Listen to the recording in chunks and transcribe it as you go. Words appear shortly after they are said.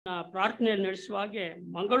ಪ್ರಾರ್ಥನೆಯಲ್ಲಿ ನಡೆಸುವ ಹಾಗೆ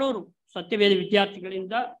ಮಂಗಳೂರು ಸತ್ಯವೇದ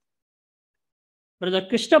ವಿದ್ಯಾರ್ಥಿಗಳಿಂದ ಬ್ರದರ್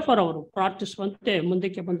ಕ್ರಿಸ್ಟಫರ್ ಅವರು ಪ್ರಾರ್ಥಿಸುವಂತೆ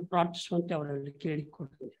ಮುಂದಕ್ಕೆ ಬಂದು ಪ್ರಾರ್ಥಿಸುವಂತೆ ಅವರಲ್ಲಿ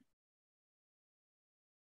ಕೇಳಿಕೊಡ್ತೀನಿ.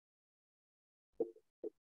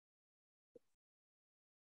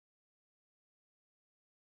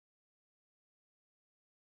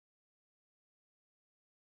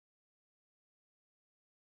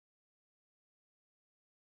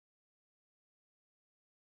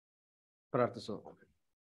 ಪ್ರಾರ್ಥಿಸೋ.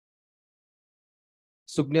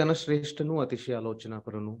 ಸುಜ್ಞಾನ ಶ್ರೇಷ್ಠನು ಅತಿಶಯ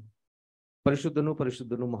ಆಲೋಚನಾಪರನು ಪರಿಶುದ್ಧನು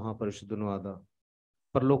ಪರಿಶುದ್ಧನು ಮಹಾಪರಿಶುದ್ಧನೂ ಆದ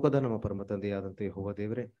ಪರಲೋಕದ ನಮ್ಮ ಪರಮ ತಂದೆಯಾದಂತೆ ಯೆಹೋವ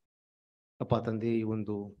ದೇವರೇ, ಅಪ್ಪ ತಂದೆ, ಈ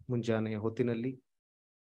ಒಂದು ಮುಂಜಾನೆಯ ಹೊತ್ತಿನಲ್ಲಿ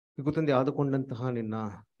ತಂದೆ ಆದುಕೊಂಡಂತಹ ನಿನ್ನ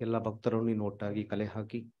ಎಲ್ಲ ಭಕ್ತರನ್ನು ನೀನು ಒಟ್ಟಾಗಿ ಕಲೆ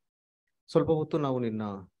ಹಾಕಿ ಸ್ವಲ್ಪ ಹೊತ್ತು ನಾವು ನಿನ್ನ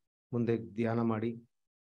ಮುಂದೆ ಧ್ಯಾನ ಮಾಡಿ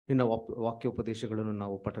ನಿನ್ನ ವಾಕ್ಯೋಪದೇಶಗಳನ್ನು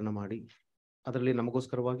ನಾವು ಪಠನ ಮಾಡಿ ಅದರಲ್ಲಿ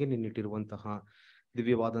ನಮಗೋಸ್ಕರವಾಗಿ ನಿನ್ನಿಟ್ಟಿರುವಂತಹ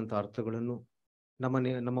ದಿವ್ಯವಾದಂತಹ ಅರ್ಥಗಳನ್ನು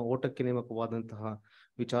ನಮ್ಮ ಓಟಕ್ಕೆ ನೇಮಕವಾದಂತಹ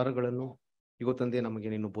ವಿಚಾರಗಳನ್ನು ತಂದೆ ನಮಗೆ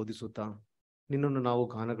ನೀನು ಬೋಧಿಸುತ್ತಾ ನಿನ್ನನ್ನು ನಾವು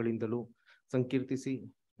ಗಾನಗಳಿಂದಲೂ ಸಂಕೀರ್ತಿಸಿ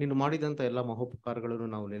ನೀನು ಮಾಡಿದಂಥ ಎಲ್ಲ ಮಹೋಪಕಾರಗಳನ್ನು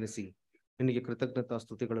ನಾವು ನೆನೆಸಿ ನಿನಗೆ ಕೃತಜ್ಞತಾ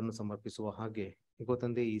ಸ್ತುತಿಗಳನ್ನು ಸಮರ್ಪಿಸುವ ಹಾಗೆ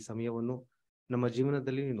ತಂದೆ ಈ ಸಮಯವನ್ನು ನಮ್ಮ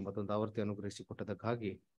ಜೀವನದಲ್ಲಿ ನೀನು ಮತ್ತೊಂದು ಆವರ್ತಿ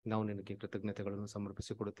ಅನುಗ್ರಹಿಸಿಕೊಟ್ಟದಕ್ಕಾಗಿ ನಾವು ನಿನಗೆ ಕೃತಜ್ಞತೆಗಳನ್ನು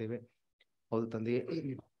ಸಮರ್ಪಿಸಿಕೊಡುತ್ತೇವೆ. ಹೌದು ತಂದೆಯೇ,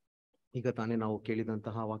 ಈಗ ತಾನೇ ನಾವು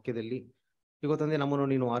ಕೇಳಿದಂತಹ ವಾಕ್ಯದಲ್ಲಿ ತಂದೆ ನಮ್ಮನ್ನು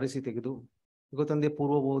ನೀನು ಆರಿಸಿ ತೆಗೆದು ತಂದೆ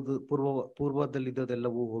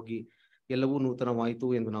ಪೂರ್ವದಲ್ಲಿದ್ದದೆಲ್ಲವೂ ಹೋಗಿ ಎಲ್ಲವೂ ನೂತನವಾಯಿತು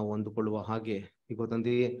ಎಂದು ನಾವು ಅಂದುಕೊಳ್ಳುವ ಹಾಗೆ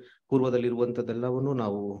ತಂದೆಯೇ, ಪೂರ್ವದಲ್ಲಿರುವಂಥದ್ದೆಲ್ಲವನ್ನೂ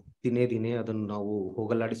ನಾವು ದಿನೇ ದಿನೇ ಅದನ್ನು ನಾವು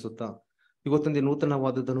ಹೋಗಲಾಡಿಸುತ್ತಾ ತಂದೆ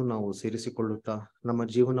ನೂತನವಾದದ್ದನ್ನು ನಾವು ಸೇರಿಸಿಕೊಳ್ಳುತ್ತಾ ನಮ್ಮ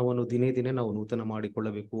ಜೀವನವನ್ನು ದಿನೇ ದಿನೇ ನಾವು ನೂತನ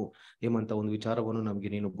ಮಾಡಿಕೊಳ್ಳಬೇಕು ಎಂಬಂತ ಒಂದು ವಿಚಾರವನ್ನು ನಮಗೆ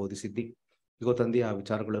ನೀನು ಬೋಧಿಸಿದ್ದಿ. ತಂದೆ ಆ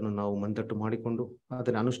ವಿಚಾರಗಳನ್ನು ನಾವು ಮಂದಟ್ಟು ಮಾಡಿಕೊಂಡು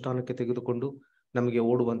ಅದನ್ನು ಅನುಷ್ಠಾನಕ್ಕೆ ತೆಗೆದುಕೊಂಡು ನಮಗೆ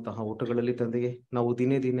ಓಡುವಂತಹ ಓಟಗಳಲ್ಲಿ ತಂದೆಯೇ ನಾವು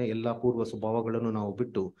ದಿನೇ ದಿನೇ ಎಲ್ಲಾ ಪೂರ್ವ ಸ್ವಭಾವಗಳನ್ನು ನಾವು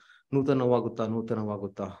ಬಿಟ್ಟು ನೂತನವಾಗುತ್ತಾ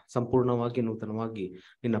ಸಂಪೂರ್ಣವಾಗಿ ನೂತನವಾಗಿ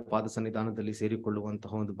ನಿನ್ನ ಪಾದ ಸನ್ನಿಧಾನದಲ್ಲಿ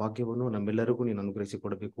ಸೇರಿಕೊಳ್ಳುವಂತಹ ಒಂದು ಭಾಗ್ಯವನ್ನು ನಮ್ಮೆಲ್ಲರಿಗೂ ನೀನು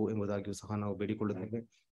ಅನುಗ್ರಹಿಸಿಕೊಡಬೇಕು ಎಂಬುದಾಗಿಯೂ ಸಹ ನಾವು ಬೇಡಿಕೊಳ್ಳುತ್ತೇವೆ.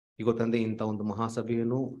 ತಂದೆ, ಇಂಥ ಒಂದು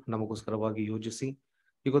ಮಹಾಸಭೆಯನ್ನು ನಮಗೋಸ್ಕರವಾಗಿ ಯೋಜಿಸಿ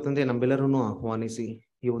ತಂದೆ ನಮ್ಮೆಲ್ಲರನ್ನು ಆಹ್ವಾನಿಸಿ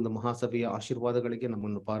ಈ ಒಂದು ಮಹಾಸಭೆಯ ಆಶೀರ್ವಾದಗಳಿಗೆ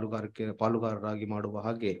ನಮ್ಮನ್ನು ಪಾಲುಗಾರರಾಗಿ ಮಾಡುವ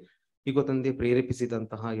ಹಾಗೆ ತಂದೆ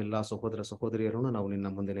ಪ್ರೇರೇಪಿಸಿದಂತಹ ಎಲ್ಲಾ ಸಹೋದರ ಸಹೋದರಿಯರನ್ನು ನಾವು ನಿನ್ನ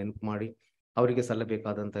ಮುಂದೆ ನೆನಪು ಮಾಡಿ ಅವರಿಗೆ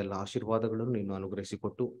ಸಲ್ಲಬೇಕಾದಂಥ ಎಲ್ಲ ಆಶೀರ್ವಾದಗಳನ್ನು ನೀನು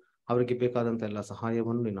ಅನುಗ್ರಹಿಸಿಕೊಟ್ಟು ಅವರಿಗೆ ಬೇಕಾದಂಥ ಎಲ್ಲ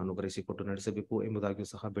ಸಹಾಯವನ್ನು ನೀನು ಅನುಗ್ರಹಿಸಿಕೊಟ್ಟು ನಡೆಸಬೇಕು ಎಂಬುದಾಗಿಯೂ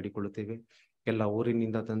ಸಹ ಬೇಡಿಕೊಳ್ಳುತ್ತೇವೆ. ಎಲ್ಲ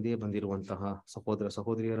ಊರಿನಿಂದ ತಂದೆಯೇ ಬಂದಿರುವಂತಹ ಸಹೋದರ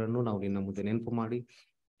ಸಹೋದರಿಯರನ್ನು ನಾವು ನಿನ್ನ ಮುಂದೆ ನೆನಪು ಮಾಡಿ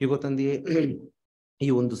ತಂದೆಯೇ ಈ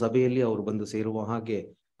ಒಂದು ಸಭೆಯಲ್ಲಿ ಅವರು ಬಂದು ಸೇರುವ ಹಾಗೆ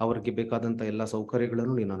ಅವರಿಗೆ ಬೇಕಾದಂಥ ಎಲ್ಲ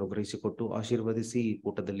ಸೌಕರ್ಯಗಳನ್ನು ನೀನು ಅನುಗ್ರಹಿಸಿಕೊಟ್ಟು ಆಶೀರ್ವದಿಸಿ ಈ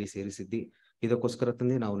ಕೂಟದಲ್ಲಿ ಸೇರಿಸಿದ್ದಿ. ಇದಕ್ಕೋಸ್ಕರ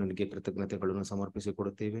ತಂದೆ ನಾವು ನಿನಗೆ ಕೃತಜ್ಞತೆಗಳನ್ನು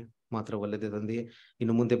ಸಮರ್ಪಿಸಿಕೊಡುತ್ತೇವೆ. ಮಾತ್ರವಲ್ಲದೆ ತಂದೆಯೇ,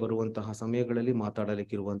 ಇನ್ನು ಮುಂದೆ ಬರುವಂತಹ ಸಮಯಗಳಲ್ಲಿ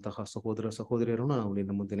ಮಾತಾಡಲಿಕ್ಕಿರುವಂತಹ ಸಹೋದರ ಸಹೋದರಿಯರನ್ನು ನಾವು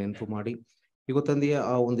ನಿನ್ನ ಮುಂದೆ ನೆನಪು ಮಾಡಿ ತಂದೆಯ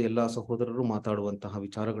ಆ ಒಂದು ಎಲ್ಲಾ ಸಹೋದರರು ಮಾತಾಡುವಂತಹ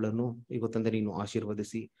ವಿಚಾರಗಳನ್ನು ತಂದೆ ನೀನು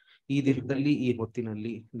ಆಶೀರ್ವದಿಸಿ ಈ ದಿನದಲ್ಲಿ ಈ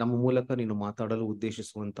ಹೊತ್ತಿನಲ್ಲಿ ನಮ್ಮ ಮೂಲಕ ನೀನು ಮಾತಾಡಲು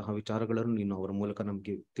ಉದ್ದೇಶಿಸುವಂತಹ ವಿಚಾರಗಳನ್ನು ನೀನು ಅವರ ಮೂಲಕ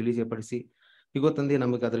ನಮಗೆ ತಿಳಿಯಪಡಿಸಿ ತಂದೆ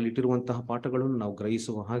ನಮಗೆ ಅದರಲ್ಲಿ ಇಟ್ಟಿರುವಂತಹ ಪಾಠಗಳನ್ನು ನಾವು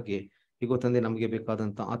ಗ್ರಹಿಸುವ ಹಾಗೆ ತಂದೆ ನಮಗೆ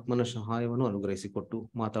ಬೇಕಾದಂತಹ ಆತ್ಮನ ಸಹಾಯವನ್ನು ಅನುಗ್ರಹಿಸಿಕೊಟ್ಟು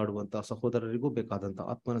ಮಾತಾಡುವಂತಹ ಸಹೋದರರಿಗೂ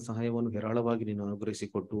ಬೇಕಾದಂತಹ ಆತ್ಮನ ಸಹಾಯವನ್ನು ಹೇರಾಳವಾಗಿ ನೀನು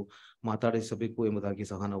ಅನುಗ್ರಹಿಸಿಕೊಟ್ಟು ಮಾತಾಡಿಸಬೇಕು ಎಂಬುದಾಗಿ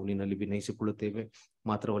ಸಹ ನಾವು ನಿನ್ನಲ್ಲಿ ವಿನಯಿಸಿಕೊಳ್ಳುತ್ತೇವೆ.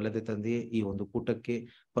 ಮಾತ್ರವಲ್ಲದೆ ತಂದೆಯೇ, ಈ ಒಂದು ಕೂಟಕ್ಕೆ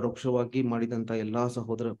ಪರೋಕ್ಷವಾಗಿ ಮಾಡಿದಂತ ಎಲ್ಲಾ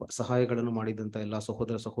ಸಹಾಯಗಳನ್ನು ಮಾಡಿದಂತ ಎಲ್ಲಾ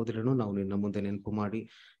ಸಹೋದರ ಸಹೋದರರನ್ನು ನಾವು ನಿನ್ನ ಮುಂದೆ ನೆನಪು ಮಾಡಿ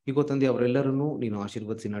ತಂದೆ ಅವರೆಲ್ಲರನ್ನೂ ನೀನು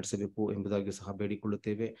ಆಶೀರ್ವದಿಸಿ ನಡೆಸಬೇಕು ಎಂಬುದಾಗಿ ಸಹ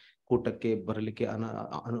ಬೇಡಿಕೊಳ್ಳುತ್ತೇವೆ. ಕೂಟಕ್ಕೆ ಬರಲಿಕ್ಕೆ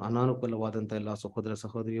ಅನಾನುಕೂಲವಾದಂತಹ ಎಲ್ಲಾ ಸಹೋದರ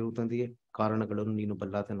ಸಹೋದರಿಯರು ತಂದೆಯೇ, ಕಾರಣಗಳನ್ನು ನೀನು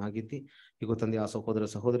ಬಲ್ಲಾತನಾಗಿದ್ದಿ ತಂದೆ ಆ ಸಹೋದರ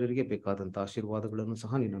ಸಹೋದರರಿಗೆ ಬೇಕಾದಂತಹ ಆಶೀರ್ವಾದಗಳನ್ನು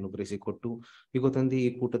ಸಹ ನೀನು ಅನುಗ್ರಹಿಸಿಕೊಟ್ಟು ತಂದೆ ಈ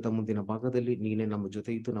ಕೂಟದ ಮುಂದಿನ ಭಾಗದಲ್ಲಿ ನೀನೇ ನಮ್ಮ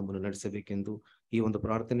ಜೊತೆ ಇದ್ದು ನಮ್ಮನ್ನು ನಡೆಸಬೇಕೆಂದು ಈ ಒಂದು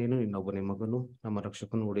ಪ್ರಾರ್ಥನೆಯನ್ನು ನಿನ್ನೊಬ್ಬನೇ ಮಗನು ನಮ್ಮ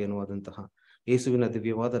ರಕ್ಷಕನು ಒಡೆಯನೂ ಆದಂತಹ ಯೇಸುವಿನ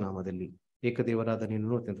ದಿವ್ಯವಾದ ನಾಮದಲ್ಲಿ ಏಕದೇವರಾದ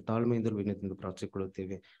ನಿನ್ನನ್ನು ಅತ್ಯಂತ ತಾಳ್ಮೆಯಿಂದಲೂ ವಿನತಿಯಿಂದ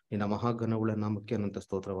ಪ್ರಾರ್ಥಿಸಿಕೊಳ್ಳುತ್ತೇವೆ. ನಿನ್ನ ಮಹಾಘನವುಳ್ಳ ನಾಮಕ್ಕೆ ಅನಂತ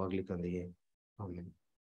ಸ್ತೋತ್ರವಾಗಲಿ ತಂದೆಯೇ, ಆಮೆನ್.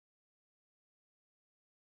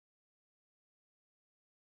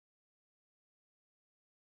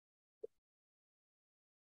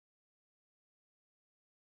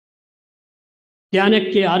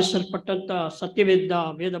 ಧ್ಯಾನಕ್ಕೆ ಆರಿಸಲ್ಪಟ್ಟಂತ ಸತ್ಯವೇದ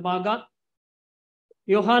ವೇದ ಭಾಗ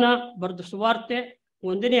ಯೋಹಾನ ಬರೆದ ಸುವಾರ್ತೆ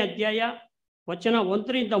 1ನೇ ಅಧ್ಯಾಯ ವಚನ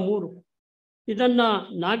 1ರಿಂದ 3. ಇದನ್ನ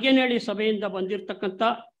ನಾಗೇನಹಳ್ಳಿ ಸಭೆಯಿಂದ ಬಂದಿರತಕ್ಕಂಥ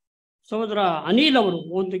ಸಹೋದರ ಅನಿಲ್ ಅವರು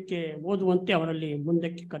ಓದುವಂತೆ ಅವರಲ್ಲಿ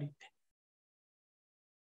ಮುಂದಕ್ಕೆ ಕರೆಯುತ್ತೆ.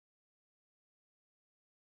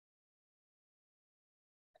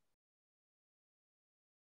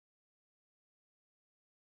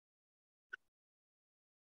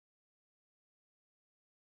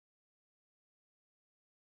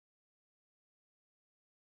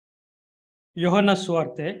 ಯೋಹಾನ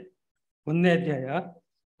ಸುವಾರ್ತೆ 1ನೇ ಅಧ್ಯಾಯ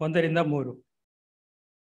 1ರಿಂದ 3.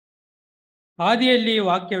 ಆದಿಯಲ್ಲಿ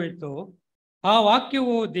ವಾಕ್ಯವಿತ್ತು, ಆ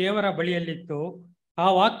ವಾಕ್ಯವು ದೇವರ ಬಳಿಯಲ್ಲಿತ್ತು, ಆ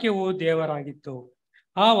ವಾಕ್ಯವು ದೇವರಾಗಿತ್ತು.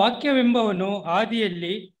 ಆ ವಾಕ್ಯವೆಂಬವನು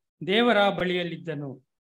ಆದಿಯಲ್ಲಿ ದೇವರ ಬಳಿಯಲ್ಲಿದ್ದನು.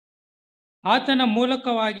 ಆತನ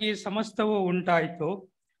ಮೂಲಕವಾಗಿ ಸಮಸ್ತವೂ ಉಂಟಾಯಿತು.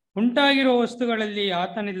 ಉಂಟಾಗಿರುವ ವಸ್ತುಗಳಲ್ಲಿ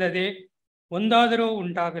ಆತನಿಲ್ಲದೆ ಒಂದಾದರೂ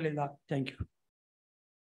ಉಂಟಾಗಲಿಲ್ಲ. Thank you.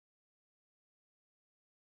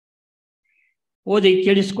 ಓದಿ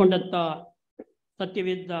ಕೇಳಿಸಿಕೊಂಡಂತ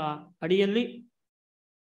ಸತ್ಯವೇದ ಅಡಿಯಲ್ಲಿ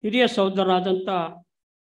ಹಿರಿಯ ಸಹೋದರರಾದಂಥ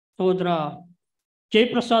ಸಹೋದರ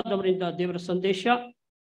ಜಯಪ್ರಸಾದ್ ಅವರಿಂದ ದೇವರ ಸಂದೇಶ.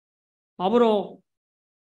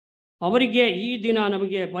 ಅವರಿಗೆ ಈ ದಿನ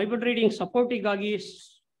ನಮಗೆ ಬೈಬಲ್ ರೀಡಿಂಗ್ ಸಪೋರ್ಟಿಗಾಗಿ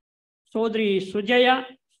ಸಹೋದರಿ ಸುಜಯ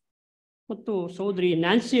ಮತ್ತು ಸಹೋದರಿ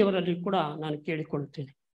ನ್ಯಾನ್ಸಿ ಅವರಲ್ಲಿ ಕೂಡ ನಾನು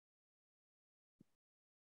ಕೇಳಿಕೊಳ್ಳುತ್ತೇನೆ.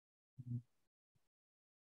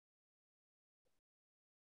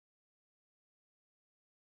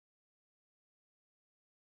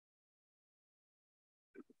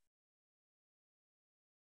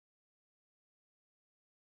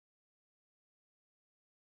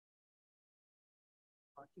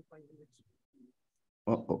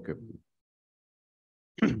 ಓಕೆ.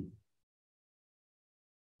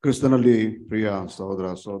 ಕ್ರಿಸ್ತನಲ್ಲಿ ಪ್ರಿಯ ಸಹೋದರ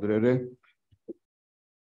ಸಹೋದರಿಯರೇ,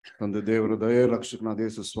 ತಂದೆ ದೇವರ ದಯೆ, ರಕ್ಷಕನಾದ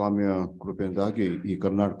ಯೇಸು ಸ್ವಾಮಿಯ ಕೃಪೆಯಿಂದಾಗಿ ಈ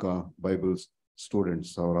ಕರ್ನಾಟಕ ಬೈಬಲ್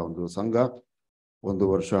ಸ್ಟೂಡೆಂಟ್ಸ್ ಅವರ ಒಂದು ಸಂಘ 1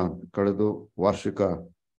 ವರ್ಷ ಕಳೆದು ವಾರ್ಷಿಕ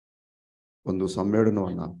ಒಂದು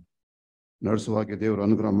ಸಮ್ಮೇಳನವನ್ನ ನಡೆಸುವಾಗೆ ದೇವರು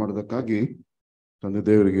ಅನುಗ್ರಹ ಮಾಡೋದಕ್ಕಾಗಿ ತಂದೆ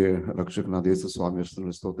ದೇವರಿಗೆ ರಕ್ಷಕನಾದ ಯೇಸು ಸ್ವಾಮಿಯ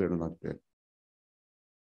ಸ್ತೋತ್ರ ಹೇಳಲಾಗಿದೆ.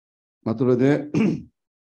 ಮತ್ತೊಂದೇ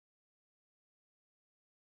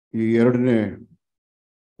ಈ 2ನೇ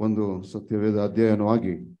ಒಂದು ಸತ್ಯವೇದ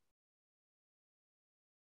ಅಧ್ಯಯನವಾಗಿ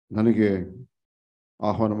ನನಗೆ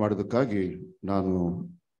ಆಹ್ವಾನ ಮಾಡೋದಕ್ಕಾಗಿ ನಾನು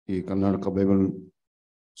ಈ ಕರ್ನಾಟಕ ಬೈಬಲ್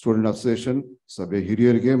ಸ್ಟೂಡೆಂಟ್ ಅಸೋಸಿಯೇಷನ್ ಸಭೆ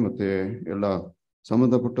ಹಿರಿಯರಿಗೆ ಮತ್ತೆ ಎಲ್ಲ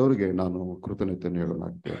ಸಂಬಂಧಪಟ್ಟವರಿಗೆ ನಾನು ಕೃತಜ್ಞತೆಯನ್ನು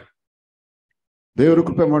ಹೇಳಲಾಗಿದೆ. ದೇವರು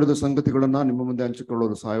ಕೃಪೆ ಮಾಡಿದ ಸಂಗತಿಗಳನ್ನ ನಿಮ್ಮ ಮುಂದೆ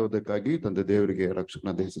ಹಂಚಿಕೊಳ್ಳಲು ಸಹಾಯೋದಕ್ಕಾಗಿ ತಂದೆ ದೇವರಿಗೆ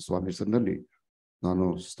ರಕ್ಷಕನಾದ ಯೇಸು ಸ್ವಾಮಿ ಹೆಸರಿನಲ್ಲಿ ನಾನು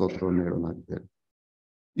ಸ್ತೋತ್ರವನ್ನು ಹೇಳಲಾಗಿದೆ.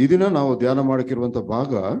 ಈ ದಿನ ನಾವು ಧ್ಯಾನ ಮಾಡಕ್ಕಿರುವಂತ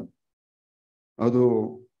ಭಾಗ ಅದು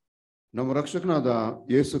ನಮ್ಮ ರಕ್ಷಕನಾದ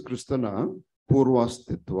ಯೇಸು ಕ್ರಿಸ್ತನ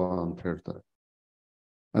ಪೂರ್ವಾಸ್ತಿತ್ವ ಅಂತ ಹೇಳ್ತಾರೆ.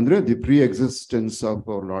 ಅಂದ್ರೆ the pre existence of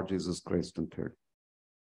our lord Jesus Christ ಅಂತ ಹೇಳಿ.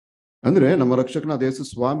 ಅಂದ್ರೆ ನಮ್ಮ ರಕ್ಷಕನಾದ ಯೇಸು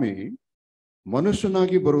ಸ್ವಾಮಿ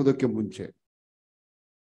ಮನುಷ್ಯನಾಗಿ ಬರುವುದಕ್ಕೆ ಮುಂಚೆ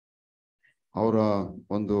ಅವರ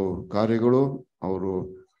ಒಂದು ಕಾರ್ಯಗಳು, ಅವರು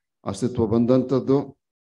ಅಸ್ತಿತ್ವ ಬಂದಂಥದ್ದು,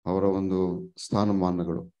 ಅವರ ಒಂದು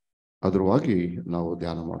ಸ್ಥಾನಮಾನಗಳು ಅದರವಾಗಿ ನಾವು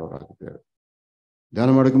ಧ್ಯಾನ ಮಾಡೋರಾಗಿದ್ದೇವೆ. ಧ್ಯಾನ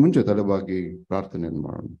ಮಾಡೋಕೆ ಮುಂಚೆ ತಲೆಬಾಗಿ ಪ್ರಾರ್ಥನೆಯನ್ನು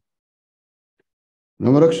ಮಾಡೋಣ.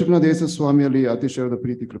 ನಮ್ಮ ರಕ್ಷಕನಾದ ಯೇಸು ಸ್ವಾಮಿಯಲ್ಲಿ ಅತಿಶಯದ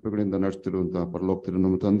ಪ್ರೀತಿ ಕೃಪೆಗಳಿಂದ ನಡೆಸುತ್ತಿರುವಂತಹ ಪರಲೋಕದ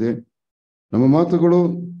ನಮ್ಮ ತಂದೆ, ನಮ್ಮ ಮಾತುಗಳು,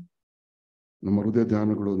 ನಮ್ಮ ಹೃದಯ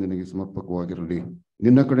ಧ್ಯಾನಗಳು ನಿನಗೆ ಸಮರ್ಪಕವಾಗಿರಲಿ.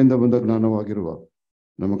 ನಿನ್ನ ಕಡೆಯಿಂದ ಬಂದ ಜ್ಞಾನವಾಗಿರುವ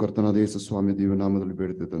ನಮ್ಮ ಕರ್ತನಾದ ಯೇಸು ಸ್ವಾಮಿ ದಿವ್ಯನಾಮದಲ್ಲಿ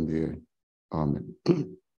ಬೇಡುತ್ತೆ ತಂದೆಯೇ, ಆಮೇಲೆ.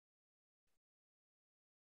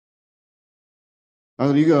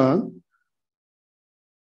 ಆದ್ರೆ ಈಗ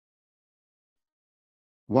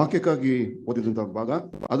ವಾಕ್ಯಕ್ಕಾಗಿ ಓದಿದಂತಹ ಭಾಗ,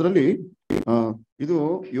 ಅದರಲ್ಲಿ ಇದು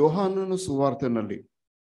ಯೋಹಾನನ ಸುವಾರ್ತೆನಲ್ಲಿ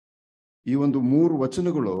ಈ ಒಂದು 3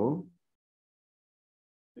 ವಚನಗಳು,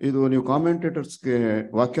 ಇದು ನೀವು ಕಾಮೆಂಟೇಟರ್ಸ್ಗೆ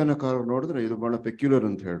ವ್ಯಾಖ್ಯಾನಕಾರರು ನೋಡಿದ್ರೆ ಇದು ಬಹಳ ಪೆಕ್ಯುಲರ್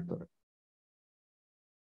ಅಂತ ಹೇಳ್ತಾರೆ.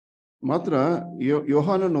 ಮಾತ್ರ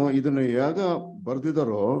ಯೋಹಾನನು ಇದನ್ನು ಯಾಗ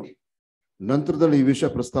ಬರೆದಿದ್ದಾರೋ ನಂತರದಲ್ಲಿ ಈ ವಿಷಯ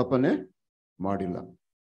ಪ್ರಸ್ತಾಪನೆ ಮಾಡಿಲ್ಲ.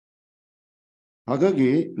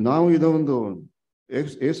 ಹಾಗಾಗಿ ನಾವು ಇದೊಂದು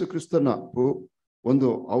ಯೇಸು ಕ್ರಿಸ್ತನ ಒಂದು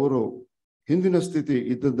ಅವರು ಹಿಂದಿನ ಸ್ಥಿತಿ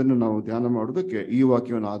ಇದ್ದದ್ದನ್ನು ನಾವು ಧ್ಯಾನ ಮಾಡೋದಕ್ಕೆ ಈ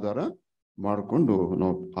ವಾಕ್ಯವನ್ನು ಆಧಾರ ಮಾಡಿಕೊಂಡು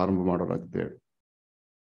ನಾವು ಆರಂಭ ಮಾಡೋರಾಗಿದ್ದೇವೆ.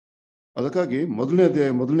 ಅದಕ್ಕಾಗಿ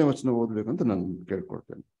ಮೊದಲನೇ ವಚನ ಓದ್ಬೇಕಂತ ನಾನು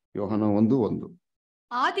ಕೇಳ್ಕೊಳ್ತೇನೆ. ಯೋಹಾನ 1:1.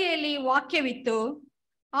 ಆದಿಯಲ್ಲಿ ವಾಕ್ಯವಿತ್ತು,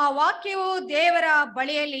 ಆ ವಾಕ್ಯವು ದೇವರ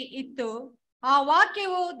ಬಳಿಯಲ್ಲಿ ಇತ್ತು, ಆ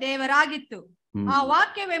ವಾಕ್ಯವು ದೇವರಾಗಿತ್ತು, ಆ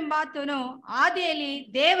ವಾಕ್ಯವೆಂಬಾತನು ಆದಿಯಲ್ಲಿ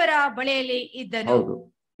ದೇವರ ಬಳಿಯಲ್ಲಿ ಇದ್ದನು. ಹೌದು,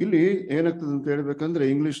 ಇಲ್ಲಿ ಏನಾಗ್ತದೆ ಅಂತ ಹೇಳ್ಬೇಕಂದ್ರೆ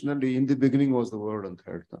ಇಂಗ್ಲಿಷ್ ನಲ್ಲಿ in the beginning was the word ಅಂತ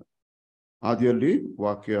ಹೇಳ್ತಾರೆ. ಆದಿಯಲ್ಲಿ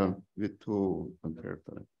ವಾಕ್ಯವಿತ್ತು ಅಂತ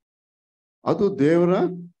ಹೇಳ್ತಾರೆ. ಅದು ದೇವರ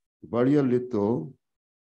ಬಳಿಯಲ್ಲಿತ್ತು,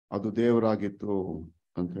 ಅದು ದೇವರಾಗಿತ್ತು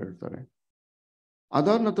ಅಂತ ಹೇಳ್ತಾರೆ.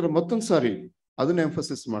 ಅದಾದ ನಂತರ ಮತ್ತೊಂದು ಸಾರಿ ಅದನ್ನ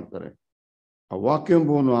ಎಂಫಸಿಸ್ ಮಾಡ್ತಾರೆ. ಆ ವಾಕ್ಯ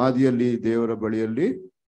ಎಂಬುವನು ಆದಿಯಲ್ಲಿ ದೇವರ ಬಳಿಯಲ್ಲಿ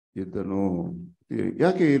ಇದ್ದನು.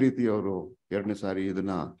 ಯಾಕೆ ಈ ರೀತಿ ಅವರು 2ನೇ ಸಾರಿ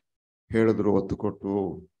ಇದನ್ನ ಹೇಳಿದ್ರು, ಒತ್ತು ಕೊಟ್ಟು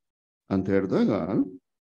ಅಂತ ಹೇಳಿದಾಗ,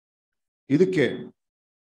 ಇದಕ್ಕೆ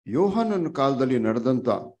ಯೋಹಾನನ ಕಾಲದಲ್ಲಿ ನಡೆದಂತ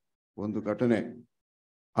ಒಂದು ಘಟನೆ,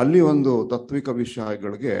 ಅಲ್ಲಿ ಒಂದು ತಾತ್ವಿಕ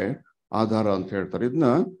ವಿಷಯಗಳಿಗೆ ಆಧಾರ ಅಂತ ಹೇಳ್ತಾರೆ. ಇದನ್ನ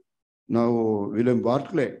ನಾವು ವಿಲಿಯಂ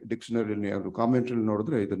ಬಾರ್ಕ್ಲೆ ಡಿಕ್ಷನರಿಯಲ್ಲಿ ಅದು ಕಾಮೆಂಟ್ರಿ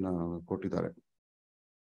ನೋಡಿದ್ರೆ ಇದನ್ನ ಕೊಟ್ಟಿದ್ದಾರೆ.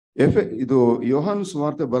 ಇದು ಯೋಹಾನ್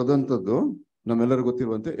ಸುವಾರ್ತೆ ಬರೆದಂಥದ್ದು ನಮ್ಮೆಲ್ಲರಿಗೂ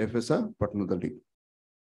ಗೊತ್ತಿರುವಂತೆ ಎಫೆಸ ಪಟ್ಟಣದಲ್ಲಿ.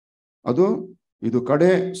 ಇದು ಕಡೆ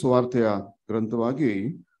ಸುವಾರ್ತೆಯ ಗ್ರಂಥವಾಗಿ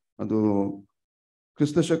ಅದು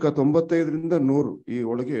ಕ್ರಿಸ್ತಶಕ 95ರಿಂದ 100 ಈ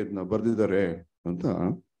ಒಳಗೆ ಇದನ್ನ ಬರೆದಿದ್ದಾರೆ ಅಂತ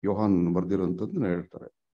ಯೋಹಾನ್ ಬರೆದಿರುವಂಥದ್ದನ್ನ ಹೇಳ್ತಾರೆ.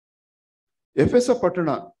 ಎಫೆಸ ಪಟ್ಟಣ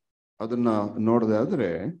ಅದನ್ನ ನೋಡದೆ ಆದ್ರೆ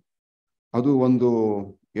ಅದು ಒಂದು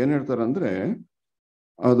ಏನ್ ಹೇಳ್ತಾರೆ ಅಂದ್ರೆ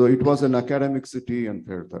ಅದು it was an academic city ಅಂತ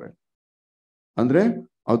ಹೇಳ್ತಾರೆ. ಅಂದ್ರೆ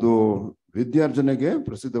ಅದು ವಿದ್ಯಾರ್ಜನೆಗೆ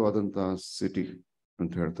ಪ್ರಸಿದ್ಧವಾದಂತ ಸಿಟಿ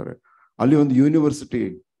ಅಂತ ಹೇಳ್ತಾರೆ. ಅಲ್ಲಿ ಒಂದು ಯೂನಿವರ್ಸಿಟಿ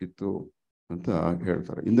ಇತ್ತು ಅಂತ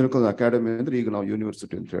ಹೇಳ್ತಾರೆ. ಇಂದಿನ ಕಾಲದ ಅಕಾಡೆಮಿ ಅಂದ್ರೆ ಈಗ ನಾವು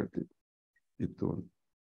ಯೂನಿವರ್ಸಿಟಿ ಅಂತ ಹೇಳ್ತೀವಿ ಇತ್ತು.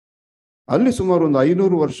 ಅಲ್ಲಿ ಸುಮಾರು ಒಂದು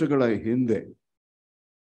 500 ವರ್ಷಗಳ ಹಿಂದೆ,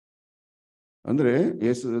 ಅಂದ್ರೆ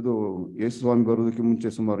ಯೇಸು ಸ್ವಾಮಿ ಬರೋದಕ್ಕೆ ಮುಂಚೆ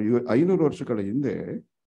ಸುಮಾರು 500 ವರ್ಷಗಳ ಹಿಂದೆ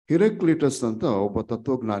ಹಿರೆಕ್ಲಿಟಸ್ ಅಂತ ಒಬ್ಬ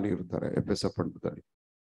ತತ್ವಜ್ಞಾನಿ ಇರ್ತಾರೆ ಎಫೆಸ ಪಟ್ಟಣದಲ್ಲಿ.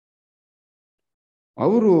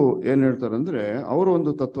 ಅವರು ಏನ್ ಹೇಳ್ತಾರೆ ಅಂದ್ರೆ ಅವರ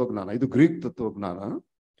ಒಂದು ತತ್ವಜ್ಞಾನ, ಇದು ಗ್ರೀಕ್ ತತ್ವಜ್ಞಾನ.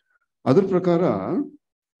 ಅದ್ರ ಪ್ರಕಾರ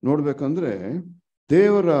ನೋಡ್ಬೇಕಂದ್ರೆ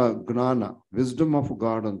ದೇವರ ಜ್ಞಾನ, ವಿಸ್ಡಮ್ ಆಫ್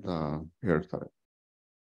ಗಾಡ್ ಅಂತ ಹೇಳ್ತಾರೆ.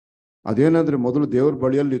 ಅದೇನಂದ್ರೆ ಮೊದಲು ದೇವರ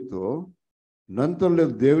ಬಳಿಯಲ್ಲಿತ್ತು, ನಂತರ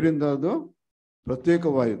ದೇವರಿಂದ ಅದು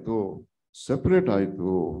ಪ್ರತ್ಯೇಕವಾಯಿತು, ಸೆಪರೇಟ್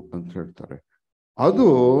ಆಯಿತು ಅಂತ ಹೇಳ್ತಾರೆ. ಅದು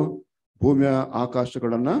ಭೂಮಿಯ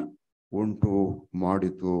ಆಕಾಶಗಳನ್ನ ಉಂಟು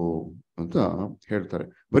ಮಾಡಿತು ಅಂತ ಹೇಳ್ತಾರೆ.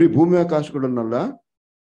 ಬರೀ ಭೂಮಿ ಆಕಾಶಗಳನ್ನಲ್ಲ,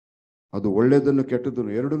 ಅದು ಒಳ್ಳೆಯದನ್ನು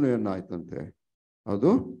ಕೆಟ್ಟದನ್ನು ಎರಡನ್ನೂ ಏನಾಯ್ತಂತೆ ಅದು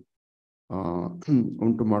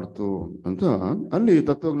ಉಂಟು ಮಾಡ್ತು ಅಂತ ಅಲ್ಲಿ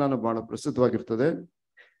ತತ್ವಜ್ಞಾನ ಬಹಳ ಪ್ರಸಿದ್ಧವಾಗಿರ್ತದೆ.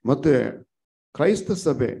 ಮತ್ತೆ ಕ್ರೈಸ್ತ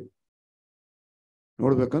ಸಭೆ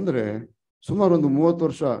ನೋಡ್ಬೇಕಂದ್ರೆ ಸುಮಾರು ಒಂದು 30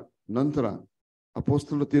 ವರ್ಷ ನಂತರ,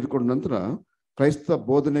 ಅಪೊಸ್ತಲರು ತೀರ್ಕೊಂಡ ನಂತರ ಕ್ರೈಸ್ತ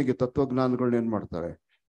ಬೋಧನೆಗೆ ತತ್ವಜ್ಞಾನಗಳನ್ನ ಏನ್ ಮಾಡ್ತಾರೆ,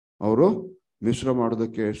 ಅವರು ಮಿಶ್ರ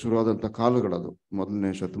ಮಾಡೋದಕ್ಕೆ ಶುರುವಾದಂತ ಕಾಲಗಳದು,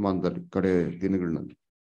 1ನೇ ಶತಮಾನದಲ್ಲಿ ಕಡೆ ದಿನಗಳಲ್ಲಿ.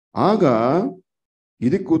 ಆಗ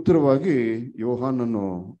ಇದಕ್ಕೆ ಉತ್ತರವಾಗಿ ಯೋಹಾನನು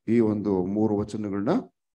ಈ ಒಂದು 3 ವಚನಗಳನ್ನ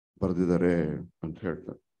ಬರೆದಿದ್ದಾರೆ ಅಂತ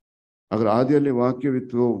ಹೇಳ್ತಾರೆ. ಆದ್ರೆ ಆದಿಯಲ್ಲಿ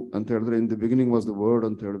ವಾಕ್ಯವಿತ್ತು ಅಂತ ಹೇಳಿದ್ರೆ in the beginning was the word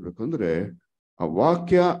ಅಂತ ಹೇಳ್ಬೇಕಂದ್ರೆ ಆ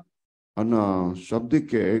ವಾಕ್ಯ ಅನ್ನೋ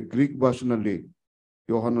ಶಬ್ದಕ್ಕೆ ಗ್ರೀಕ್ ಭಾಷೆನಲ್ಲಿ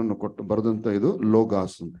ಯೋಹಾನನ್ನು ಕೊಟ್ಟು ಬರೆದಂತ ಇದು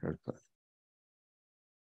ಲೋಗಾಸ್ ಅಂತ ಹೇಳ್ತಾರೆ.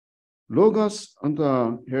 ಲೋಗಾಸ್ ಅಂತ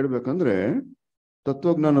ಹೇಳ್ಬೇಕಂದ್ರೆ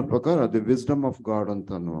ತತ್ವಜ್ಞಾನ ಪ್ರಕಾರ ದಿ ವಿಸ್ಡಮ್ ಆಫ್ ಗಾಡ್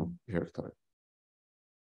ಅಂತಾನು ಹೇಳ್ತಾರೆ,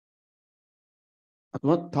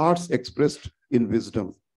 ಅಥವಾ thoughts expressed in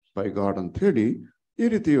wisdom by god ಅಂತ ಹೇಳಿ ಈ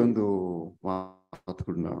ರೀತಿ ಒಂದು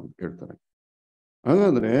ಮಾತುಗಳನ್ನ ಹೇಳ್ತಾರೆ.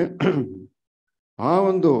 ಹಾಗಾದ್ರೆ ಆ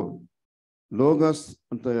ಒಂದು ಲೋಗಾಸ್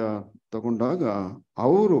ಅಂತ ತಗೊಂಡಾಗ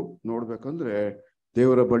ಅವರು ನೋಡ್ಬೇಕಂದ್ರೆ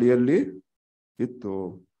ದೇವರ ಬಳಿಯಲ್ಲಿ ಇತ್ತು,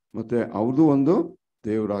 ಮತ್ತೆ ಅವ್ರದ್ದು ಒಂದು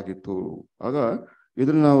ದೇವರಾಗಿತ್ತು. ಆಗ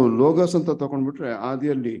ಇದನ್ನ ನಾವು ಲೋಗಾಸ್ ಅಂತ ತಗೊಂಡ್ಬಿಟ್ರೆ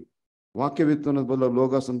ಆದಿಯಲ್ಲಿ ವಾಕ್ಯವಿತ್ತು ಅನ್ನೋದ್ ಬದಲು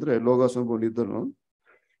ಲೋಗಾಸ್ ಅಂದ್ರೆ ಲೋಗಾಸ್ ಎಂಬ ಇದ್ದನು,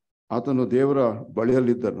 ಆತನು ದೇವರ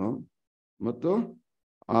ಬಳಿಯಲ್ಲಿದ್ದನು ಮತ್ತು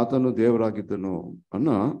ಆತನು ದೇವರಾಗಿದ್ದನು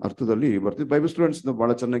ಅನ್ನೋ ಅರ್ಥದಲ್ಲಿ ಬರ್ತೀವಿ. ಬೈಬಲ್ ಸ್ಟೂಡೆಂಟ್ಸ್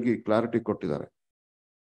ಬಹಳ ಚೆನ್ನಾಗಿ ಕ್ಲಾರಿಟಿ ಕೊಟ್ಟಿದ್ದಾರೆ.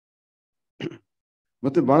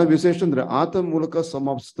 ಮತ್ತೆ ಬಹಳ ವಿಶೇಷ ಅಂದ್ರೆ ಆತನ ಮೂಲಕ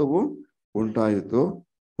ಸಮಸ್ತವು ಉಂಟಾಯಿತು,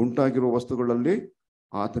 ಉಂಟಾಗಿರುವ ವಸ್ತುಗಳಲ್ಲಿ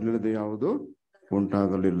ಆತನಿಲ್ಲದೆ ಯಾವುದು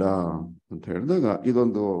ಉಂಟಾಗಲಿಲ್ಲ ಅಂತ ಹೇಳಿದಾಗ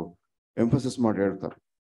ಇದೊಂದು ಎಂಫಸಿಸ್ ಮಾಡಿ ಹೇಳ್ತಾರೆ.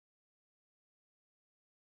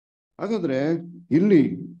 ಹಾಗಾದ್ರೆ ಇಲ್ಲಿ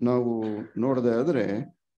ನಾವು ನೋಡದೆ ಆದ್ರೆ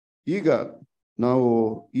ಈಗ ನಾವು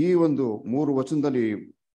ಈ ಒಂದು 3 ವಚನದಲ್ಲಿ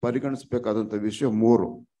ಪರಿಗಣಿಸಬೇಕಾದಂತ ವಿಷಯ 3.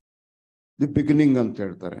 ದಿ ಬಿಗಿನಿಂಗ್ ಅಂತ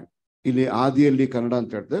ಹೇಳ್ತಾರೆ, ಇಲ್ಲಿ ಆದಿಯಲ್ಲಿ ಕನ್ನಡ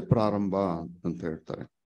ಅಂತ ಹೇಳ್ತಾರೆ ಪ್ರಾರಂಭ ಅಂತ ಹೇಳ್ತಾರೆ.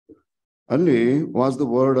 ಅಲ್ಲಿ ವಾಸ್ ದ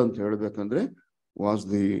ವರ್ಡ್ ಅಂತ ಹೇಳ್ಬೇಕಂದ್ರೆ ವಾಸ್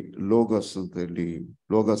ದಿ ಲೋಗಸ್ ಅಂತ, ಇಲ್ಲಿ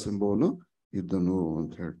ಲೋಗಸ್ ಎಂಬುವನು ಇದ್ದನು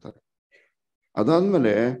ಅಂತ ಹೇಳ್ತಾರೆ.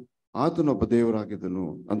 ಅದಾದ್ಮೇಲೆ ಆತನೊಬ್ಬ ದೇವರಾಗಿದ್ದನು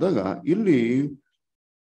ಅಂದಾಗ ಇಲ್ಲಿ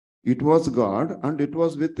it was god and it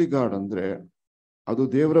was with the god ಅಂದ್ರೆ ಅದು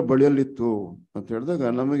ದೇವರ ಬಳಿಯಲ್ಲಿತ್ತು ಅಂತ ಹೇಳಿದಾಗ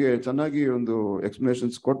ನಮಗೆ ಚೆನ್ನಾಗಿ ಒಂದು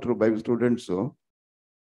ಎಕ್ಸ್ಪ್ಲನೇಷನ್ಸ್ ಕೊಟ್ಟರು ಬೈಬಲ್ ಸ್ಟೂಡೆಂಟ್ಸು.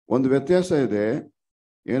 ಒಂದು ವ್ಯತ್ಯಾಸ ಇದೆ,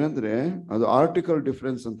 ಏನಂದ್ರೆ ಅದು ಆರ್ಟಿಕಲ್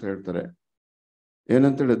ಡಿಫರೆನ್ಸ್ ಅಂತ ಹೇಳ್ತಾರೆ.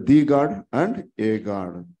 ಏನಂತ ಹೇಳಿ the god and A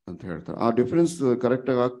god ಅಂತ ಹೇಳ್ತಾರೆ. ಆ ಡಿಫರೆನ್ಸ್ ಕರೆಕ್ಟ್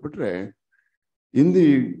ಆಗಿ ಹಾಕ್ಬಿಟ್ರೆ ಹಿಂದಿ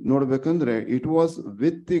ನೋಡ್ಬೇಕಂದ್ರೆ it was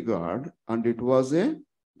with the god and it was A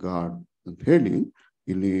god ಅಂತ ಹೇಳಿ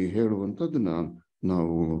ಇಲ್ಲಿ ಹೇಳುವಂಥದ್ದನ್ನ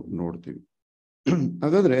ನಾವು ನೋಡ್ತೀವಿ.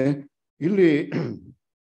 ಹಾಗಾದ್ರೆ ಇಲ್ಲಿ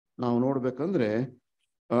ನಾವು ನೋಡ್ಬೇಕಂದ್ರೆ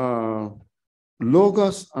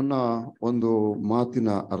ಲೋಗಾಸ್ ಅನ್ನೋ ಒಂದು ಮಾತಿನ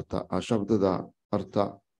ಅರ್ಥ, ಆ ಶಬ್ದದ ಅರ್ಥ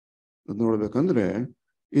ನೋಡ್ಬೇಕಂದ್ರೆ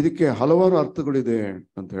ಇದಕ್ಕೆ ಹಲವಾರು ಅರ್ಥಗಳಿದೆ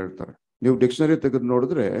ಅಂತ ಹೇಳ್ತಾರೆ. ನೀವು ಡಿಕ್ಷನರಿ ತೆಗೆದು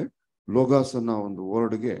ನೋಡಿದ್ರೆ ಲೋಗಾಸ್ ಅನ್ನೋ ಒಂದು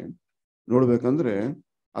ವರ್ಡ್ಗೆ ನೋಡ್ಬೇಕಂದ್ರೆ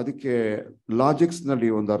ಅದಕ್ಕೆ ಲಾಜಿಕ್ಸ್ ನಲ್ಲಿ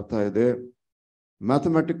ಒಂದು ಅರ್ಥ ಇದೆ,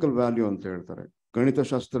 ಮ್ಯಾಥಮೆಟಿಕಲ್ ವ್ಯಾಲ್ಯೂ ಅಂತ ಹೇಳ್ತಾರೆ,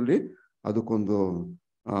 ಗಣಿತಶಾಸ್ತ್ರದಲ್ಲಿ ಅದಕ್ಕೊಂದು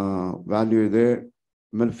ವ್ಯಾಲ್ಯೂ ಇದೆ,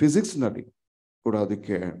 ಆಮೇಲೆ ಫಿಸಿಕ್ಸ್ ನಲ್ಲಿ ಕೂಡ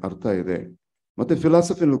ಅದಕ್ಕೆ ಅರ್ಥ ಇದೆ, ಮತ್ತೆ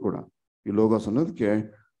ಫಿಲಾಸಫಿನೂ ಕೂಡ ಈ ಲೋಗಾಸ್ ಅನ್ನೋದಕ್ಕೆ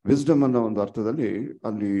ವಿಸ್ಡಮ್ ಅನ್ನೋ ಒಂದು ಅರ್ಥದಲ್ಲಿ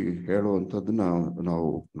ಅಲ್ಲಿ ಹೇಳುವಂಥದ್ದನ್ನ ನಾವು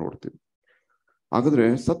ನೋಡ್ತೀವಿ. ಹಾಗಾದ್ರೆ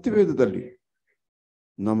ಸತ್ಯವೇದದಲ್ಲಿ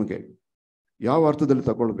ನಮಗೆ ಯಾವ ಅರ್ಥದಲ್ಲಿ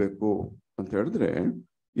ತಗೊಳ್ಬೇಕು ಅಂತ ಹೇಳಿದ್ರೆ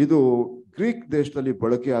ಇದು ಗ್ರೀಕ್ ದೇಶದಲ್ಲಿ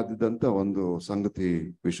ಬಳಕೆ ಆದಿದ್ದಂತ ಒಂದು ಸಂಗತಿ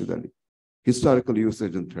ವಿಷಯದಲ್ಲಿ ಹಿಸ್ಟಾರಿಕಲ್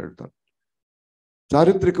ಯೂಸೇಜ್ ಅಂತ ಹೇಳ್ತಾರೆ.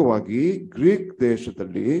 ಚಾರಿತ್ರಿಕವಾಗಿ ಗ್ರೀಕ್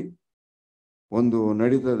ದೇಶದಲ್ಲಿ ಒಂದು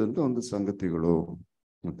ನಡೀತದಂತ ಒಂದು ಸಂಗತಿಗಳು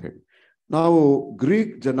ಅಂತ ಹೇಳಿ. ನಾವು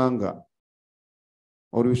ಗ್ರೀಕ್ ಜನಾಂಗ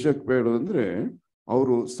ಅವ್ರ ವಿಷಯಕ್ಕೆ ಹೇಳೋದಂದ್ರೆ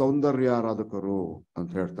ಅವರು ಸೌಂದರ್ಯಾರಾಧಕರು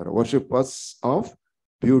ಅಂತ ಹೇಳ್ತಾರೆ. Worshippers of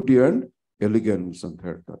beauty and elegance ಅಂತ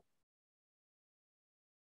ಹೇಳ್ತಾರೆ.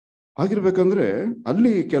 ಆಗಿರ್ಬೇಕಂದ್ರೆ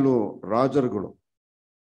ಅಲ್ಲಿ ಕೆಲವು ರಾಜರುಗಳು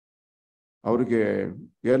ಅವ್ರಿಗೆ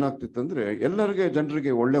ಏನಾಗ್ತಿತ್ತಂದ್ರೆ, ಎಲ್ಲರಿಗೆ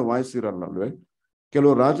ಜನರಿಗೆ ಒಳ್ಳೆ ವಾಯ್ಸ್ ಇರಲ್ಲ ಅಲ್ವೇ,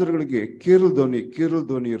 ಕೆಲವು ರಾಜರುಗಳಿಗೆ ಕೀರಲ್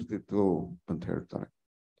ಧ್ವನಿ ಇರ್ತಿತ್ತು ಅಂತ ಹೇಳ್ತಾರೆ.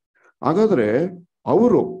 ಹಾಗಾದ್ರೆ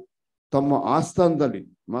ಅವರು ತಮ್ಮ ಆಸ್ಥಾನದಲ್ಲಿ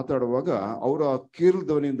ಮಾತಾಡುವಾಗ ಅವರು ಆ ಕೀರಲ್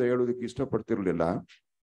ಧ್ವನಿಯಿಂದ ಹೇಳೋದಕ್ಕೆ ಇಷ್ಟಪಡ್ತಿರ್ಲಿಲ್ಲ.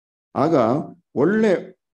 ಆಗ ಒಳ್ಳೆ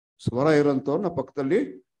ಸ್ವರ ಇರೋಂಥವ್ರನ್ನ ಪಕ್ಕದಲ್ಲಿ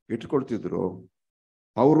ಇಟ್ಕೊಳ್ತಿದ್ರು.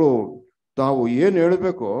 ಅವರು ತಾವು ಏನ್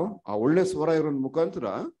ಹೇಳ್ಬೇಕೋ ಆ ಒಳ್ಳೆ ಸ್ವರ ಇರೋ ಮುಖಾಂತರ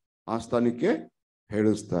ಆ ಸ್ಥಾನಕ್ಕೆ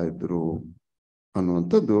ಹೇಳಿಸ್ತಾ ಇದ್ರು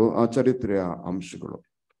ಅನ್ನುವಂಥದ್ದು ಆ ಚರಿತ್ರೆಯ ಅಂಶಗಳು.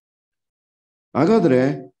 ಹಾಗಾದ್ರೆ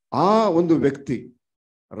ಆ ಒಂದು ವ್ಯಕ್ತಿ,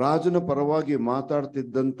 ರಾಜನ ಪರವಾಗಿ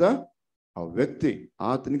ಮಾತಾಡ್ತಿದ್ದಂತ ಆ ವ್ಯಕ್ತಿ,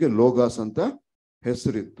 ಆತನಿಗೆ ಲೋಗಾಸ್ ಅಂತ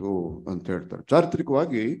ಹೆಸರಿತ್ತು ಅಂತ ಹೇಳ್ತಾರೆ.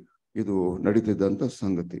 ಚಾರಿತ್ರಿಕವಾಗಿ ಇದು ನಡೀತಿದ್ದಂತ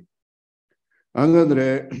ಸಂಗತಿ. ಹಂಗಂದ್ರೆ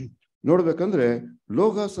ನೋಡ್ಬೇಕಂದ್ರೆ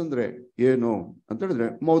ಲೋಗಾಸ್ ಅಂದ್ರೆ ಏನು ಅಂತ ಹೇಳಿದ್ರೆ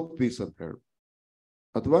ಮೌತ್ ಪೀಸ್ ಅಂತ ಹೇಳು,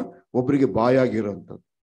 ಅಥವಾ ಒಬ್ಬರಿಗೆ ಬಾಯಾಗಿರೋಂಥದ್ದು,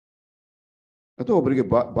 ಅಥವಾ ಒಬ್ಬರಿಗೆ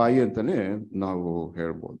ಬಾಯಿ ಅಂತಾನೆ ನಾವು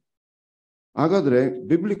ಹೇಳ್ಬೋದು. ಹಾಗಾದ್ರೆ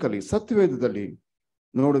ಬಿಬ್ಲಿಕಲಿ ಸತ್ಯವೇದದಲ್ಲಿ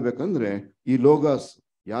ನೋಡ್ಬೇಕಂದ್ರೆ ಈ ಲೋಗಾಸ್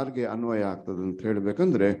ಯಾರಿಗೆ ಅನ್ವಯ ಆಗ್ತದೆ ಅಂತ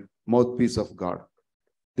ಹೇಳ್ಬೇಕಂದ್ರೆ ಮೌತ್ ಪೀಸ್ ಆಫ್ ಗಾಡ್,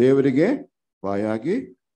 ದೇವರಿಗೆ ಬಾಯಾಗಿ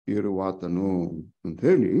ಇರುವಾತನು ಅಂತ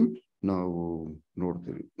ಹೇಳಿ ನಾವು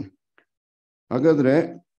ನೋಡ್ತೀವಿ. ಹಾಗಾದ್ರೆ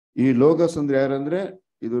ಈ ಲೋಗಸ್ ಅಂದ್ರೆ ಯಾರಂದ್ರೆ,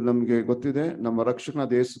 ಇದು ನಮ್ಗೆ ಗೊತ್ತಿದೆ, ನಮ್ಮ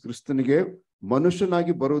ರಕ್ಷಕನಾದ ಯೇಸು ಕ್ರಿಸ್ತನಿಗೆ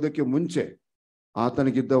ಮನುಷ್ಯನಾಗಿ ಬರುವುದಕ್ಕೆ ಮುಂಚೆ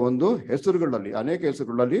ಆತನಿಗಿದ್ದ ಒಂದು ಹೆಸರುಗಳಲ್ಲಿ, ಅನೇಕ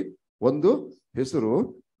ಹೆಸರುಗಳಲ್ಲಿ ಒಂದು ಹೆಸರು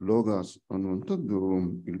ಲೋಗಾಸ್ ಅನ್ನುವಂಥದ್ದು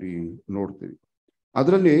ಇಲ್ಲಿ ನೋಡ್ತೀವಿ.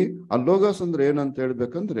 ಅದರಲ್ಲಿ ಆ ಲೋಗಾಸ್ ಅಂದ್ರೆ ಏನಂತ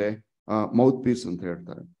ಹೇಳ್ಬೇಕಂದ್ರೆ ಮೌತ್ ಪೀಸ್ ಅಂತ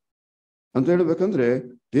ಹೇಳ್ತಾರೆ. ಅಂತ ಹೇಳ್ಬೇಕಂದ್ರೆ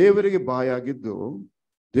ದೇವರಿಗೆ ಬಾಯಾಗಿದ್ದು,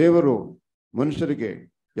 ದೇವರು ಮನುಷ್ಯರಿಗೆ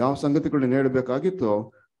ಯಾವ ಸಂಗತಿಗಳನ್ನ ಹೇಳ್ಬೇಕಾಗಿತ್ತೋ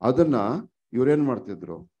ಅದನ್ನ ಇವ್ರೇನ್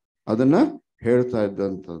ಮಾಡ್ತಿದ್ರು, ಅದನ್ನ ಹೇಳ್ತಾ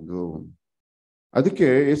ಇದ್ದಂಥದ್ದು. ಅದಕ್ಕೆ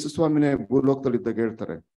ಯೇಸು ಸ್ವಾಮಿನೇ ಭೂಲೋಕದಲ್ಲಿದ್ದಾಗ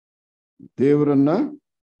ಹೇಳ್ತಾರೆ, ದೇವರನ್ನ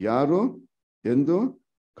ಯಾರು ಎಂದು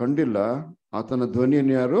ಕಂಡಿಲ್ಲ, ಆತನ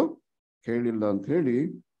ಧ್ವನಿಯನ್ನು ಯಾರು ಕೇಳಿಲ್ಲ ಅಂತ ಹೇಳಿ.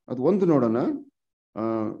 ಅದು ಒಂದು ನೋಡೋಣ,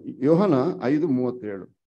 ಯೋಹನ 5:37.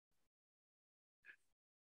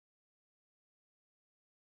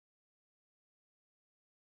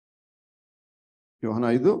 ಯೋಹನ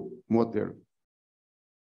 5:37.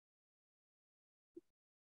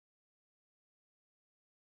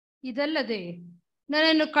 ಇದಲ್ಲದೆ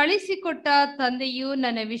ನನ್ನನ್ನು ಕಳಿಸಿಕೊಟ್ಟ ತಂದೆಯು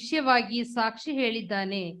ನನ್ನ ವಿಷಯವಾಗಿ ಸಾಕ್ಷಿ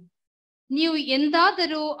ಹೇಳಿದ್ದಾನೆ. ನೀವು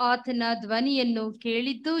ಎಂದಾದರೂ ಆತನ ಧ್ವನಿಯನ್ನು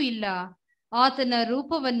ಕೇಳಿದ್ದೂ ಇಲ್ಲ, ಆತನ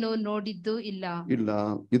ರೂಪವನ್ನು ನೋಡಿದ್ದೂ ಇಲ್ಲ.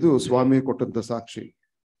 ಇದು ಸ್ವಾಮಿ ಕೊಟ್ಟಂತ ಸಾಕ್ಷಿ.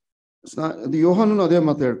 ಯೋಹನನು ಅದೇ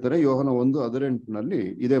ಮಾತು ಹೇಳ್ತಾರೆ. ಯೋಹನ 1:18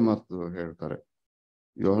 ಇದೇ ಮಾತು ಹೇಳ್ತಾರೆ.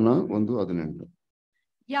 ಯೋಹನ 1:18.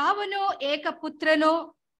 ಯಾವನು ಏಕಪುತ್ರನೋ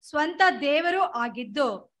ಸ್ವಂತ ದೇವರು ಆಗಿದ್ದು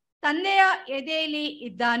ತಂದೆಯ ಎದೆಯಲ್ಲಿ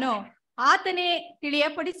ಇದ್ದಾನೋ ಆತನೇ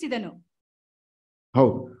ತಿಳಿಯಪಡಿಸಿದನು.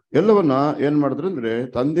 ಹೌದು, ಎಲ್ಲವನ್ನ ಏನ್ ಮಾಡಿದ್ರು ಅಂದ್ರೆ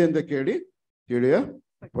ತಂದೆಯಿಂದ ಕೇಳಿ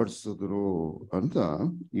ತಿಳಿಯಪಡಿಸಿದ್ರು ಅಂತ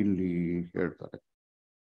ಇಲ್ಲಿ ಹೇಳ್ತಾರೆ.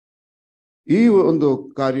 ಈ ಒಂದು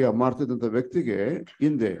ಕಾರ್ಯ ಮಾಡ್ತಿದ್ದಂತ ವ್ಯಕ್ತಿಗೆ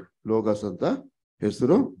ಹಿಂದೆ ಲೋಗಾಸ್ ಅಂತ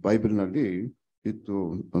ಹೆಸರು ಬೈಬಲ್ನಲ್ಲಿ ಇತ್ತು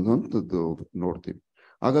ಅನ್ನುವಂಥದ್ದು ನೋಡ್ತೀವಿ.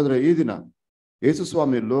 ಹಾಗಾದ್ರೆ ಈ ದಿನ ಯೇಸು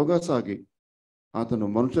ಸ್ವಾಮಿ ಲೋಗಾಸ್ ಆಗಿ ಆತನು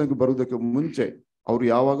ಮನುಷ್ಯನಿಗೆ ಬರುವುದಕ್ಕೆ ಮುಂಚೆ ಅವ್ರು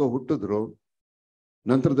ಯಾವಾಗ ಹುಟ್ಟಿದ್ರು,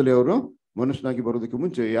 ನಂತರದಲ್ಲಿ ಅವರು ಮನುಷ್ಯನಾಗಿ ಬರೋದಕ್ಕೆ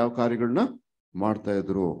ಮುಂಚೆ ಯಾವ ಕಾರ್ಯಗಳನ್ನ ಮಾಡ್ತಾ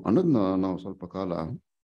ಇದ್ರು ಅನ್ನೋದನ್ನ ನಾವು ಸ್ವಲ್ಪ ಕಾಲ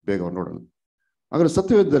ಬೇಗ ನೋಡೋಣ. ಹಾಗಾದ್ರೆ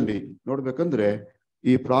ಸತ್ಯವೇದದಲ್ಲಿ ನೋಡ್ಬೇಕಂದ್ರೆ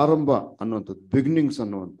ಈ ಪ್ರಾರಂಭ ಅನ್ನುವಂಥದ್ದು, ಬಿಗಿನಿಂಗ್ಸ್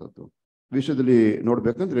ಅನ್ನುವಂಥದ್ದು ವಿಷಯದಲ್ಲಿ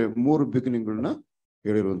ನೋಡ್ಬೇಕಂದ್ರೆ 3 ಬಿಗಿನಿಂಗ್ಗಳನ್ನ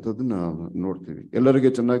ಹೇಳಿರುವಂಥದ್ದನ್ನ ನೋಡ್ತೀವಿ.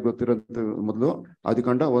 ಎಲ್ಲರಿಗೆ ಚೆನ್ನಾಗಿ ಗೊತ್ತಿರೋಂಥ ಮೊದಲು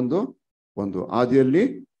ಆದಿಕಾಂಡ 1:1 ಆದಿಯಲ್ಲಿ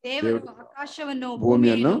ಆಕಾಶವನ್ನು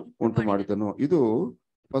ಭೂಮಿಯನ್ನು ಉಂಟು ಮಾಡಿದನು. ಇದು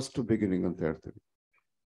ಫಸ್ಟ್ ಬಿಗಿನಿಂಗ್ ಅಂತ ಹೇಳ್ತೀವಿ.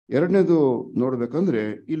 ಎರಡನೇದು ನೋಡ್ಬೇಕಂದ್ರೆ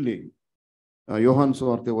ಇಲ್ಲಿ ಯೋಹಾನ್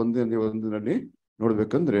ಸುವಾರ್ತೆ 1:1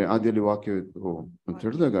 ನೋಡ್ಬೇಕಂದ್ರೆ ಆದಿಯಲ್ಲಿ ವಾಕ್ಯವಿತ್ತು ಅಂತ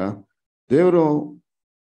ಹೇಳಿದಾಗ ದೇವರು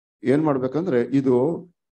ಏನ್ ಮಾಡ್ಬೇಕಂದ್ರೆ ಇದು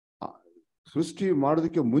ಸೃಷ್ಟಿ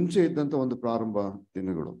ಮಾಡೋದಕ್ಕೆ ಮುಂಚೆ ಇದ್ದಂತ ಒಂದು ಪ್ರಾರಂಭ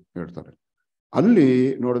ದಿನಗಳು ಹೇಳ್ತಾರೆ. ಅಲ್ಲಿ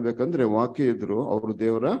ನೋಡ್ಬೇಕಂದ್ರೆ ವಾಕ್ಯ ಇದ್ರು, ಅವರು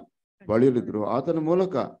ದೇವರ ಬಳಿಯಲ್ಲಿದ್ರು, ಆತನ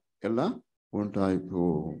ಮೂಲಕ ಎಲ್ಲ ಉಂಟಾಯ್ತು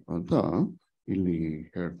ಅಂತ ಇಲ್ಲಿ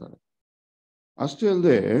ಹೇಳ್ತಾರೆ. ಅಷ್ಟೇ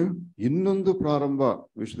ಅಲ್ಲದೆ ಇನ್ನೊಂದು ಪ್ರಾರಂಭ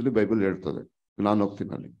ವಿಷಯದಲ್ಲಿ ಬೈಬಲ್ ಹೇಳ್ತದೆ. ನಾನು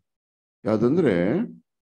ಹೋಗ್ತೀನಿ ಅಲ್ಲಿ. ಯಾವ್ದಂದ್ರೆ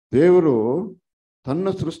ದೇವರು ತನ್ನ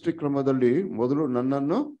ಸೃಷ್ಟಿ ಕ್ರಮದಲ್ಲಿ ಮೊದಲು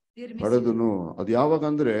ನನ್ನನ್ನು ಪಡೆದನು. ಅದು ಯಾವಾಗ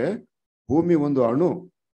ಅಂದ್ರೆ ಭೂಮಿ ಒಂದು ಅಣು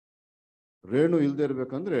ರೇಣು ಇಲ್ದೇ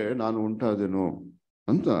ಇರ್ಬೇಕಂದ್ರೆ ನಾನು ಉಂಟಾದೆನು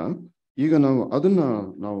ಅಂತ. ಈಗ ನಾವು ಅದನ್ನ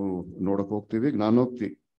ನಾವು ನೋಡಕ್ ಹೋಗ್ತೀವಿ. ಜ್ಞಾನೋಕ್ತಿ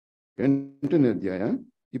 8ನೇ ಅಧ್ಯಾಯ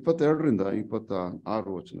 22ರಿಂದ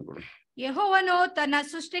 26 ವಚನಗಳು. ಯೆಹೋವನು ತನ್ನ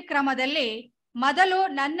ಸೃಷ್ಟಿ ಕ್ರಮದಲ್ಲಿ ಮೊದಲು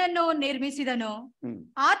ನನ್ನನ್ನು ನಿರ್ಮಿಸಿದನು.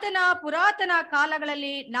 ಆತನ ಪುರಾತನ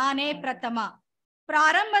ಕಾಲಗಳಲ್ಲಿ ನಾನೇ ಪ್ರಥಮ.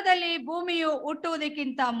 ಪ್ರಾರಂಭದಲ್ಲಿ ಭೂಮಿಯು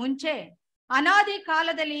ಹುಟ್ಟುವುದಕ್ಕಿಂತ ಮುಂಚೆ ಅನಾದಿ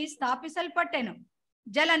ಕಾಲದಲ್ಲಿ ಸ್ಥಾಪಿಸಲ್ಪಟ್ಟೆನು.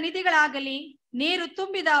 ಜಲನಿಧಿಗಳಾಗಲಿ ನೀರು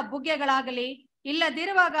ತುಂಬಿದ ಬುಗ್ಗೆಗಳಾಗಲಿ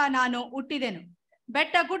ಇಲ್ಲದಿರುವಾಗ ನಾನು ಹುಟ್ಟಿದೆನು.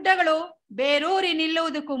 ಬೆಟ್ಟ ಗುಡ್ಡಗಳು ಬೇರೂರಿ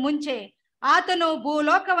ನಿಲ್ಲುವುದಕ್ಕೂ ಮುಂಚೆ ಆತನು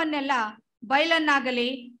ಭೂಲೋಕವನ್ನೆಲ್ಲ ಬಯಲನ್ನಾಗಲಿ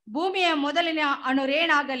ಭೂಮಿಯ ಮೊದಲಿನ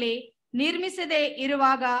ಅಣುರೇಣಾಗಲಿ ನಿರ್ಮಿಸದೆ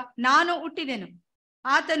ಇರುವಾಗ ನಾನು ಹುಟ್ಟಿದೆನು.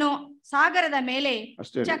 ಆತನು ಸಾಗರದ ಮೇಲೆ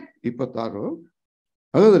ಅಷ್ಟೇ 26.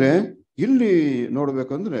 ಹಾಗಾದ್ರೆ ಇಲ್ಲಿ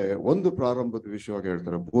ನೋಡ್ಬೇಕಂದ್ರೆ ಒಂದು ಪ್ರಾರಂಭದ ವಿಷಯವಾಗಿ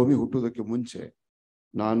ಹೇಳ್ತಾರೆ. ಭೂಮಿ ಹುಟ್ಟುವುದಕ್ಕೆ ಮುಂಚೆ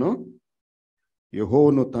ನಾನು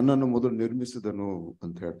ಯೆಹೋವನು ತನ್ನನ್ನು ಮೊದಲು ನಿರ್ಮಿಸಿದನು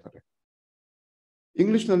ಅಂತ ಹೇಳ್ತಾರೆ.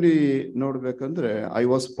 ಇಂಗ್ಲಿಷ್ ನಲ್ಲಿ ನೋಡ್ಬೇಕಂದ್ರೆ ಐ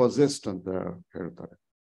ವಾಸ್ ಪೊಸೆಸ್ಡ್ ಅಂತ ಹೇಳ್ತಾರೆ.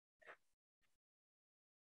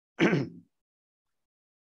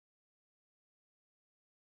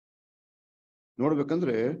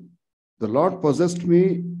 ನೋಡ್ಬೇಕಂದ್ರೆ the lord possessed me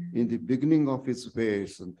in the beginning of his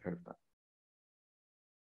ways ಅಂತ ಹೇಳ್ತಾರೆ.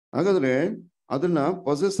 ಹಾಗಾದ್ರೆ ಅದನ್ನ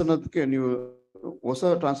ಪೊಸೆಸ್ ಅನ್ನೋದಕ್ಕೆ ನೀವು ಹೊಸ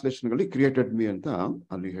ಟ್ರಾನ್ಸ್ಲೇಷನ್ಗಳಲ್ಲಿ ಕ್ರಿಯೇಟೆಡ್ ಮೀ ಅಂತ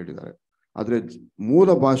ಅಲ್ಲಿ ಹೇಳಿದ್ದಾರೆ. ಆದ್ರೆ ಮೂಲ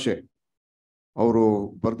ಭಾಷೆ ಅವರು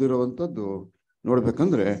ಬರ್ದಿರುವಂಥದ್ದು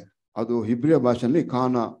ನೋಡ್ಬೇಕಂದ್ರೆ ಅದು ಹಿಬ್ರಿಯ ಭಾಷೆಯಲ್ಲಿ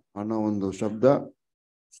ಖಾನ ಅನ್ನೋ ಒಂದು ಶಬ್ದ.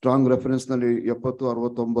 ಸ್ಟ್ರಾಂಗ್ ರೆಫರೆನ್ಸ್ ನಲ್ಲಿ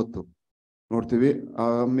 70-69 ನೋಡ್ತೀವಿ. ಆ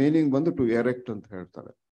ಮೀನಿಂಗ್ ಬಂದು ಟು ಎರೆಕ್ಟ್ ಅಂತ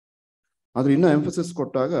ಹೇಳ್ತಾರೆ. ಆದ್ರೆ ಇನ್ನ ಎಂಫಸಿಸ್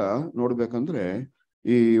ಕೊಟ್ಟಾಗ ನೋಡ್ಬೇಕಂದ್ರೆ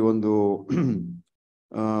ಈ ಒಂದು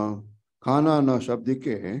ಖಾನ ಅನ್ನೋ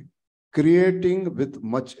ಶಬ್ದಕ್ಕೆ ಕ್ರಿಯೇಟಿಂಗ್ ವಿತ್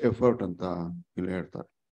ಮಚ್ ಎಫರ್ಟ್ ಅಂತ ಇಲ್ಲಿ ಹೇಳ್ತಾರೆ.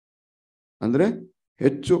 ಅಂದ್ರೆ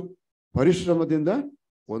ಹೆಚ್ಚು ಪರಿಶ್ರಮದಿಂದ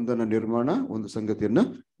ಒಂದು ಸಂಗತಿಯನ್ನ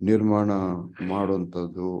ನಿರ್ಮಾಣ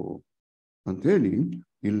ಮಾಡುವಂಥದ್ದು ಅಂತ ಹೇಳಿ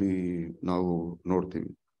ಇಲ್ಲಿ ನಾವು ನೋಡ್ತೀವಿ.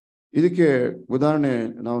 ಇದಕ್ಕೆ ಉದಾಹರಣೆ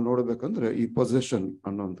ನಾವು ನೋಡ್ಬೇಕಂದ್ರೆ ಈ ಪೊಸೆಷನ್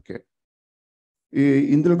ಅನ್ನೋದಕ್ಕೆ ಈ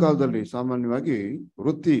ಇಂದಿನ ಕಾಲದಲ್ಲಿ ಸಾಮಾನ್ಯವಾಗಿ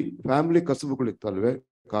ವೃತ್ತಿ ಫ್ಯಾಮಿಲಿ ಕಸುಬುಗಳಿತ್ತಲ್ವೇ,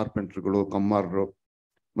 ಕಾರ್ಪೆಂಟರ್ಗಳು, ಕಮ್ಮಾರರು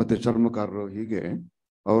ಮತ್ತೆ ಚರ್ಮಕಾರರು, ಹೀಗೆ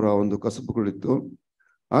ಅವರ ಒಂದು ಕಸುಬುಗಳಿತ್ತು.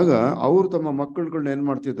 ಆಗ ಅವರು ತಮ್ಮ ಮಕ್ಕಳುಗಳನ್ನ ಏನ್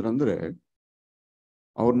ಮಾಡ್ತಿದ್ರು ಅಂದ್ರೆ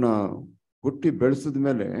ಅವ್ರನ್ನ ಹುಟ್ಟಿ ಬೆಳೆಸಿದ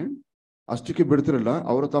ಮೇಲೆ ಅಷ್ಟಕ್ಕೆ ಬಿಡ್ತಿರಲ್ಲ,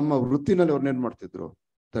 ಅವರು ತಮ್ಮ ವೃತ್ತಿನಲ್ಲಿ ಅವ್ರನ್ನ ಏನ್ ಮಾಡ್ತಿದ್ರು,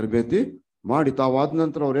 ತರಬೇತಿ ಮಾಡಿ ತಾವಾದ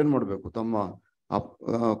ನಂತರ ಅವ್ರು ಏನ್ ಮಾಡ್ಬೇಕು, ತಮ್ಮ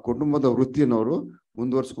ಕುಟುಂಬದ ವೃತ್ತಿಯನ್ನು ಅವರು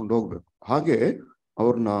ಮುಂದುವರ್ಸ್ಕೊಂಡು ಹೋಗ್ಬೇಕು. ಹಾಗೆ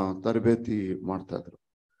ಅವ್ರನ್ನ ತರಬೇತಿ ಮಾಡ್ತಾ ಇದ್ರು.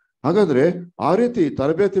 ಹಾಗಾದ್ರೆ ಆ ರೀತಿ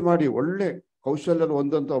ತರಬೇತಿ ಮಾಡಿ ಒಳ್ಳೆ ಕೌಶಲ್ಯ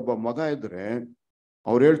ಹೊಂದಂತ ಒಬ್ಬ ಮಗ ಇದ್ರೆ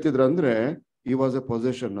ಅವ್ರು ಹೇಳ್ತಿದ್ರು ಅಂದ್ರೆ ಈ ವಾಸ್ ಎ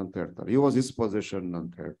ಪೊಸೆಷನ್ ಅಂತ ಹೇಳ್ತಾರೆ. ಈ ವಾಸ್ ಇಸ್ ಪೊಸೆಷನ್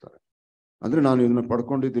ಅಂತ ಹೇಳ್ತಾರೆ. ಅಂದ್ರೆ ನಾನು ಇದನ್ನ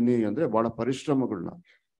ಪಡ್ಕೊಂಡಿದ್ದೀನಿ ಅಂದ್ರೆ ಬಹಳ ಪರಿಶ್ರಮಗಳನ್ನ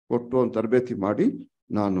ಕೊಟ್ಟು ಒಂದು ತರಬೇತಿ ಮಾಡಿ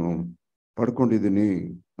ನಾನು ಪಡ್ಕೊಂಡಿದ್ದೀನಿ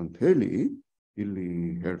ಅಂತ ಹೇಳಿ ಇಲ್ಲಿ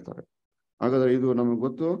ಹೇಳ್ತಾರೆ. ಹಾಗಾದ್ರೆ ಇದು ನಮಗೆ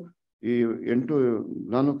ಗೊತ್ತು. ಈ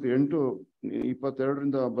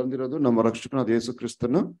 8:22 ಬಂದಿರೋದು ನಮ್ಮ ರಕ್ಷಕನಾದ ಯೇಸು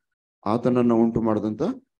ಕ್ರಿಸ್ತನ ಆತನನ್ನ ಉಂಟು ಮಾಡಿದಂತ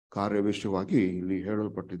ಕಾರ್ಯ ವಿಷಯವಾಗಿ ಇಲ್ಲಿ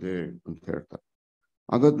ಹೇಳಲ್ಪಟ್ಟಿದೆ ಅಂತ ಹೇಳ್ತಾರೆ.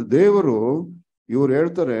 ಹಾಗಾದ್ರೆ ದೇವರು ಇವ್ರು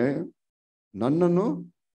ಹೇಳ್ತಾರೆ ನನ್ನನ್ನು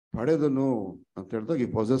ಪಡೆದನು ಅಂತ ಹೇಳಿದಾಗ ಈ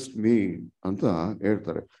ಪೊಸೆಸ್ಡ್ ಮೀ ಅಂತ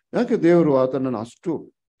ಹೇಳ್ತಾರೆ. ಯಾಕೆ ದೇವರು ಆತನನ್ನು ಅಷ್ಟು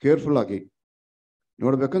ಕೇರ್ಫುಲ್ ಆಗಿ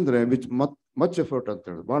ನೋಡ್ಬೇಕಂದ್ರೆ ಮಚ್ ಎಫರ್ಟ್ ಅಂತ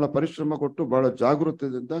ಹೇಳಿ ಬಹಳ ಪರಿಶ್ರಮ ಕೊಟ್ಟು ಬಹಳ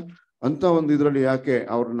ಜಾಗೃತಿಯಿಂದ ಅಂತ ಒಂದು ಇದ್ರಲ್ಲಿ ಯಾಕೆ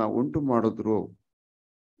ಅವ್ರನ್ನ ಉಂಟು ಮಾಡಿದ್ರು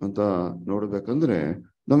ಅಂತ ನೋಡ್ಬೇಕಂದ್ರೆ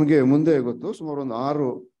ನಮಗೆ ಮುಂದೆ ಗೊತ್ತು. ಸುಮಾರು ಒಂದು 6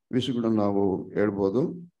 ವಿಷಯಗಳನ್ನ ನಾವು ಹೇಳ್ಬೋದು.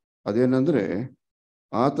 ಅದೇನಂದ್ರೆ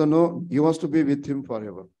ಆತನು he was to be with him for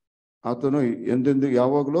ever. ಆತನು ಎಂದೆಂದು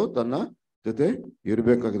ಯಾವಾಗಲೂ ತನ್ನ ಜೊತೆ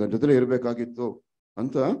ಇರ್ಬೇಕಾಗಿತ್ತು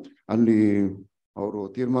ಅಂತ ಅಲ್ಲಿ ಅವರು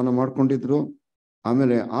ತೀರ್ಮಾನ ಮಾಡ್ಕೊಂಡಿದ್ರು.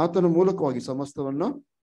 ಆಮೇಲೆ ಆತನ ಮೂಲಕವಾಗಿ ಸಮಸ್ತವನ್ನ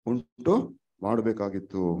ಉಂಟು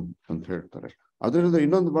ಮಾಡಬೇಕಾಗಿತ್ತು ಅಂತ ಹೇಳ್ತಾರೆ. ಅದರಿಂದ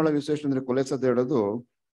ಇನ್ನೊಂದು ಬಹಳ ವಿಶೇಷ ಅಂದ್ರೆ ಕೊಲೆಸದ ಹೇಳೋದು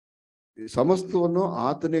ಸಮಸ್ತವನ್ನು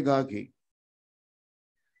ಆತನಿಗಾಗಿ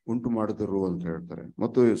ಉಂಟು ಮಾಡಿದರು ಅಂತ ಹೇಳ್ತಾರೆ.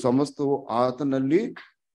 ಮತ್ತು ಸಮಸ್ತವು ಆತನಲ್ಲಿ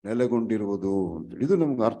ನೆಲೆಗೊಂಡಿರುವುದು ಅಂತ. ಇದು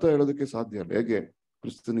ನಮ್ಗೆ ಅರ್ಥ ಹೇಳೋದಕ್ಕೆ ಸಾಧ್ಯ ಇಲ್ಲ. ಹೇಗೆ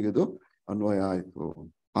ಕ್ರಿಸ್ತನಿಗೆ ಇದು ಅನ್ವಯ ಆಯ್ತು,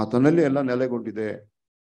 ಆತನಲ್ಲಿ ಎಲ್ಲ ನೆಲೆಗೊಂಡಿದೆ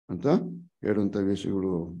ಅಂತ ಹೇಳುವಂತ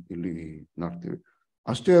ವಿಷಯಗಳು ಇಲ್ಲಿ ನೋಡ್ತೀವಿ.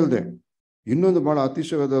 ಅಷ್ಟೇ ಅಲ್ಲದೆ ಇನ್ನೊಂದು ಬಹಳ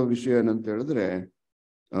ಅತಿಶಯವಾದ ವಿಷಯ ಏನಂತ ಹೇಳಿದ್ರೆ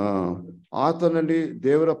ಆತನಲ್ಲಿ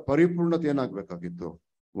ದೇವರ ಪರಿಪೂರ್ಣತೆ ಏನಾಗ್ಬೇಕಾಗಿತ್ತು,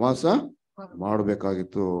 ವಾಸ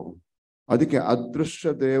ಮಾಡಬೇಕಾಗಿತ್ತು. ಅದಕ್ಕೆ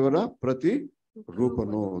ಅದೃಶ್ಯ ದೇವರ ಪ್ರತಿ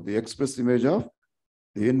ರೂಪನು, the express image of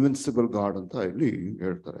the invincible god ಅಂತ ಇಲ್ಲಿ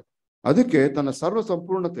ಹೇಳ್ತಾರೆ. ಅದಕ್ಕೆ ತನ್ನ ಸರ್ವ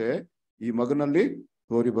ಸಂಪೂರ್ಣತೆ ಈ ಮಗನಲ್ಲಿ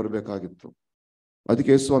ತೋರಿ ಬರ್ಬೇಕಾಗಿತ್ತು.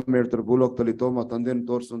 ಅದಕ್ಕೆ ಸ್ವಾಮಿ ಹೇಳ್ತಾರೆ ಭೂಲೋಕದಲ್ಲಿ ತೋಮ ತಂದೆಯನ್ನು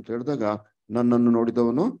ತೋರಿಸು ಅಂತ ಹೇಳಿದಾಗ ನನ್ನನ್ನು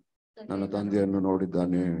ನೋಡಿದವನು ನನ್ನ ತಂದೆಯನ್ನು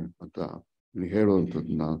ನೋಡಿದ್ದಾನೆ ಅಂತ ಇಲ್ಲಿ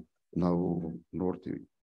ಹೇಳುವಂಥದ್ದನ್ನ ನಾವು ನೋಡ್ತೀವಿ.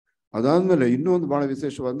 ಅದಾದ್ಮೇಲೆ ಇನ್ನೊಂದು ಬಹಳ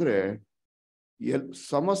ವಿಶೇಷವಂದ್ರೆ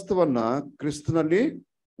ಸಮಸ್ತವನ್ನ ಕ್ರಿಸ್ತನಲ್ಲಿ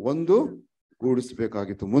ಒಂದು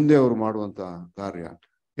ಗೂಡಿಸ್ಬೇಕಾಗಿತ್ತು. ಮುಂದೆ ಅವರು ಮಾಡುವಂತ ಕಾರ್ಯ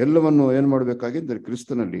ಎಲ್ಲವನ್ನು ಏನ್ ಮಾಡ್ಬೇಕಾಗಿದ್ರೆ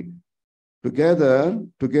ಕ್ರಿಸ್ತನಲ್ಲಿ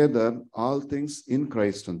together all things in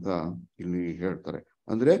Christ ಅಂತ ಇಲ್ಲಿ ಹೇಳ್ತಾರೆ.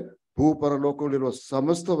 ಅಂದ್ರೆ ಭೂಪರಲೋಕದಲ್ಲಿರುವ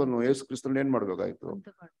ಸಮಸ್ತವನ್ನು ಯೇಸು ಕ್ರಿಸ್ತನಲ್ಲಿ ಏನ್ ಮಾಡ್ಬೇಕಾಗಿತ್ತು,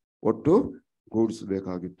 ಒಟ್ಟು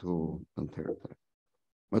ಗೂಡಿಸ್ಬೇಕಾಗಿತ್ತು ಅಂತ ಹೇಳ್ತಾರೆ.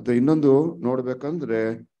 ಮತ್ತೆ ಇನ್ನೊಂದು ನೋಡ್ಬೇಕಂದ್ರೆ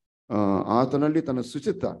ಆತನಲ್ಲಿ ತನ್ನ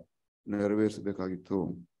ಶುಚಿತ್ವ ನೆರವೇರಿಸಬೇಕಾಗಿತ್ತು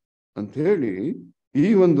ಅಂತ ಹೇಳಿ ಈ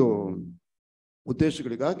ಒಂದು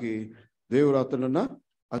ಉದ್ದೇಶಗಳಿಗಾಗಿ ದೇವರು ಆತನನ್ನ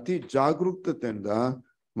ಅತಿ ಜಾಗರೂಕತೆಯಿಂದ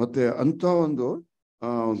ಮತ್ತೆ ಅಂತ ಒಂದು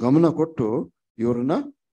ಗಮನ ಕೊಟ್ಟು ಇವರನ್ನ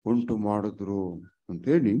ಉಂಟು ಮಾಡಿದ್ರು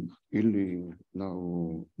ಅಂತೇಳಿ ಇಲ್ಲಿ ನಾವು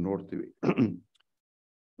ನೋಡ್ತೀವಿ.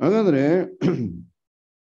 ಹಾಗಾದ್ರೆ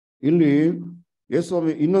ಇಲ್ಲಿ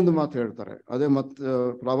ಯೇಸುಸ್ವಾಮಿ ಇನ್ನೊಂದು ಮಾತು ಹೇಳ್ತಾರೆ, ಅದೇ ಮತ್ತೆ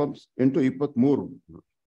ಪ್ರಾವರ್ಬ್ಸ್ 8:23.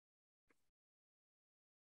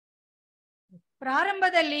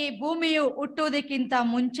 ಪ್ರಾರಂಭದಲ್ಲಿ ಭೂಮಿಯು ಹುಟ್ಟುವುದಕ್ಕಿಂತ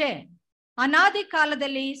ಮುಂಚೆ ಅನಾದಿ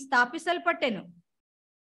ಕಾಲದಲ್ಲಿ ಸ್ಥಾಪಿಸಲ್ಪಟ್ಟೆನು.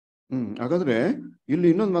 ಹಾಗಾದ್ರೆ ಇಲ್ಲಿ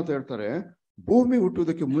ಇನ್ನೊಂದು ಮಾತು ಹೇಳ್ತಾರೆ, ಭೂಮಿ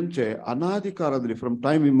ಹುಟ್ಟುವುದಕ್ಕೆ ಮುಂಚೆ ಅನಾದಿ ಕಾಲದಲ್ಲಿ ಫ್ರಮ್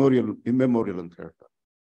ಟೈಮ್ ಇಮ್ಮೆಮೋರಿಯಲ್ ಅಂತ ಹೇಳ್ತಾರೆ.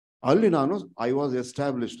 ಅಲ್ಲಿ ನಾನು ಐ ವಾಸ್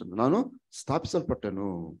ಎಸ್ಟಾಬ್ಲಿಷ್ಡ್, ನಾನು ಸ್ಥಾಪಿಸಲ್ಪಟ್ಟೆನು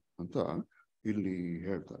ಅಂತ ಇಲ್ಲಿ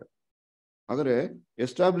ಹೇಳ್ತಾರೆ. ಹಾಗಾದ್ರೆ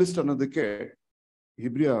ಎಸ್ಟಾಬ್ಲಿಷ್ಡ್ ಅನ್ನೋದಕ್ಕೆ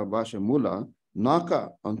ಹಿಬ್ರಿಯ ಭಾಷೆ ಮೂಲ ನಾಕ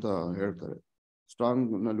ಅಂತ ಹೇಳ್ತಾರೆ. ಸ್ಟ್ರಾಂಗ್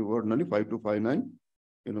ನಲ್ಲಿ ವರ್ಡ್ ನಲ್ಲಿ 5259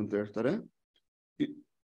 ಏನಂತ ಹೇಳ್ತಾರೆ.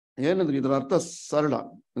 ಏನಂದ್ರೆ ಇದರ ಅರ್ಥ ಸರಳ,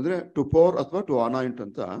 ಅಂದ್ರೆ ಟು ಪೋರ್ ಅಥವಾ ಟು ಅನಾಯಿಂಟ್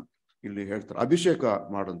ಅಂತ ಇಲ್ಲಿ ಹೇಳ್ತಾರೆ. ಅಭಿಷೇಕ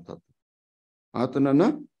ಮಾಡುವಂಥದ್ದು. ಆತನನ್ನ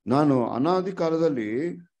ನಾನು ಅನಾದಿ ಕಾಲದಲ್ಲಿ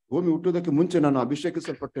ಭೂಮಿ ಹುಟ್ಟುವುದಕ್ಕೆ ಮುಂಚೆ ನಾನು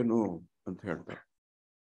ಅಭಿಷೇಕಿಸಲ್ಪಟ್ಟೆನು ಅಂತ ಹೇಳ್ತಾರೆ.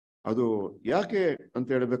 ಅದು ಯಾಕೆ ಅಂತ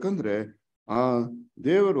ಹೇಳ್ಬೇಕಂದ್ರೆ ಆ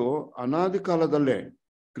ದೇವರು ಅನಾದಿ ಕಾಲದಲ್ಲೇ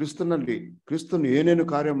ಕ್ರಿಸ್ತನು ಏನೇನು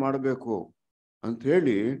ಕಾರ್ಯ ಮಾಡಬೇಕು ಅಂತ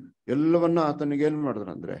ಹೇಳಿ ಎಲ್ಲವನ್ನ ಆತನಿಗೆ ಏನ್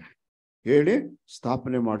ಮಾಡಿದ್ರು ಅಂದ್ರೆ ಹೇಳಿ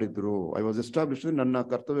ಸ್ಥಾಪನೆ ಮಾಡಿದ್ರು. ಐ ವಾಸ್ ಎಸ್ಟಾಬ್ಲಿಷ್, ನನ್ನ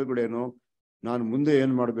ಕರ್ತವ್ಯಗಳೇನು, ನಾನು ಮುಂದೆ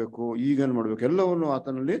ಏನ್ ಮಾಡ್ಬೇಕು, ಈಗ ಏನ್ ಮಾಡ್ಬೇಕು, ಎಲ್ಲವನ್ನು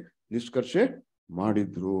ಆತನಲ್ಲಿ ನಿಷ್ಕರ್ಷೆ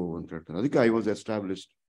ಮಾಡಿದ್ರು ಅಂತ ಹೇಳ್ತಾನೆ. ಅದಕ್ಕೆ ಐ ವಾಸ್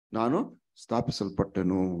ಎಸ್ಟಾಬ್ಲಿಷ್ಡ್, ನಾನು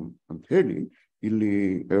ಸ್ಥಾಪಿಸಲ್ಪಟ್ಟೆನು ಅಂತ ಹೇಳಿ ಇಲ್ಲಿ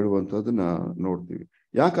ಹೇಳುವಂಥದ್ದನ್ನ ನೋಡ್ತೀವಿ.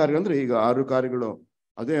 ಯಾವ ಕಾರ್ಯ ಅಂದ್ರೆ ಈಗ 6 ಕಾರ್ಯಗಳು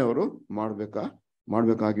ಅದೇ ಅವರು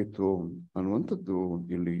ಮಾಡ್ಬೇಕಾಗಿತ್ತು ಅನ್ನುವಂಥದ್ದು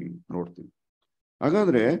ಇಲ್ಲಿ ನೋಡ್ತೀವಿ.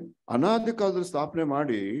 ಹಾಗಾದ್ರೆ ಅನಾದಿ ಕಾಲದಲ್ಲಿ ಸ್ಥಾಪನೆ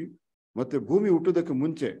ಮಾಡಿ ಮತ್ತೆ ಭೂಮಿ ಹುಟ್ಟುವುದಕ್ಕೆ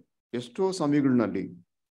ಮುಂಚೆ ಎಷ್ಟೋ ಸಮಯಗಳಲ್ಲಿ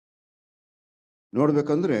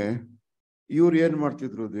ನೋಡ್ಬೇಕಂದ್ರೆ ಇವ್ರು ಏನ್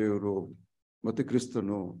ಮಾಡ್ತಿದ್ರು, ದೇವರು ಮತ್ತೆ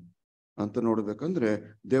ಕ್ರಿಸ್ತನು ಅಂತ ನೋಡ್ಬೇಕಂದ್ರೆ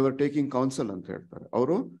ದೇವರ್ ಟೇಕಿಂಗ್ ಕೌನ್ಸಲ್ ಅಂತ ಹೇಳ್ತಾರೆ.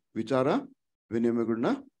 ಅವರು ವಿಚಾರ ವಿನಿಮಯಗಳನ್ನ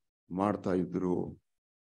ಮಾಡ್ತಾ ಇದ್ರು,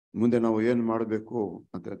 ಮುಂದೆ ನಾವು ಏನ್ ಮಾಡ್ಬೇಕು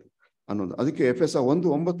ಅಂತ ಅನ್ನೋದು. ಅದಕ್ಕೆ ಎಫೆಸ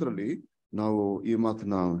 1:9 ನಾವು ಈ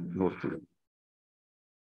ಮಾತನ್ನ ನೋಡ್ತೀವಿ.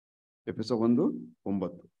 ಎಫೆಸ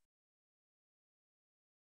 1:9.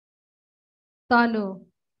 ತಾನು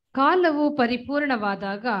ಕಾಲವು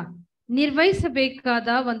ಪರಿಪೂರ್ಣವಾದಾಗ ನಿರ್ವಹಿಸಬೇಕಾದ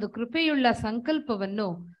ಒಂದು ಕೃಪೆಯುಳ್ಳ ಸಂಕಲ್ಪವನ್ನು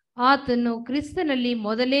ಆತನು ಕ್ರಿಸ್ತನಲ್ಲಿ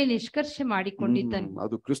ಮೊದಲೇ ನಿಷ್ಕರ್ಷೆ ಮಾಡಿಕೊಂಡಿದ್ದನು.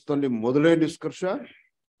 ಅದು ಕ್ರಿಸ್ತನಲ್ಲಿ ಮೊದಲೇ ನಿಷ್ಕರ್ಷ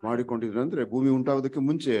ಮಾಡಿಕೊಂಡಿದ್ರು. ಅಂದ್ರೆ ಭೂಮಿ ಉಂಟಾಗೋದಕ್ಕೆ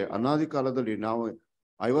ಮುಂಚೆ ಅನಾದಿ ಕಾಲದಲ್ಲಿ ನಾವು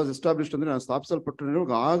ಐ ವಾಸ್ ಎಸ್ಟಾಬ್ಲಿಷ್ಡ್ ಅಂದ್ರೆ ನಾನು ಸ್ಥಾಪಿಸಲ್ಪಟ್ಟ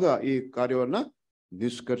ಆಗ ಈ ಕಾರ್ಯವನ್ನ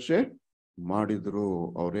ನಿಷ್ಕರ್ಷೆ ಮಾಡಿದ್ರು,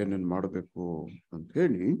 ಅವ್ರೇನೇನ್ ಮಾಡಬೇಕು ಅಂತ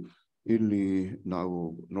ಹೇಳಿ ಇಲ್ಲಿ ನಾವು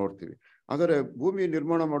ನೋಡ್ತೀವಿ. ಹಾಗಾದ್ರೆ ಭೂಮಿ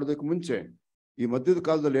ನಿರ್ಮಾಣ ಮಾಡೋದಕ್ಕೆ ಮುಂಚೆ ಈ ಮಧ್ಯದ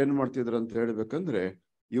ಕಾಲದಲ್ಲಿ ಏನ್ ಮಾಡ್ತಿದ್ರು ಅಂತ ಹೇಳ್ಬೇಕಂದ್ರೆ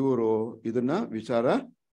ಇವರು ಇದನ್ನ ವಿಚಾರ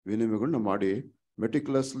ವಿನಿಮಯಗಳನ್ನ ಮಾಡಿ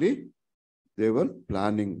ಮೆಟಿಕ್ಯುಲಸ್ಲಿ ದೇವರ್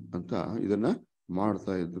ಪ್ಲಾನಿಂಗ್ ಅಂತ ಇದನ್ನ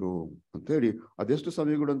ಮಾಡ್ತಾ ಇದ್ರು ಅಂತ ಹೇಳಿ. ಅದೆಷ್ಟು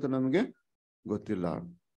ಸಮಯಗಳು ಅಂತ ನಮಗೆ ಗೊತ್ತಿಲ್ಲ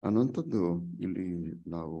ಅನ್ನುವಂಥದ್ದು ಇಲ್ಲಿ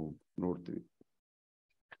ನಾವು ನೋಡ್ತೀವಿ.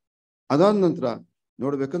 ಅದಾದ ನಂತರ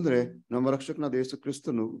ನೋಡ್ಬೇಕಂದ್ರೆ ನಮ್ಮ ರಕ್ಷಕನಾದ ಯೇಸು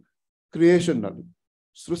ಕ್ರಿಸ್ತನು ಕ್ರಿಯೇಷನ್ ನಲ್ಲಿ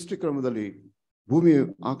ಸೃಷ್ಟಿ ಕ್ರಮದಲ್ಲಿ ಭೂಮಿ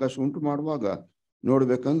ಆಕಾಶ ಉಂಟು ಮಾಡುವಾಗ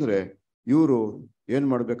ನೋಡ್ಬೇಕಂದ್ರೆ ಇವರು ಏನ್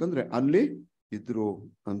ಮಾಡ್ಬೇಕಂದ್ರೆ ಅಲ್ಲಿ ಇದ್ರು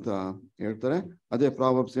ಅಂತ ಹೇಳ್ತಾರೆ. ಅದೇ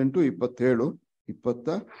ಪ್ರಾವರ್ಬ್ಸ್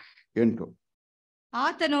 8:27-28.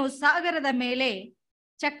 ಆತನು ಸಾಗರದ ಮೇಲೆ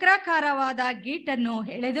ಚಕ್ರಾಕಾರವಾದ ಗೀಟನ್ನು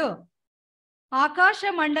ಎಳೆದು ಆಕಾಶ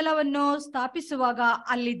ಮಂಡಲವನ್ನು ಸ್ಥಾಪಿಸುವಾಗ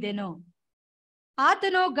ಅಲ್ಲಿದ್ದೆನು.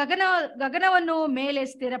 ಆತನು ಗಗನವನ್ನು ಮೇಲೆ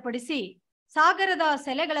ಸ್ಥಿರಪಡಿಸಿ ಸಾಗರದ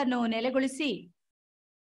ಸೆಲೆಗಳನ್ನು ನೆಲೆಗೊಳಿಸಿ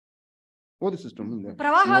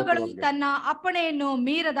ಪ್ರವಾಹಗಳು ತನ್ನ ಅಪ್ಪಣೆಯನ್ನು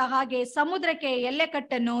ಮೀರದ ಹಾಗೆ ಸಮುದ್ರಕ್ಕೆ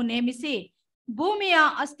ಎಲ್ಲೆಕಟ್ಟನ್ನು ನೇಮಿಸಿ ಭೂಮಿಯ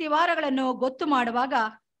ಅಸ್ಥಿವಾರಗಳನ್ನು ಗೊತ್ತು ಮಾಡುವಾಗ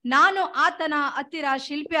ನಾನು ಆತನ ಹತ್ತಿರ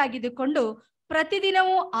ಶಿಲ್ಪಿಯಾಗಿದ್ದುಕೊಂಡು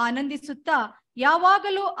ಪ್ರತಿದಿನವೂ ಆನಂದಿಸುತ್ತಾ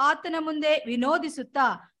ಯಾವಾಗಲೂ ಆತನ ಮುಂದೆ ವಿನೋದಿಸುತ್ತಾ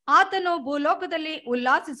ಆತನು ಭೂಲೋಕದಲ್ಲಿ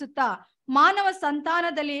ಉಲ್ಲಾಸಿಸುತ್ತಾ ಮಾನವ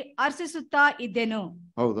ಸಂತಾನದಲ್ಲಿ ಹರ್ಷಿಸುತ್ತಾ ಇದ್ದೆನು.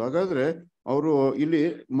 ಹೌದು. ಹಾಗಾದ್ರೆ ಅವರು ಇಲ್ಲಿ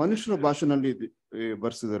ಮನುಷ್ಯರ ಭಾಷೆನಲ್ಲಿ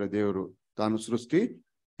ಬರ್ಸಿದ್ದಾರೆ. ದೇವರು ತಾನು ಸೃಷ್ಟಿ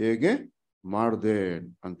ಹೇಗೆ ಮಾಡಿದೆ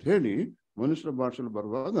ಅಂತ ಹೇಳಿ ಮನುಷ್ಯರ ಭಾಷೆಯಲ್ಲಿ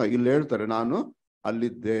ಬರುವಾಗ ಇಲ್ಲಿ ಹೇಳ್ತಾರೆ, ನಾನು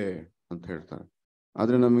ಅಲ್ಲಿದ್ದೆ ಅಂತ ಹೇಳ್ತಾರೆ.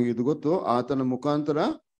 ಆದ್ರೆ ನಮಗೆ ಇದು ಗೊತ್ತು, ಆತನ ಮುಖಾಂತರ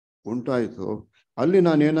ಉಂಟಾಯಿತು. ಅಲ್ಲಿ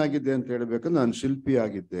ನಾನು ಏನಾಗಿದ್ದೆ ಅಂತ ಹೇಳ್ಬೇಕಂದ್ರೆ ನಾನು ಶಿಲ್ಪಿ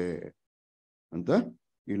ಆಗಿದ್ದೆ ಅಂತ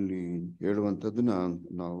ಇಲ್ಲಿ ಹೇಳುವಂಥದ್ದನ್ನ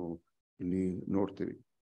ನಾವು ಇಲ್ಲಿ ನೋಡ್ತೀವಿ.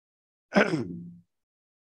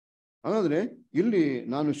 ಹಾಗಾದ್ರೆ ಇಲ್ಲಿ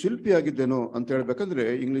ನಾನು ಶಿಲ್ಪಿ ಆಗಿದ್ದೇನೋ ಅಂತ ಹೇಳ್ಬೇಕಂದ್ರೆ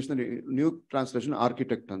ಇಂಗ್ಲಿಷ್ನಲ್ಲಿ ನ್ಯೂ ಟ್ರಾನ್ಸ್ಲೇಷನ್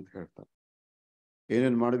ಆರ್ಕಿಟೆಕ್ಟ್ ಅಂತ ಹೇಳ್ತಾರೆ.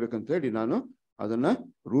 ಏನೇನ್ ಮಾಡ್ಬೇಕಂತ ಹೇಳಿ ನಾನು ಅದನ್ನ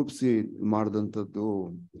ರೂಪಿಸಿ ಮಾಡಿದಂಥದ್ದು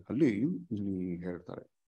ಅಲ್ಲಿ ಹೇಳ್ತಾರೆ.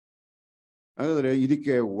 ಹಾಗಾದ್ರೆ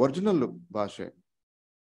ಇದಕ್ಕೆ ಒರಿಜಿನಲ್ ಭಾಷೆ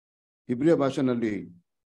ಇಬ್ರಿಯ ಭಾಷೆನಲ್ಲಿ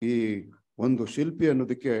ಈ ಒಂದು ಶಿಲ್ಪಿ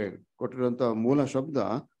ಅನ್ನೋದಕ್ಕೆ ಕೊಟ್ಟಿರುವಂತ ಮೂಲ ಶಬ್ದ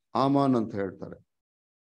ಆಮಾನ್ ಅಂತ ಹೇಳ್ತಾರೆ.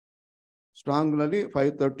 ಸ್ಟ್ರಾಂಗ್ ನಲ್ಲಿ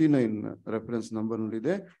 539 ರೆಫರೆನ್ಸ್ ನಂಬರ್ ನಲ್ಲಿ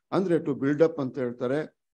ಇದೆ. ಅಂದ್ರೆ ಟು ಬಿಲ್ಡ್ ಅಪ್ ಅಂತ ಹೇಳ್ತಾರೆ,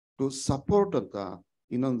 ಟು ಸಪೋರ್ಟ್ ಅಂತ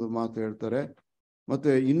ಇನ್ನೊಂದು ಮಾತು ಹೇಳ್ತಾರೆ.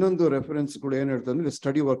 ಮತ್ತೆ ಇನ್ನೊಂದು ರೆಫರೆನ್ಸ್ ಕೂಡ ಏನ್ ಹೇಳ್ತಾರೆ ಅಂದ್ರೆ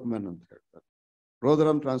ಸ್ಟಡಿ ವರ್ಕ್ ಮ್ಯಾನ್ ಅಂತ ಹೇಳ್ತಾರೆ.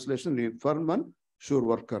 ರೋದರಾಮ್ translation firm and sure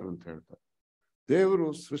worker ಅಂತ ಹೇಳ್ತಾರೆ. ದೇವರು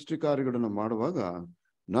ಸೃಷ್ಟಿ ಕಾರ್ಯಗಳನ್ನ ಮಾಡುವಾಗ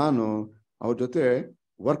ನಾನು ಅವ್ರ ಜೊತೆ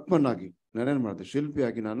ವರ್ಕ್ಮನ್ ಆಗಿ ನಾನೇನ್ ಮಾಡಿದೆ,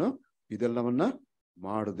 ಶಿಲ್ಪಿಯಾಗಿ ನಾನು ಇದೆಲ್ಲವನ್ನ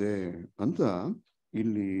ಮಾಡಿದೆ ಅಂತ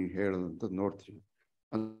ಇಲ್ಲಿ ಹೇಳೋದಂತ ನೋಡ್ತೀವಿ.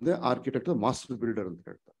 ಅಂದ್ರೆ ಆರ್ಕಿಟೆಕ್ಟ್ ಮಾಸ್ಟರ್ ಬಿಲ್ಡರ್ ಅಂತ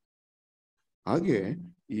ಹೇಳ್ತಾರೆ. ಹಾಗೆ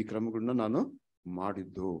ಈ ಕ್ರಮಗಳನ್ನ ನಾನು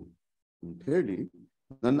ಮಾಡಿದ್ದು ಅಂತ ಹೇಳಿ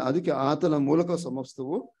ಅದಕ್ಕೆ ಆತನ ಮೂಲಕ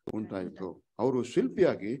ಸಮಸ್ತವು ಉಂಟಾಯಿತು. ಅವರು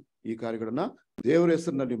ಶಿಲ್ಪಿಯಾಗಿ ಈ ಕಾರ್ಯಗಳನ್ನ ದೇವರ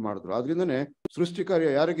ಹೆಸರಿನಲ್ಲಿ ಮಾಡಿದ್ರು. ಆದ್ರಿಂದನೇ ಸೃಷ್ಟಿ ಕಾರ್ಯ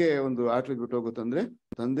ಯಾರಿಗೆ ಒಂದು ಆಟ್ರಿಬ್ಯೂಟ್ ಹೋಗುತ್ತಂದ್ರೆ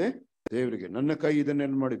ತಂದೆ ದೇವರಿಗೆ. ನನ್ನ ಕೈ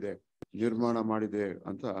ಇದನ್ನೇನ್ ಮಾಡಿದೆ, ನಿರ್ಮಾಣ ಮಾಡಿದೆ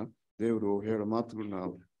ಅಂತ ದೇವರು ಹೇಳೋ ಮಾತುಗಳನ್ನ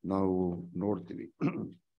ನಾವು ನೋಡ್ತೀವಿ.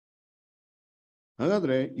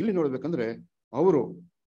 ಹಾಗಾದ್ರೆ ಇಲ್ಲಿ ನೋಡ್ಬೇಕಂದ್ರೆ ಅವರು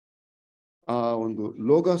ಆ ಒಂದು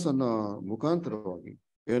ಲೋಗಾಸ್ ಅನ್ನೋ ಮುಖಾಂತರವಾಗಿ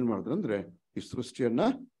ಏನ್ ಮಾಡಿದ್ರು ಅಂದ್ರೆ ಈ ಸೃಷ್ಟಿಯನ್ನ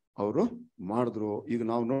ಅವರು ಮಾಡಿದ್ರು. ಈಗ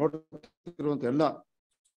ನಾವು ನೋಡ್ತಿರುವಂತ ಎಲ್ಲ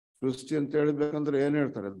ಸೃಷ್ಟಿ ಅಂತ ಹೇಳ್ಬೇಕಂದ್ರೆ ಏನ್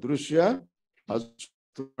ಹೇಳ್ತಾರೆ, ದೃಶ್ಯ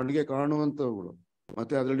ಕಣ್ಣಿಗೆ ಕಾಣುವಂತವುಗಳು,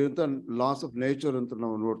 ಮತ್ತೆ ಅದರಲ್ಲಿರುವಂತ ಲಾಸ್ ಆಫ್ ನೇಚರ್ ಅಂತ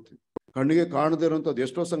ನಾವು ನೋಡ್ತೀವಿ. ಕಣ್ಣಿಗೆ ಕಾಣದೇ ಇರುವಂತದ್ದು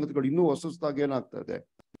ಎಷ್ಟೋ ಸಂಗತಿಗಳು ಇನ್ನೂ ಹೊಸದಾಗಿ ಏನಾಗ್ತಾ ಇದೆ,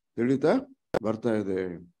 ತಿಳಿತಾ ಬರ್ತಾ ಇದೆ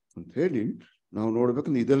ಅಂತ ಹೇಳಿ ನಾವು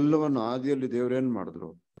ನೋಡ್ಬೇಕಂದ್ರೆ ಇದೆಲ್ಲವನ್ನು ಆದಿಯಲ್ಲಿ ದೇವ್ರೇನ್ ಮಾಡಿದ್ರು,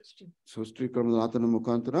 ಸೃಷ್ಟಿ ಕ್ರಮದ ಆತನ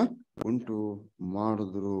ಮುಖಾಂತರ ಉಂಟು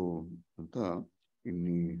ಮಾಡಿದ್ರು ಅಂತ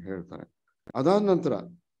ಇಲ್ಲಿ ಹೇಳ್ತಾರೆ. ಅದಾದ ನಂತರ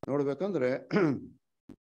ನೋಡ್ಬೇಕಂದ್ರೆ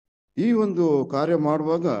ಈ ಒಂದು ಕಾರ್ಯ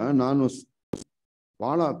ಮಾಡುವಾಗ ನಾನು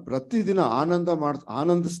ಬಹಳ ಪ್ರತಿದಿನ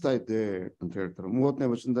ಆನಂದಿಸ್ತಾ ಇದ್ದೆ ಅಂತ ಹೇಳ್ತಾರೆ. 30ನೇ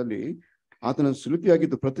ವಚನದಲ್ಲಿ ಆತನ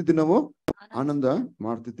ಶಿಲ್ಪಿಯಾಗಿದ್ದು ಪ್ರತಿದಿನವೂ ಆನಂದ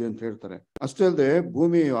ಮಾಡ್ತಿದ್ದೆ ಅಂತ ಹೇಳ್ತಾರೆ. ಅಷ್ಟೇ ಅಲ್ಲದೆ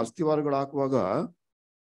ಭೂಮಿ ಅಸ್ಥಿವಾರಗಳು ಹಾಕುವಾಗ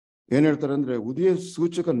ಏನ್ ಹೇಳ್ತಾರೆ ಅಂದ್ರೆ ಉದಯ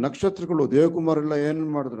ಸೂಚಕ ನಕ್ಷತ್ರಗಳು ದೇವಕುಮಾರೆಲ್ಲ ಏನ್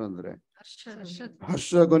ಮಾಡಿದ್ರು ಅಂದ್ರೆ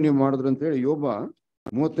ಹರ್ಷಧ್ವನಿ ಮಾಡಿದ್ರು ಅಂತ ಹೇಳಿ ಯೋಬ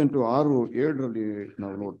 38:6-7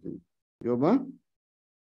 ನಾವು ನೋಡ್ತೀವಿ. ಯೋಬ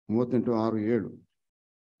 38:6-7.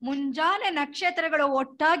 ಮುಂಜಾನೆ ನಕ್ಷತ್ರಗಳು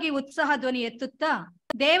ಒಟ್ಟಾಗಿ ಉತ್ಸಾಹ ಧ್ವನಿ ಎತ್ತುತ್ತಾ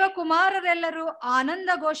ದೇವಕುಮಾರರೆಲ್ಲರೂ ಆನಂದ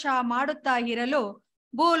ಘೋಷ ಮಾಡುತ್ತಾ ಇರಲು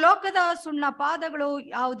ಭೂಲೋಕದ ಸುಣ್ಣ ಪಾದಗಳು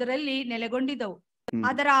ಯಾವುದರಲ್ಲಿ ನೆಲೆಗೊಂಡಿದ್ದವು,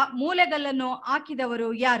 ಅದರ ಮೂಲೆಗಲ್ಲನ್ನು ಹಾಕಿದವರು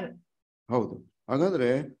ಯಾರು? ಹೌದು. ಹಾಗಾದ್ರೆ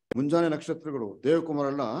ಮುಂಜಾನೆ ನಕ್ಷತ್ರಗಳು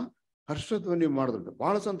ದೇವಕುಮಾರೆಲ್ಲ ಹರ್ಷಧ್ವನಿ ಮಾಡಿದ್ರಂತೆ,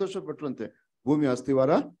 ಬಹಳ ಸಂತೋಷ ಪಟ್ರಂತೆ ಭೂಮಿ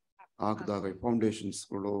ಅಸ್ಥಿವಾರ ಹಾಕಿದಾಗ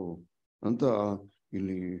ಫೌಂಡೇಶನ್ಸ್ಗಳು ಅಂತ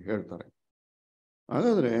ಇಲ್ಲಿ ಹೇಳ್ತಾರೆ.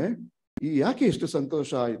 ಹಾಗಾದ್ರೆ ಈ ಯಾಕೆ ಇಷ್ಟು ಸಂತೋಷ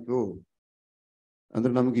ಆಯ್ತು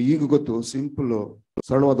ಅಂದ್ರೆ ನಮ್ಗೆ ಈಗ ಗೊತ್ತು, ಸಿಂಪಲ್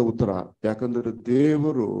ಸರಳವಾದ ಉತ್ತರ. ಯಾಕಂದ್ರೆ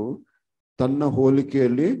ದೇವರು ತನ್ನ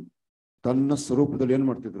ಹೋಲಿಕೆಯಲ್ಲಿ ತನ್ನ ಸ್ವರೂಪದಲ್ಲಿ ಏನ್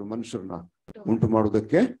ಮಾಡ್ತಿದ್ರು, ಮನುಷ್ಯರನ್ನ ಉಂಟು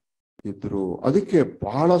ಮಾಡೋದಕ್ಕೆ ಇದ್ರು. ಅದಕ್ಕೆ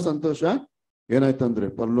ಬಹಳ ಸಂತೋಷ ಏನಾಯ್ತಂದ್ರೆ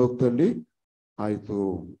ಪರಲೋಕದಲ್ಲಿ ಆಯ್ತು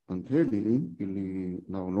ಅಂತ ಹೇಳಿ ಇಲ್ಲಿ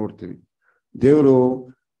ನಾವು ನೋಡ್ತೀವಿ. ದೇವರು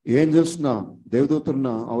ಏಂಜಲ್ಸ್ನ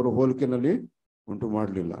ದೇವದೂತರನ್ನ ಅವರ ಹೋಲಿಕೆನಲ್ಲಿ ಉಂಟು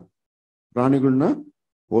ಮಾಡಲಿಲ್ಲ, ಪ್ರಾಣಿಗಳನ್ನ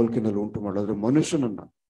ಹೋಲಿಕೆನಲ್ಲಿ ಉಂಟು ಮಾಡಿದ್ರೆ ಮನುಷ್ಯನನ್ನ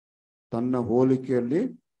ತನ್ನ ಹೋಲಿಕೆಯಲ್ಲಿ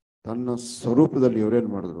ತನ್ನ ಸ್ವರೂಪದಲ್ಲಿ ಇವರೇನ್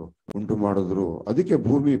ಮಾಡಿದ್ರು, ಉಂಟು ಮಾಡಿದ್ರು. ಅದಕ್ಕೆ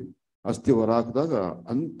ಭೂಮಿ ಅಸ್ಥಿವಾರ ಹಾಕಿದಾಗ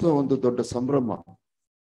ಅಂತ ಒಂದು ದೊಡ್ಡ ಸಂಭ್ರಮ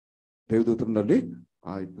ದೇವದೂತರಲ್ಲಿ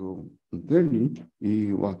ಆಯ್ತು ಅಂತೇಳಿ ಈ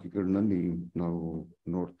ವಾಕ್ಯಗಳಲ್ಲಿ ನಾವು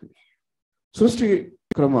ನೋಡ್ತೀವಿ. ಸೃಷ್ಟಿ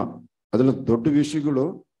ಕ್ರಮ ಅದೆಲ್ಲ ದೊಡ್ಡ ವಿಷಯಗಳು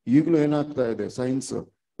ಈಗಲೂ ಏನಾಗ್ತಾ ಇದೆ, ಸೈನ್ಸ್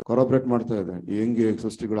ಕೊರಾಬ್ರೇಟ್ ಮಾಡ್ತಾ ಇದೆ. ಹೆಂಗೆ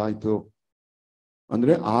ಸೃಷ್ಟಿಗಳಾಯ್ತು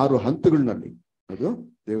ಅಂದ್ರೆ 6 ಹಂತಗಳಲ್ಲಿ ಅದು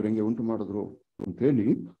ದೇವ್ರ ಹೆಂಗೆ ಉಂಟು ಮಾಡಿದ್ರು ಅಂತ ಹೇಳಿ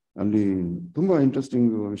ಅಲ್ಲಿ ತುಂಬಾ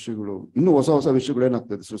ಇಂಟ್ರೆಸ್ಟಿಂಗ್ ವಿಷಯಗಳು, ಇನ್ನೂ ಹೊಸ ಹೊಸ ವಿಷಯಗಳು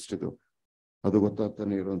ಏನಾಗ್ತದೆ ಸೃಷ್ಟಿದು ಅದು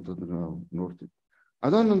ಗೊತ್ತಾಗ್ತಾನೆ ಇರುವಂತದ್ದು ನಾವು ನೋಡ್ತೀವಿ.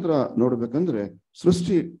 ಅದಾದ ನಂತರ ನೋಡ್ಬೇಕಂದ್ರೆ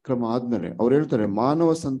ಸೃಷ್ಟಿ ಕ್ರಮ ಆದ್ಮೇಲೆ ಅವ್ರು ಹೇಳ್ತಾರೆ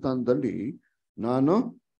ಮಾನವ ಸಂತಾನದಲ್ಲಿ ನಾನು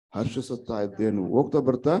ಹರ್ಷಿಸುತ್ತಾ ಇದ್ದೇನು, ಹೋಗ್ತಾ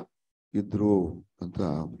ಬರ್ತಾ ಇದ್ರು ಅಂತ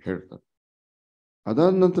ಹೇಳ್ತಾರೆ.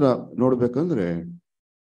 ಅದಾದ ನಂತರ ನೋಡ್ಬೇಕಂದ್ರೆ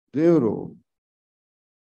ದೇವರು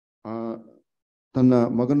ತನ್ನ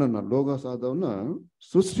ಮಗನನ್ನ ಲೋಗಸಾದವನ್ನ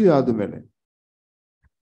ಸೃಷ್ಟಿ ಆದ್ಮೇಲೆ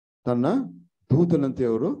ತನ್ನ ದೂತನಂತೆ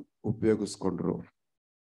ಅವರು ಉಪಯೋಗಿಸ್ಕೊಂಡ್ರು.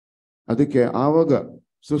 ಅದಕ್ಕೆ ಆವಾಗ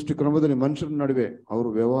ಸೃಷ್ಟಿ ಕ್ರಮದಲ್ಲಿ ಮನುಷ್ಯರ ನಡುವೆ ಅವರು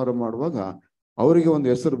ವ್ಯವಹಾರ ಮಾಡುವಾಗ ಅವರಿಗೆ ಒಂದು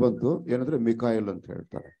ಹೆಸರು ಬಂತು, ಏನಂದ್ರೆ ಮಿಕಾಯಲ್ ಅಂತ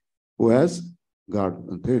ಹೇಳ್ತಾರೆ, ಹೂ ಹ್ಯಾಸ್ ಗಾಡ್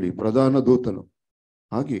ಅಂತ ಹೇಳಿ, ಪ್ರಧಾನ ದೂತನು.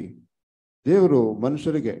 ಹಾಗೆ ದೇವರು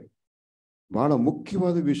ಮನುಷ್ಯರಿಗೆ ಬಹಳ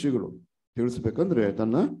ಮುಖ್ಯವಾದ ವಿಷಯಗಳು ತಿಳಿಸ್ಬೇಕಂದ್ರೆ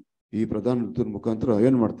ತನ್ನ ಈ ಪ್ರಧಾನ ದೂತನ ಮುಖಾಂತರ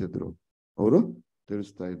ಏನ್ ಮಾಡ್ತಿದ್ರು, ಅವರು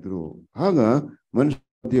ತಿಳಿಸ್ತಾ ಇದ್ರು. ಆಗ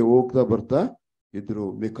ಮನುಷ್ಯ ಹೋಗ್ತಾ ಬರ್ತಾ ಇದ್ರು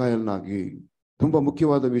ಮಿಕಾಯಲ್ನಾಗಿ ತುಂಬಾ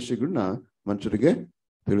ಮುಖ್ಯವಾದ ವಿಷಯಗಳನ್ನ ಮನುಷ್ಯರಿಗೆ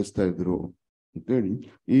ತಿಳಿಸ್ತಾ ಇದ್ರು ಅಂತೇಳಿ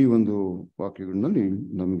ಈ ಒಂದು ವಾಕ್ಯಗಳಲ್ಲಿ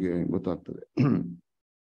ನಮ್ಗೆ ಗೊತ್ತಾಗ್ತದೆ.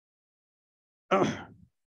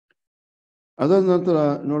 ಅದಾದ ನಂತರ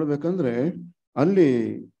ನೋಡ್ಬೇಕಂದ್ರೆ ಅಲ್ಲಿ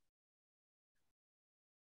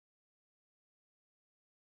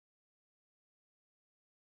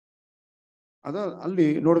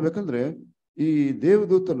ನೋಡ್ಬೇಕಂದ್ರೆ ಈ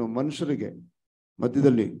ದೇವದೂತನು ಮನುಷ್ಯರಿಗೆ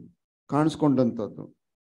ಮಧ್ಯದಲ್ಲಿ ಕಾಣಿಸ್ಕೊಂಡಂತದ್ದು,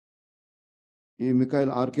 ಈ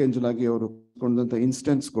ಮಿಕಾಯಲ್ ಆರ್ಕೇಂಜಲ್ ಆಗಿ ಅವರು ಕೊಂಡಂತ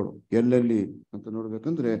ಇನ್ಸ್ಟೆನ್ಸ್ಗಳು ಎಲ್ಲೆಲ್ಲಿ ಅಂತ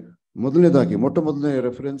ನೋಡ್ಬೇಕಂದ್ರೆ, ಮೊದಲನೇದಾಗಿ ಮೊದಲನೇ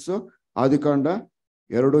ರೆಫರೆನ್ಸ್ ಆದಿಕಾಂಡ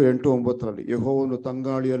 2:8-9 ಯೆಹೋವನು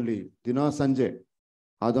ತಂಗಾಳಿಯಲ್ಲಿ ದಿನಾ ಸಂಜೆ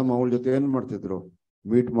ಆದಮ ಅವಳ ಜೊತೆ ಏನ್ ಮಾಡ್ತಿದ್ರು,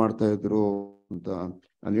 ಮೀಟ್ ಮಾಡ್ತಾ ಇದ್ರು ಅಂತ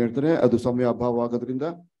ಅಲ್ಲಿ ಹೇಳ್ತಾರೆ. ಅದು ಸಮಯ ಅಭಾವ ಆಗೋದ್ರಿಂದ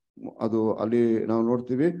ಅದು ಅಲ್ಲಿ ನಾವು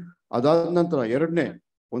ನೋಡ್ತೀವಿ. ಅದಾದ ನಂತರ ಎರಡನೇ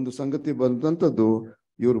ಒಂದು ಸಂಗತಿ ಬಂದಂಥದ್ದು,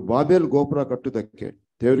 ಇವರು ಬಾಬೆಲ್ ಗೋಪುರ ಕಟ್ಟುವುದಕ್ಕೆ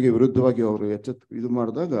ದೇವರಿಗೆ ವಿರುದ್ಧವಾಗಿ ಅವರು ಇದು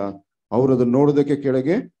ಮಾಡಿದಾಗ ಅವರು ಅದನ್ನ ನೋಡೋದಕ್ಕೆ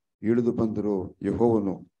ಕೆಳಗೆ ಇಳಿದು ಬಂದರು,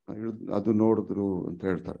 ಯೆಹೋವನು ಅದು ನೋಡಿದ್ರು ಅಂತ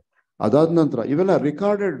ಹೇಳ್ತಾರೆ. ಅದಾದ ನಂತರ ಇವೆಲ್ಲ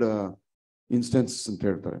ರಿಕಾರ್ಡೆಡ್ ಇನ್ಸ್ಟೆನ್ಸಸ್ ಅಂತ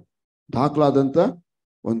ಹೇಳ್ತಾರೆ, ದಾಖಲಾದಂತ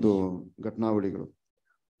ಒಂದು ಘಟನಾವಳಿಗಳು.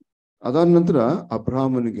 ಅದಾದ ನಂತರ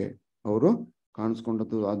ಅಬ್ರಾಹ್ಮನಿಗೆ ಅವರು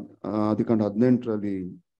ಕಾಣಿಸ್ಕೊಂಡದ್ದು ಆದಿಕಾಂಡ 18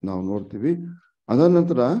 ನಾವು ನೋಡ್ತೀವಿ. ಅದಾದ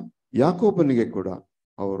ನಂತರ ಯಾಕೋಬನಿಗೆ ಕೂಡ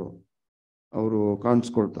ಅವರು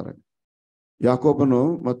ಕಾಣಿಸ್ಕೊಳ್ತಾರೆ. ಯಾಕೋಬನು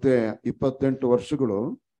ಮತ್ತೆ 28 ವರ್ಷಗಳು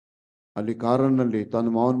ಅಲ್ಲಿ ಕಾರನ್ನಲ್ಲಿ ತನ್ನ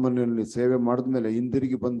ಮಾವನ ಮನೆಯಲ್ಲಿ ಸೇವೆ ಮಾಡಿದ್ಮೇಲೆ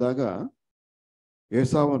ಹಿಂದಿರುಗಿ ಬಂದಾಗ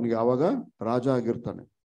ಏಸಾವನಿಗೆ ಆವಾಗ ರಾಜ ಆಗಿರ್ತಾನೆ,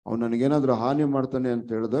 ಅವನು ನನಗೇನಾದ್ರೂ ಹಾನಿ ಮಾಡ್ತಾನೆ ಅಂತ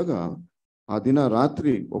ಹೇಳಿದಾಗ ಆ ದಿನ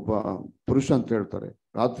ರಾತ್ರಿ ಒಬ್ಬ ಪುರುಷ ಅಂತ ಹೇಳ್ತಾರೆ,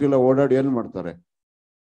 ರಾತ್ರಿ ಎಲ್ಲ ಓಡಾಡಿ ಏನ್ ಮಾಡ್ತಾರೆ,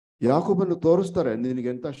 ಯಾಕೋಬನ್ನು ತೋರಿಸ್ತಾರೆ,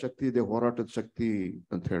 ನಿನಗೆಂತ ಶಕ್ತಿ ಇದೆ, ಹೋರಾಟದ ಶಕ್ತಿ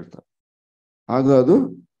ಅಂತ ಹೇಳ್ತಾರೆ. ಆಗ ಅದು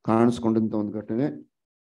ಕಾಣಿಸ್ಕೊಂಡಂತ ಒಂದು ಘಟನೆ.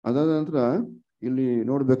 ಅದಾದ ನಂತರ ಇಲ್ಲಿ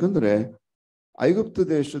ನೋಡ್ಬೇಕಂದ್ರೆ ಐಗುಪ್ತ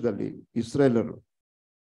ದೇಶದಲ್ಲಿ ಇಸ್ರೇಲರು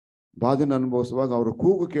ಬಾಧೆನ ಅನುಭವಿಸುವಾಗ ಅವರ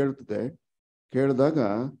ಕೂಗು ಕೇಳಿದಾಗ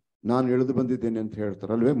ನಾನು ಇಳಿದು ಬಂದಿದ್ದೇನೆ ಅಂತ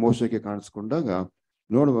ಹೇಳ್ತಾರೆ ಅಲ್ವೇ, ಮೋಶೆಗೆ ಕಾಣಿಸ್ಕೊಂಡಾಗ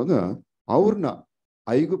ನೋಡುವಾಗ ಅವ್ರನ್ನ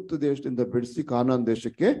ಐಗುಪ್ತ ದೇಶದಿಂದ ಬಿಡಿಸಿ ಕಾನಾನ್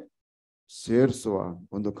ದೇಶಕ್ಕೆ ಸೇರಿಸುವ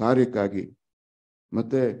ಒಂದು ಕಾರ್ಯಕ್ಕಾಗಿ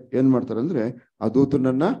ಮತ್ತೆ ಏನ್ ಮಾಡ್ತಾರೆ ಅಂದ್ರೆ ಆ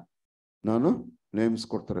ದೂತನನ್ನ ನಾನು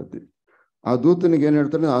ನೇಮಿಸ್ಕೊಡ್ತಾರೆ. ಆ ದೂತನಿಗೆ ಏನ್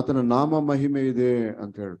ಹೇಳ್ತಾರೆ, ಆತನ ನಾಮ ಮಹಿಮೆ ಇದೆ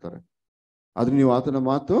ಅಂತ ಹೇಳ್ತಾರೆ, ಆದ್ರೆ ನೀವು ಆತನ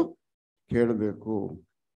ಮಾತು ಕೇಳಬೇಕು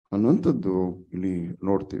ಅನ್ನುವಂಥದ್ದು ಇಲ್ಲಿ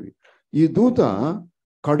ನೋಡ್ತೀವಿ. ಈ ದೂತ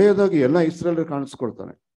ಕಡೆಯದಾಗಿ ಎಲ್ಲ ಇಸ್ರೇಲ್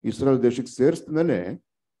ಕಾಣಿಸ್ಕೊಳ್ತಾನೆ. ಇಸ್ರೇಲ್ ದೇಶಕ್ಕೆ ಸೇರಿಸಿದ ಮೇಲೆ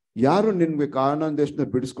ಯಾರು ನಿಮ್ಗೆ ಕಾನಾನ್ ದೇಶನ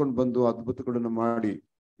ಬಿಡಿಸ್ಕೊಂಡು ಬಂದು ಅದ್ಭುತಗಳನ್ನ ಮಾಡಿ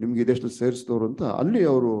ನಿಮ್ಗೆ ಈ ದೇಶದಲ್ಲಿ ಸೇರಿಸಿದವರು ಅಂತ ಅಲ್ಲಿ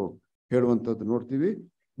ಅವರು ಹೇಳುವಂಥದ್ದು ನೋಡ್ತೀವಿ.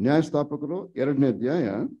 ನ್ಯಾಯಸ್ಥಾಪಕರು 2ನೇ ಅಧ್ಯಾಯ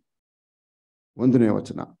 1ನೇ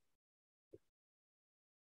ವಚನ.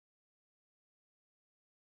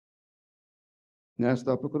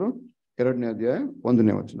 ನ್ಯಾಯಸ್ಥಾಪಕರು 2ನೇ ಅಧ್ಯಾಯ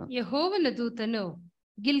 1ನೇ ವಚನ. ಯೆಹೋವನ ದೂತನು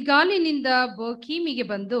ಗಿಲ್ಗಾಲಿನಿಂದ ಬೋಕೀಮಿಗೆ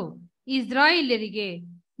ಬಂದು ಇಸ್ರಾಯೇಲ್ಯರಿಗೆ,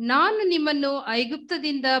 ನಾನು ನಿಮ್ಮನ್ನು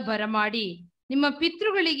ಐಗುಪ್ತದಿಂದ ಬರಮಾಡಿ ನಿಮ್ಮ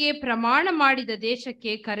ಪಿತೃಗಳಿಗೆ ಪ್ರಮಾಣ ಮಾಡಿದ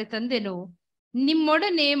ದೇಶಕ್ಕೆ ಕರೆತಂದೆನು.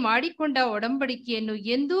 ನಿಮ್ಮೊಡನೆ ಮಾಡಿಕೊಂಡ ಒಡಂಬಡಿಕೆಯನ್ನು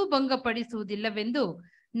ಎಂದೂ ಭಂಗಪಡಿಸುವುದಿಲ್ಲವೆಂದು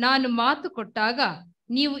ನಾನು ಮಾತು ಕೊಟ್ಟಾಗ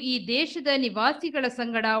ನೀವು ಈ ದೇಶದ ನಿವಾಸಿಗಳ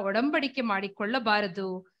ಸಂಗಡ ಒಡಂಬಡಿಕೆ ಮಾಡಿಕೊಳ್ಳಬಾರದು,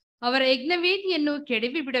 ಅವರ ಯಜ್ಞವೇದಿಯನ್ನು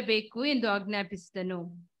ಕೆಡವಿ ಬಿಡಬೇಕು ಎಂದು ಆಜ್ಞಾಪಿಸಿದನು.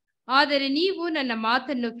 ಆದರೆ ನೀವು ನನ್ನ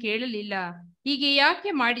ಮಾತನ್ನು ಕೇಳಲಿಲ್ಲ. ಹೀಗೆ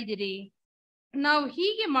ಯಾಕೆ ಮಾಡಿದಿರಿ? ನಾವು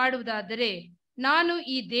ಹೀಗೆ ಮಾಡುವುದಾದರೆ ನಾನು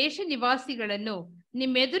ಈ ದೇಶ ನಿವಾಸಿಗಳನ್ನು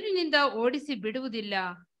ನಿಮ್ಮೆದುರಿನಿಂದ ಓಡಿಸಿ ಬಿಡುವುದಿಲ್ಲ.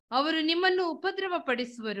 ಅವರು ನಿಮ್ಮನ್ನು ಉಪದ್ರವ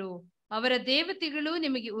ಪಡಿಸುವರು, ಅವರ ದೇವತೆಗಳು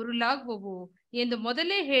ನಿಮಗೆ ಉರುಲಾಗುವವು ಎಂದು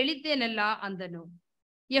ಮೊದಲೇ ಹೇಳಿದ್ದೇನಲ್ಲ ಅಂದನು.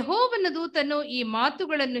 ಯೆಹೋವನ ದೂತನು ಈ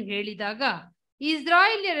ಮಾತುಗಳನ್ನು ಹೇಳಿದಾಗ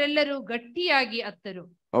ಇಸ್ರಾಯೇಲ್ಯರೆಲ್ಲರೂ ಗಟ್ಟಿಯಾಗಿ ಅತ್ತರು.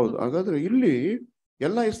 ಹೌದು, ಹಾಗಾದ್ರೆ ಇಲ್ಲಿ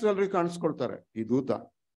ಎಲ್ಲ ಇಸ್ರಾಯೇಲ್ರಿಗೆ ಕಾಣಿಸ್ಕೊಳ್ತಾರೆ ಈ ದೂತ.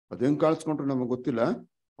 ಅದೇನ್ ಕಾಣಿಸ್ಕೊಂಡ್ರೆ ನಮಗೆ ಗೊತ್ತಿಲ್ಲ.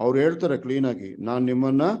 ಅವ್ರು ಹೇಳ್ತಾರೆ ಕ್ಲೀನ್ ಆಗಿ, ನಾನ್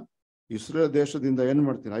ನಿಮ್ಮನ್ನ ಇಸ್ರೇಲ್ ದೇಶದಿಂದ ಏನ್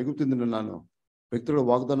ಮಾಡ್ತೀನಿ, ಐಗುಪ್ತದಿಂದ ನಾನು ವ್ಯಕ್ತಿಗಳು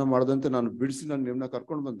ವಾಗ್ದಾನ ಮಾಡದಂತೆ ನಾನು ಬಿಡಿಸಿ ನಾನು ನಿಮ್ಮನ್ನ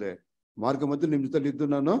ಕರ್ಕೊಂಡು ಬಂದೆ, ಮಾರ್ಗ ಮಧ್ಯೆ ನಿಮ್ ಜೊತೆಲಿ ಇದ್ದು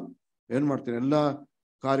ನಾನು ಏನ್ ಮಾಡ್ತೀನಿ, ಎಲ್ಲಾ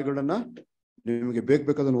ಕಾರ್ಯಗಳನ್ನ ನಿಮಗೆ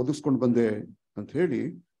ಬೇಕಾದನ್ನು ಒದಗಿಸ್ಕೊಂಡು ಬಂದೆ ಅಂತ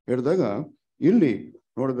ಹೇಳಿದಾಗ ಇಲ್ಲಿ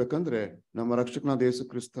ನೋಡ್ಬೇಕಂದ್ರೆ ನಮ್ಮ ರಕ್ಷಕನಾದ ಯೇಸು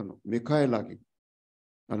ಕ್ರಿಸ್ತನು ಮಿಕಾಯಲ್ ಆಗಿ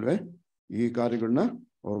ಅಲ್ವೇ ಈ ಕಾರ್ಯಗಳನ್ನ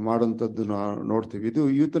ಅವ್ರು ಮಾಡೋಂಥದ್ದು ನೋಡ್ತೀವಿ. ಇದು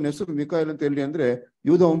ಈತನ ಹೆಸರು ಮಿಕಾಯಲ್ ಅಂತ ಎಲ್ಲಿ ಅಂದ್ರೆ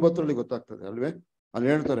ಯೂದ 9 ಗೊತ್ತಾಗ್ತದೆ ಅಲ್ವೇ. ಅಲ್ಲಿ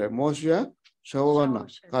ಹೇಳ್ತಾರೆ ಮೋಶೆಯ ಶವವನ್ನ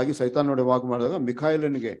ಕಾಗಿ ಸೈತಾನ್ ನೋಡಿ ವಾಗ್ ಮಾಡಿದಾಗ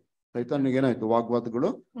ಮಿಕಾಯಲನಿಗೆ ಸೈತಾನಿಗೆ ಏನಾಯ್ತು, ವಾಗ್ವಾದಗಳು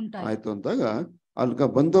ಆಯ್ತು ಅಂತಾಗ ಅಲ್ಗ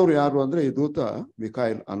ಬಂದವ್ರು ಯಾರು ಅಂದ್ರೆ ಈ ದೂತ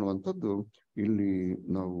ಮಿಕಾಯಲ್ ಅನ್ನುವಂಥದ್ದು ಇಲ್ಲಿ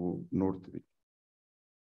ನಾವು ನೋಡ್ತೀವಿ.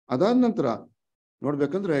 ಅದಾದ ನಂತರ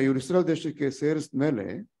ನೋಡ್ಬೇಕಂದ್ರೆ ಇವ್ರು ಇಸ್ರಾಯೇಲ್ ದೇಶಕ್ಕೆ ಸೇರಿಸಿದ ಮೇಲೆ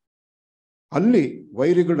ಅಲ್ಲಿ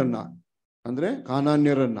ವೈರಿಗಳನ್ನ ಅಂದ್ರೆ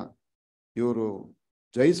ಕಾನಾನ್ಯರನ್ನ ಇವರು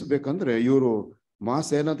ಜಯಿಸ್ಬೇಕಂದ್ರೆ ಇವರು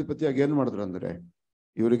ಮಹಾಸೇನಾಧಿಪತಿಯಾಗಿ ಏನ್ ಮಾಡಿದ್ರು ಅಂದ್ರೆ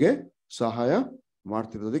ಇವರಿಗೆ ಸಹಾಯ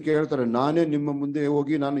ಮಾಡ್ತಿದ್ರು. ಅದಕ್ಕೆ ಹೇಳ್ತಾರೆ, ನಾನೇ ನಿಮ್ಮ ಮುಂದೆ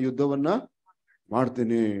ಹೋಗಿ ನಾನು ಯುದ್ಧವನ್ನ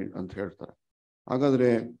ಮಾಡ್ತೀನಿ ಅಂತ ಹೇಳ್ತಾರೆ. ಹಾಗಾದ್ರೆ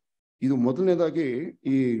ಇದು ಮೊದಲನೇದಾಗಿ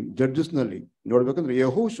ಈ ಜಡ್ಜಸ್ ನಲ್ಲಿ ನೋಡ್ಬೇಕಂದ್ರೆ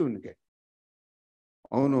ಯೆಹೋಶುವನಿಗೆ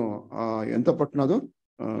ಅವನು ಎಂತ ಪಟ್ಟಣ ಅದು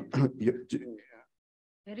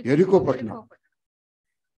ಯೆರಿಕೋ ಪಟ್ಟಣ,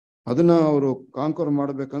 ಅದನ್ನ ಅವರು ಕಾಂಕರ್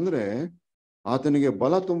ಮಾಡ್ಬೇಕಂದ್ರೆ ಆತನಿಗೆ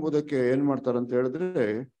ಬಲ ತುಂಬುವುದಕ್ಕೆ ಏನ್ ಮಾಡ್ತಾರೆ ಅಂತ ಹೇಳಿದ್ರೆ,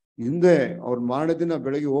 ಹಿಂದೆ ಅವ್ರ ಮಾರನೇ ದಿನ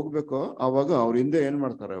ಬೆಳಗ್ಗೆ ಹೋಗ್ಬೇಕು, ಆವಾಗ ಅವ್ರ ಹಿಂದೆ ಏನ್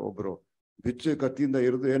ಮಾಡ್ತಾರೆ, ಒಬ್ರು ಬಿಚ್ಚು ಕತ್ತಿಯಿಂದ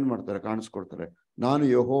ಇರಿದು ಏನ್ ಮಾಡ್ತಾರೆ, ಕಾಣಿಸ್ಕೊಡ್ತಾರೆ, ನಾನು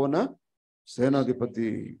ಯೆಹೋವನ ಸೇನಾಧಿಪತಿ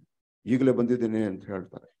ಈಗಲೇ ಬಂದಿದ್ದೇನೆ ಅಂತ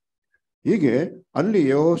ಹೇಳ್ತಾರೆ. ಹೀಗೆ ಅಲ್ಲಿ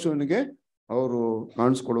ಯೆಹೋಶುವನಿಗೆ ಅವರು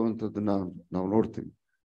ಕಾಣಿಸ್ಕೊಡುವಂಥದ್ದನ್ನ ನಾವು ನೋಡ್ತೀವಿ.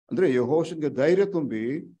 ಅಂದ್ರೆ ಯೆಹೋಶುವನಿಗೆ ಧೈರ್ಯ ತುಂಬಿ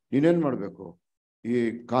ನೀನೇನ್ ಮಾಡ್ಬೇಕು, ಈ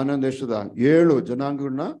ಕಾನಾನ್ ದೇಶದ 7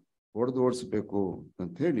 ಜನಾಂಗಗಳನ್ನ ಓಡಿಸ್ಬೇಕು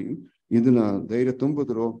ಅಂತ ಹೇಳಿ ಇದನ್ನ ಧೈರ್ಯ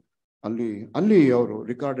ತುಂಬಿದ್ರು. ಅಲ್ಲಿ ಅವರು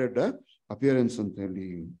ರಿಕಾರ್ಡೆಡ್ ಅಪಿಯರೆನ್ಸ್ ಅಂತ ಹೇಳಿ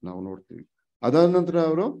ನಾವು ನೋಡ್ತೀವಿ. ಅದಾದ ನಂತರ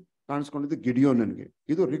ಅವರು ಕಾಣಿಸ್ಕೊಂಡಿದ್ದು ಗಿಡಿಯೋನನ್ಗೆ.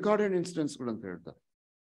 ಇದು ರಿಕಾರ್ಡೆಡ್ ಇನ್ಸಿಡೆನ್ಸ್ಗಳು ಅಂತ ಹೇಳ್ತಾರೆ.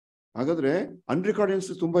 ಹಾಗಾದ್ರೆ ಅನ್ರಿಕಾರ್ಡೆಡ್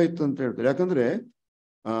ಇನ್ಸಿಡೆನ್ಸ್ ತುಂಬಾ ಇತ್ತು ಅಂತ ಹೇಳ್ತಾರೆ. ಯಾಕಂದ್ರೆ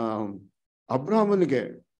ಅಬ್ರಾಹ್ಮನಿಗೆ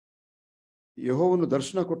ಯೆಹೋವನು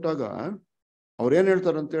ದರ್ಶನ ಕೊಟ್ಟಾಗ ಅವ್ರೇನ್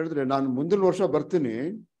ಹೇಳ್ತಾರೆ ಅಂತ ಹೇಳಿದ್ರೆ, ನಾನು ಮುಂದಿನ ವರ್ಷ ಬರ್ತೀನಿ,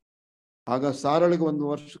 ಆಗ ಸಾರಳಿಗೆ 1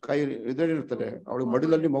 ವರ್ಷ ಕೈ ಇದೇನಿರ್ತಾರೆ, ಅವಳಿಗೆ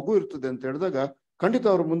ಮಡಿಲಲ್ಲಿ ಮಗು ಇರ್ತದೆ ಅಂತ ಹೇಳಿದಾಗ ಖಂಡಿತ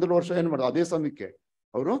ಅವ್ರು ಮುಂದಿನ ವರ್ಷ ಏನ್ ಮಾಡೋದು, ಅದೇ ಸಮಯಕ್ಕೆ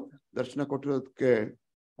ಅವರು ದರ್ಶನ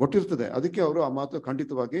ಕೊಟ್ಟಿರ್ತದೆ. ಅದಕ್ಕೆ ಅವರು ಆ ಮಾತು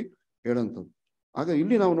ಖಂಡಿತವಾಗಿ ಹೇಳಂಥದ್ದು. ಆಗ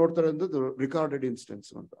ಇಲ್ಲಿ ನಾವು ನೋಡ್ತಾ ಇರೋದು ರಿಕಾರ್ಡೆಡ್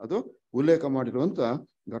ಇನ್ಸಿಡೆನ್ಸ್ ಅಂತ, ಅದು ಉಲ್ಲೇಖ ಮಾಡಿರುವಂತ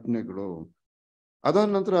ಘಟನೆಗಳು. ಅದಾದ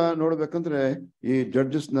ನಂತರ ನೋಡ್ಬೇಕಂದ್ರೆ ಈ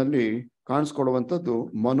ಜಡ್ಜಸ್ ನಲ್ಲಿ ಕಾಣಿಸ್ಕೊಡುವಂಥದ್ದು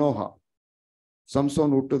ಮನೋಹ.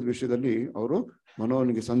 ಸಂಸೋನ್ ಹುಟ್ಟದ ವಿಷಯದಲ್ಲಿ ಅವರು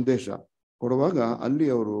ಮನೋಹನಿಗೆ ಸಂದೇಶ ಕೊಡುವಾಗ ಅಲ್ಲಿ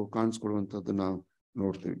ಅವರು ಕಾಣಿಸ್ಕೊಡುವಂಥದ್ದನ್ನ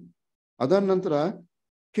ನೋಡ್ತೀವಿ. ಅದಾದ ನಂತರ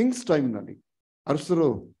ಕಿಂಗ್ಸ್ ಟೈಮ್ ನಲ್ಲಿ ಅರಸರು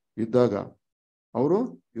ಇದ್ದಾಗ ಅವರು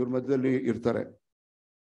ಇವ್ರ ಮಧ್ಯದಲ್ಲಿ ಇರ್ತಾರೆ.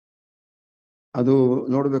 ಅದು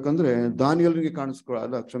ನೋಡ್ಬೇಕಂದ್ರೆ ದಾನಿಯೇಲನಿಗೆ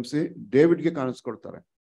ಡೇವಿಡ್ಗೆ ಕಾಣಿಸ್ಕೊಳ್ತಾರೆ.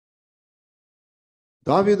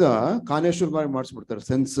 ದಾವಿದ ಕಾನೇಶ್ವರ ಮಾಡಿಸ್ಬಿಡ್ತಾರೆ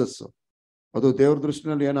ಸೆನ್ಸಸ್. ಅದು ದೇವ್ರ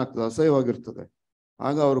ದೃಷ್ಟಿನಲ್ಲಿ ಏನಾಗ್ತದೆ, ಅಸಹ್ಯವಾಗಿರ್ತದೆ.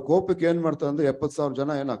 ಆಗ ಅವ್ರ ಕೋಪಕ್ಕೆ ಏನ್ ಮಾಡ್ತಾರೆ ಅಂದ್ರೆ 70,000 ಜನ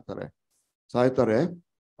ಏನಾಗ್ತಾರೆ, ಸಾಯ್ತಾರೆ.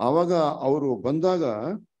 ಆವಾಗ ಅವರು ಬಂದಾಗ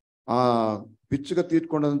ಆ ಬಿಚ್ಚುಗ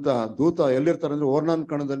ತೀಟ್ಕೊಂಡಂತ ದೂತ ಎಲ್ಲಿರ್ತಾರೆ ಅಂದ್ರೆ ಓರ್ನಾನ್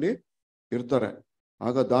ಕಣದಲ್ಲಿ ಇರ್ತಾರೆ.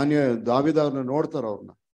 ಆಗ ದಾವಿದ ಅವ್ರನ್ನ ನೋಡ್ತಾರ.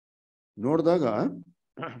 ಅವ್ರನ್ನ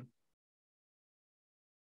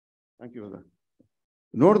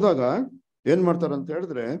ನೋಡಿದಾಗ ಏನ್ ಮಾಡ್ತಾರ ಅಂತ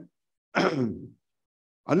ಹೇಳಿದ್ರೆ,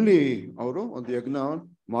 ಅಲ್ಲಿ ಅವರು ಒಂದು ಯಜ್ಞ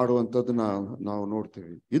ಮಾಡುವಂಥದ್ದನ್ನ ನಾವು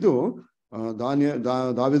ನೋಡ್ತೀವಿ. ಇದು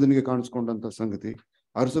ದಾವಿದನಿಗೆ ಕಾಣಿಸ್ಕೊಂಡಂತ ಸಂಗತಿ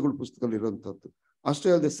ಅರಸುಗಳ ಪುಸ್ತಕದಲ್ಲಿ ಇರುವಂತದ್ದು. ಅಷ್ಟೇ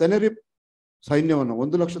ಅಲ್ಲದೆ ಸೆನೆರಿಪ್ ಸೈನ್ಯವನ್ನ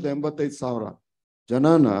 1,85,000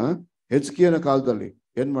 ಜನನ ಹೆಜ್ಕಿಯನ ಕಾಲದಲ್ಲಿ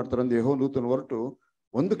ಏನ್ ಮಾಡ್ತಾರೆ ಅಂದ್ರೆ ಯೆಹೋವನ ಹೊರಟು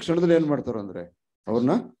ಒಂದು ಕ್ಷಣದಲ್ಲಿ ಏನ್ ಮಾಡ್ತಾರ ಅಂದ್ರೆ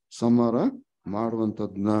ಅವ್ರನ್ನ ಸಂಹಾರ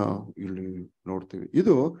ಮಾಡುವಂಥದ್ನ ಇಲ್ಲಿ ನೋಡ್ತೀವಿ.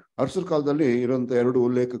 ಇದು ಅರಸರ ಕಾಲದಲ್ಲಿ ಇರುವಂತ 2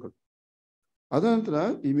 ಉಲ್ಲೇಖಗಳು. ಅದ ನಂತರ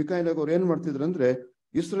ಈ ಮಿಕಾಯಲ್ ಅವ್ರು ಏನ್ ಮಾಡ್ತಿದ್ರು ಅಂದ್ರೆ,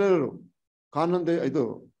 ಇಸ್ರೇಲರು ಇದು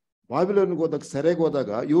ಬಾಬಿಲೋನ್ಗೆ ಹೋದಾಗ, ಸೆರೆಗೆ ಹೋದಾಗ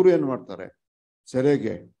ಇವ್ರು ಏನ್ ಮಾಡ್ತಾರೆ,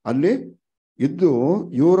 ಸೆರೆಗೆ ಅಲ್ಲಿ ಇದ್ದು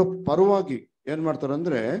ಇವರ ಪರವಾಗಿ ಏನ್ ಮಾಡ್ತಾರೆ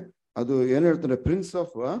ಅಂದ್ರೆ, ಅದು ಏನ್ ಹೇಳ್ತಾರೆ, prince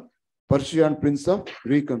of Persia and prince of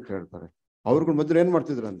Greek ಅಂತ ಹೇಳ್ತಾರೆ. ಅವ್ರಗಳ ಮಧ್ಯೆ ಏನ್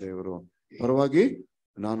ಮಾಡ್ತಿದ್ರು ಅಂದ್ರೆ ಇವರು ಪರವಾಗಿ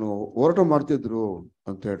ನಾನು ಹೋರಾಟ ಮಾಡ್ತಿದ್ರು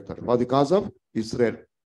ಅಂತ ಹೇಳ್ತಾರೆ. ದಿ ಕಾಸ್ ಆಫ್ ಇಸ್ರೇಲ್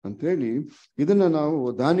ಅಂತ ಹೇಳಿ ಇದನ್ನ ನಾವು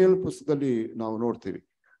ದಾನಿಯೇಲ್ ಪುಸ್ತಕದಲ್ಲಿ ನಾವು ನೋಡ್ತೀವಿ.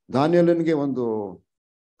 ದಾನಿಯೇಲನಿಗೆ ಒಂದು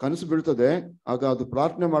ಕನಸು ಬೀಳ್ತದೆ. ಆಗ ಅದು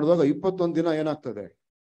ಪ್ರಾರ್ಥನೆ ಮಾಡುವಾಗ 21 ದಿನ ಏನಾಗ್ತದೆ,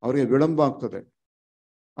 ಅವ್ರಿಗೆ ವಿಳಂಬ ಆಗ್ತದೆ.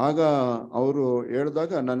 ಆಗ ಅವರು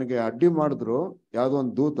ಹೇಳಿದಾಗ ನನಗೆ ಅಡ್ಡಿ ಮಾಡಿದ್ರು ಯಾವ್ದೋ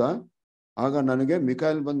ಒಂದು ದೂತ. ಆಗ ನನಗೆ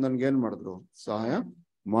ಮಿಕಾಯಲ್ ಬಂದು ನನ್ಗೆ ಏನ್ ಮಾಡಿದ್ರು, ಸಹಾಯ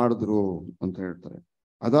ಮಾಡಿದ್ರು ಅಂತ ಹೇಳ್ತಾರೆ.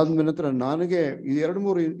 ಅದಾದ್ಮೇಲೆ ನಂತರ ನನಗೆ ಈ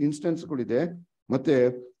 2-3 ಇನ್ಸ್ಟೆನ್ಸ್ಗಳಿದೆ. ಮತ್ತೆ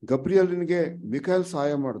ಗಬ್ರಿಯಲ್ನಿಗೆ ಮಿಕಾಯಲ್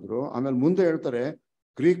ಸಹಾಯ ಮಾಡಿದ್ರು. ಆಮೇಲೆ ಮುಂದೆ ಹೇಳ್ತಾರೆ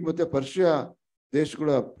ಗ್ರೀಕ್ ಮತ್ತೆ ಪರ್ಷಿಯಾ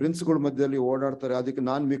ದೇಶಗಳ ಪ್ರಿನ್ಸ್ಗಳ ಮಧ್ಯದಲ್ಲಿ ಓಡಾಡ್ತಾರೆ, ಅದಕ್ಕೆ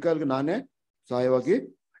ಮಿಕಾಯಲ್ಗೆ ನಾನೇ ಸಹಾಯವಾಗಿ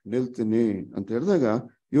ನಿಲ್ತೀನಿ ಅಂತ ಹೇಳಿದಾಗ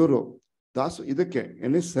ಇವರು ಇದಕ್ಕೆ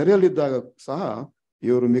ಸೆರೆಯಲ್ಲಿದ್ದಾಗ ಸಹ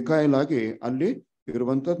ಇವರು ಮಿಕಾಯಲ್ ಆಗಿ ಅಲ್ಲಿ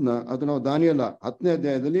ಇರುವಂತದ್ನ ಅದು ನಾವು ದಾನಿಯೇಲ 10ನೇ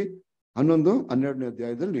ಅಧ್ಯಾಯದಲ್ಲಿ 11, 12ನೇ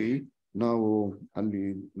ಅಧ್ಯಾಯದಲ್ಲಿ ನಾವು ಅಲ್ಲಿ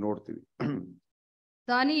ನೋಡ್ತೀವಿ.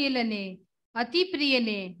 ದಾನಿಯೇಲನೇ, ಅತಿ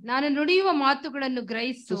ಪ್ರಿಯನೇ, ನಾನು ನುಡಿಯುವ ಮಾತುಗಳನ್ನು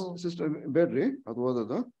ಗ್ರಹಿಸು. ಸಿಸ್ಟರ್ ಬೇಡ್ರಿ ಅದು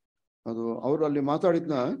ಓದೋದು, ಅದು ಅವರು ಅಲ್ಲಿ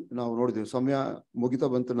ಮಾತಾಡಿದ್ನ ನಾವು ನೋಡಿದ್ವಿ. ಸಮಯ ಮುಗಿತಾ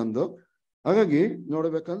ಬಂತು ನಂದು. ಹಾಗಾಗಿ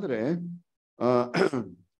ನೋಡ್ಬೇಕಂದ್ರೆ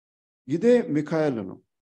ಇದೇ ಮಿಕಾಯಲನು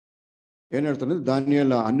ಏನ್ ಹೇಳ್ತಾನೆ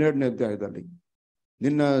ದಾನಿಯೇಲ 12ನೇ ಅಧ್ಯಾಯದಲ್ಲಿ,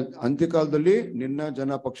 ನಿನ್ನ ಅಂತ್ಯಕಾಲದಲ್ಲಿ ನಿನ್ನ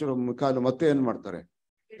ಜನ ಪಕ್ಷ ಕಾಲ ಮತ್ತೆ ಏನ್ ಮಾಡ್ತಾರೆ,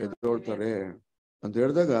 ಎದ್ದೊಳ್ತಾರೆ ಅಂತ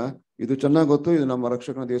ಹೇಳಿದಾಗ ಇದು ಚೆನ್ನಾಗಿ ಗೊತ್ತು. ಇದು ನಮ್ಮ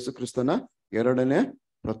ರಕ್ಷಕನಾದ ಯೇಸು ಕ್ರಿಸ್ತನ ಎರಡನೇ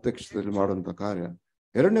ಪ್ರತ್ಯಕ್ಷತೆಯಲ್ಲಿ ಮಾಡುವಂತ ಕಾರ್ಯ.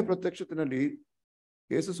 ಎರಡನೇ ಪ್ರತ್ಯಕ್ಷತೆಯಲ್ಲಿ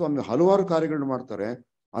ಯೇಸು ಸ್ವಾಮಿ ಹಲವಾರು ಕಾರ್ಯಗಳನ್ನ ಮಾಡ್ತಾರೆ.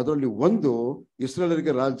 ಅದರಲ್ಲಿ ಒಂದು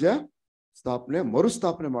ಇಸ್ರೇಲರಿಗೆ ರಾಜ್ಯ ಸ್ಥಾಪನೆ,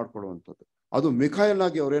 ಮರುಸ್ಥಾಪನೆ ಮಾಡ್ಕೊಳ್ಳುವಂಥದ್ದು. ಅದು ಮಿಖಾಯಲ್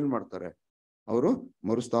ಆಗಿ ಅವ್ರು ಏನ್ ಮಾಡ್ತಾರೆ, ಅವರು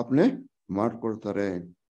ಮರುಸ್ಥಾಪನೆ ಮಾಡ್ಕೊಳ್ತಾರೆ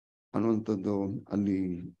ಅನ್ನುವಂಥದ್ದು ಅಲ್ಲಿ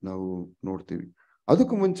ನಾವು ನೋಡ್ತೀವಿ.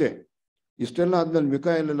 ಅದಕ್ಕೂ ಮುಂಚೆ ಇಷ್ಟೆಲ್ಲ ಆದ್ಮೇಲೆ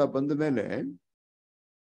ಮಿಖಾಯಲೆಲ್ಲ ಬಂದ ಮೇಲೆ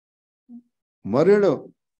ಮರಳು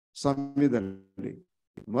ಸಮಯದಲ್ಲಿ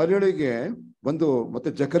ಮರಳಿಗೆ ಬಂದು ಮತ್ತೆ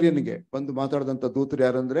ಜಕರಿಯನಿಗೆ ಬಂದು ಮಾತಾಡಿದಂತ ದೂತರು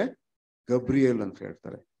ಯಾರಂದ್ರೆ ಗಬ್ರಿಯೇಲ್ ಅಂತ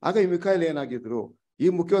ಹೇಳ್ತಾರೆ. ಆಗ ಈ ಮಿಖಾಯಲ್ ಏನಾಗಿದ್ರು, ಈ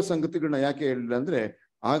ಮುಖ್ಯವಾದ ಸಂಗತಿಗಳನ್ನ ಯಾಕೆ ಹೇಳಿಲ್ಲ ಅಂದ್ರೆ,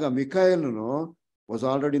 ಆಗ ಮಿಖಾಯಲ್ನು was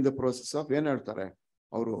already in the process of ಏನ್ ಹೇಳ್ತಾರೆ,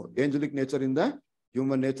 ಅವರು ಏಂಜಲಿಕ್ ನೇಚರ್ ಇಂದ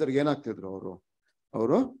ಹ್ಯೂಮನ್ ನೇಚರ್ಗೆ ಏನಾಗ್ತಿದ್ರು,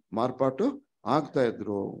 ಅವರು ಮಾರ್ಪಾಟು ಆಗ್ತಾ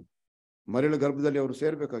ಇದ್ರು. ಮರಳ ಗರ್ಭದಲ್ಲಿ ಅವರು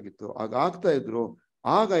ಸೇರ್ಬೇಕಾಗಿತ್ತು, ಆಗ ಆಗ್ತಾ ಇದ್ರು.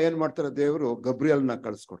 ಆಗ ಏನ್ ಮಾಡ್ತಾರೆ, ದೇವರು ಗಬ್ರಿಯಲ್ನ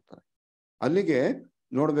ಕಳಿಸ್ಕೊಡ್ತಾರೆ. ಅಲ್ಲಿಗೆ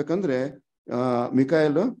ನೋಡ್ಬೇಕಂದ್ರೆ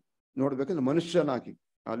ಮಿಖಾಯಲ್ ನೋಡ್ಬೇಕಂದ್ರೆ ಮನುಷ್ಯನಾಗಿ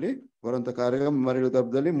ಅಲ್ಲಿ ಬರುವಂತ ಕಾರ್ಯ ಮರಳ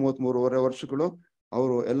ಗರ್ಭದಲ್ಲಿ 33.5 ವರ್ಷಗಳು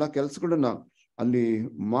ಅವರು ಎಲ್ಲಾ ಕೆಲ್ಸಗಳನ್ನ ಅಲ್ಲಿ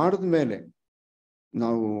ಮಾಡಿದ್ಮೇಲೆ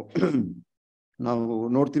ನಾವು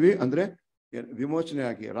ನೋಡ್ತೀವಿ. ಅಂದ್ರೆ ವಿಮೋಚನೆ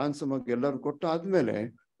ಆಗಿ ರಾನ್ಸಮ್ ಆಗಿ ಎಲ್ಲರೂ ಕೊಟ್ಟು ಆದ್ಮೇಲೆ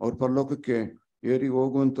ಅವ್ರ ಪರಲೋಕಕ್ಕೆ ಏರಿ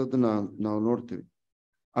ಹೋಗುವಂಥದ್ದನ್ನ ನಾವು ನೋಡ್ತೀವಿ.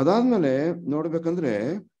 ಅದಾದ್ಮೇಲೆ ನೋಡ್ಬೇಕಂದ್ರೆ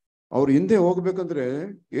ಅವ್ರು ಹಿಂದೆ ಹೋಗ್ಬೇಕಂದ್ರೆ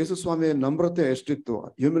ಯೇಸು ಸ್ವಾಮಿಯ ನಮ್ರತೆ ಎಷ್ಟಿತ್ತು,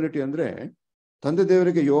 ಹ್ಯೂಮಿಲಿಟಿ ಅಂದ್ರೆ ತಂದೆ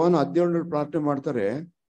ದೇವರಿಗೆ ಯೋಹಾನ 17 ಪ್ರಾರ್ಥನೆ ಮಾಡ್ತಾರೆ.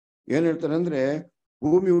 ಏನ್ ಹೇಳ್ತಾರೆ ಅಂದ್ರೆ,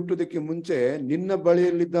 ಭೂಮಿ ಹುಟ್ಟೋದಕ್ಕೆ ಮುಂಚೆ ನಿನ್ನ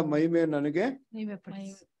ಬಳಿಯಲ್ಲಿದ್ದ ಮಹಿಮೆ ನನಗೆ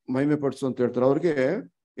ಮಹಿಮೆ ಪಡಿಸು ಅಂತ ಹೇಳ್ತಾರೆ. ಅವ್ರಿಗೆ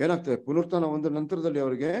ಏನಾಗ್ತದೆ, ಪುನರುತ್ಥಾನ ಒಂದು ನಂತರದಲ್ಲಿ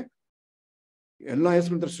ಅವ್ರಿಗೆ ಎಲ್ಲಾ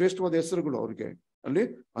ಹೆಸರು ಶ್ರೇಷ್ಠವಾದ ಹೆಸರುಗಳು ಅವ್ರಿಗೆ ಅಲ್ಲಿ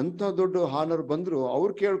ಅಂತ ದೊಡ್ಡ ಹಾನರ್ ಬಂದ್ರು.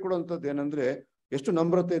 ಅವ್ರು ಕೇಳ್ಕೊಡುವಂಥದ್ದು ಏನಂದ್ರೆ, ಎಷ್ಟು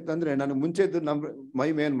ನಮ್ರತೆ ಇತ್ತಂದ್ರೆ, ನನಗೆ ಮುಂಚೆ ಇದ್ದ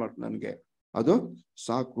ಮಹಿಮೆ ಏನ್ ಮಾಡ್ತು ನನಗೆ ಅದು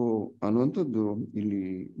ಸಾಕು ಅನ್ನುವಂಥದ್ದು ಇಲ್ಲಿ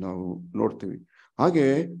ನಾವು ನೋಡ್ತೀವಿ. ಹಾಗೆ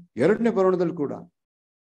ಎರಡನೇ ಬರೋಣದಲ್ಲಿ ಕೂಡ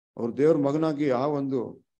ಅವ್ರು ದೇವ್ರ ಮಗನಾಗಿ ಆ ಒಂದು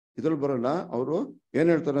ಇದ್ರಲ್ಲಿ ಬರಲ್ಲ. ಅವರು ಏನ್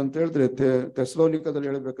ಹೇಳ್ತಾರೆ ಅಂತ ಹೇಳಿದ್ರೆ, ಥೆಸಲೋನಿಕದಲ್ಲಿ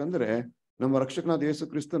ಹೇಳ್ಬೇಕಂದ್ರೆ, ನಮ್ಮ ರಕ್ಷಕನಾದ ಯೇಸು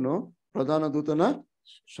ಕ್ರಿಸ್ತನು ಪ್ರಧಾನ ದೂತನ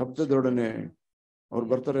ಶಬ್ದದೊಡನೆ ಅವ್ರು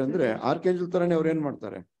ಬರ್ತಾರೆ. ಅಂದ್ರೆ ಆರ್ಕೇಂಜಲ್ ತರನೇ ಅವ್ರು ಏನ್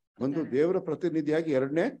ಮಾಡ್ತಾರೆ, ಒಂದು ದೇವರ ಪ್ರತಿನಿಧಿಯಾಗಿ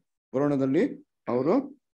ಎರಡನೇ ಬರೋಣದಲ್ಲಿ ಅವರು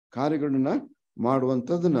ಕಾರ್ಯಗಳನ್ನ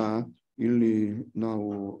ಮಾಡುವಂಥದ್ದನ್ನ ಇಲ್ಲಿ ನಾವು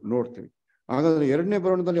ನೋಡ್ತೀವಿ. ಹಾಗಾದ್ರೆ ಎರಡನೇ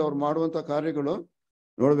ಬರೋಣದಲ್ಲಿ ಅವ್ರು ಮಾಡುವಂತ ಕಾರ್ಯಗಳು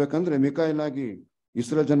ನೋಡ್ಬೇಕಂದ್ರೆ, ಮಿಖಾಯಲ್ ಆಗಿ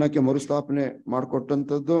ಇಸ್ರೇಲ್ ಜನಕ್ಕೆ ಮರುಸ್ಥಾಪನೆ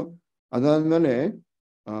ಮಾಡಿಕೊಟ್ಟಂಥದ್ದು. ಅದಾದ್ಮೇಲೆ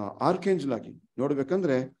ಆರ್ಕೇಂಜಲ್ ಆಗಿ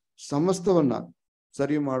ನೋಡ್ಬೇಕಂದ್ರೆ ಸಮಸ್ತವನ್ನ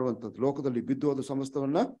ಸರಿ ಮಾಡುವಂಥದ್ದು, ಲೋಕದಲ್ಲಿ ಬಿದ್ದು ಹೋದ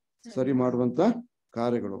ಸಮಸ್ತವನ್ನ ಸರಿ ಮಾಡುವಂತ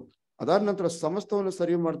ಕಾರ್ಯಗಳು. ಅದಾದ ನಂತರ ಸಮಸ್ತವನ್ನು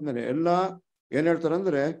ಸರಿ ಮಾಡಿದ್ಮೇಲೆ ಎಲ್ಲಾ ಏನ್ ಹೇಳ್ತಾರೆ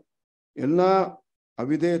ಅಂದ್ರೆ, ಎಲ್ಲಾ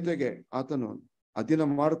ಅವಿಧೇಯತೆಗೆ ಆತನು ಅಧೀನ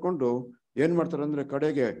ಮಾಡಿಕೊಂಡು ಏನ್ ಮಾಡ್ತಾರೆ ಅಂದ್ರೆ,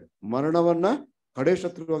 ಕಡೆಗೆ ಮರಣವನ್ನ ಕಡೆ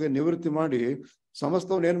ಶತ್ರುವಾಗಿ ನಿವೃತ್ತಿ ಮಾಡಿ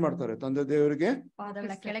ಸಮಸ್ತವನ್ನ ಏನ್ ಮಾಡ್ತಾರೆ, ತಂದೆ ದೇವರಿಗೆ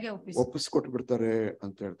ಒಪ್ಪಿಸ್ಕೊಟ್ಟು ಬಿಡ್ತಾರೆ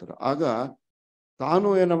ಅಂತ ಹೇಳ್ತಾರೆ. ಆಗ ತಾನು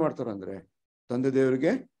ಏನ ಮಾಡ್ತಾರೆ ಅಂದ್ರೆ, ತಂದೆ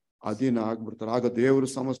ದೇವರಿಗೆ ಅಧೀನ ಆಗ್ಬಿಡ್ತಾರೆ. ಆಗ ದೇವರು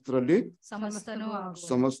ಸಮಸ್ತರಲ್ಲಿ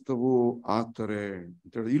ಸಮಸ್ತವೂ ಆಗ್ತಾರೆ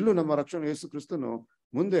ಅಂತ ಹೇಳಿ. ಇಲ್ಲೂ ನಮ್ಮ ರಕ್ಷಣೆ ಯೇಸು ಕ್ರಿಸ್ತನು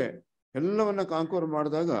ಮುಂದೆ ಎಲ್ಲವನ್ನ ಕಾಂಕೋರ್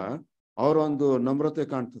ಮಾಡಿದಾಗ ಅವರ ಒಂದು ನಮ್ರತೆ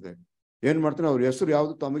ಕಾಣ್ತದೆ. ಏನ್ ಮಾಡ್ತಾನೆ, ಅವ್ರ ಹೆಸರು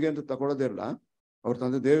ಯಾವ್ದು ತಮಗೆ ಅಂತ ತಗೊಳ್ಳೋದೇ ಇಲ್ಲ, ಅವ್ರ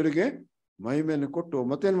ತಂದೆ ದೇವರಿಗೆ ಮಹಿಮೆಯನ್ನು ಕೊಟ್ಟು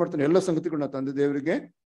ಮತ್ತೇನ್ ಮಾಡ್ತಾನೆ, ಎಲ್ಲ ಸಂಗತಿಗಳನ್ನ ತಂದೆ ದೇವರಿಗೆ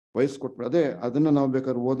ವಹಿಸ್ಕೊಟ್ಬಿಡ. ಅದನ್ನ ನಾವು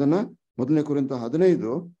ಬೇಕಾದ್ರೆ ಓದನ. 1 ಕೊರಿಂಥ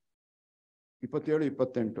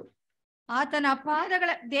 15:27-28.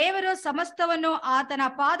 ದೇವರು ಸಮಸ್ತವನ್ನು ಆತನ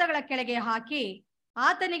ಪಾದಗಳ ಕೆಳಗೆ ಹಾಕಿ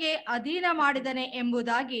ಆತನಿಗೆ ಅಧೀನ ಮಾಡಿದನೆ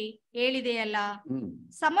ಎಂಬುದಾಗಿ ಹೇಳಿದೆಯಲ್ಲ.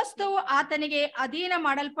 ಸಮಸ್ತವು ಆತನಿಗೆ ಅಧೀನ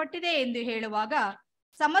ಮಾಡಲ್ಪಟ್ಟಿದೆ ಎಂದು ಹೇಳುವಾಗ,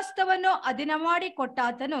 ಸಮಸ್ತವನ್ನು ಅಧೀನ ಮಾಡಿ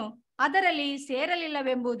ಕೊಟ್ಟಾತನು ಅದರಲ್ಲಿ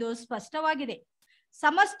ಸೇರಲಿಲ್ಲವೆಂಬುದು ಸ್ಪಷ್ಟವಾಗಿದೆ.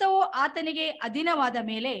 ಸಮಸ್ತವು ಆತನಿಗೆ ಅಧೀನವಾದ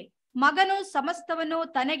ಮೇಲೆ ಮಗನು ಸಮಸ್ತವನ್ನು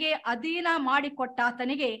ತನಗೆ ಅಧೀನ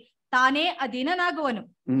ಮಾಡಿಕೊಟ್ಟಾತನಿಗೆ ತಾನೇ ಅಧೀನನಾಗುವನು.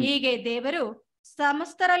 ಹೀಗೆ ದೇವರು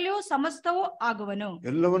ಸಮಸ್ತರಲ್ಲಿಯೂ ಸಮಸ್ತವೂ ಆಗುವನು.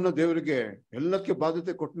 ಎಲ್ಲವನ್ನ ದೇವರಿಗೆ ಎಲ್ಲಕ್ಕೆ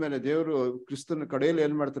ಬಾಧ್ಯತೆ ಕೊಟ್ಟ ಮೇಲೆ ದೇವರು ಕ್ರಿಸ್ತನ ಕಡೆಯಲ್ಲಿ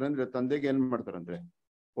ಏನ್ ಮಾಡ್ತಾರೆ ಅಂದ್ರೆ, ತಂದೆಗೆ ಏನ್ ಮಾಡ್ತಾರೆ ಅಂದ್ರೆ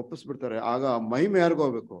ಒಪ್ಪಿಸ್ಬಿಡ್ತಾರೆ. ಆಗ ಮಹಿಮೆ ಯಾರಿಗೂ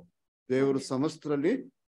ಹೋಗ್ಬೇಕು, ದೇವರು ಸಮಸ್ತರಲ್ಲಿ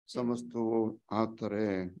ಸಮಸ್ತವು ಆಗ್ತಾರೆ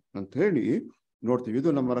ಅಂತ ಹೇಳಿ ನೋಡ್ತೀವಿ. ಇದು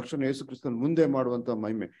ನಮ್ಮ ರಕ್ಷಣೆ ಯೇಸು ಕ್ರಿಸ್ತನ್ ಮುಂದೆ ಮಾಡುವಂತ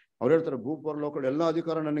ಮಹಿಮೆ. ಅವ್ರು ಹೇಳ್ತಾರೆ, ಭೂಪರಲೋಕಗಳ ಎಲ್ಲಾ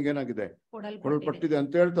ಅಧಿಕಾರ ನನಗೇನಾಗಿದೆ, ಕೊಡಲ್ಪಟ್ಟಿದೆ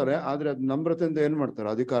ಅಂತ ಹೇಳ್ತಾರೆ. ಆದ್ರೆ ಅದ್ ನಮ್ರತೆಯಿಂದ ಏನ್ ಮಾಡ್ತಾರೆ,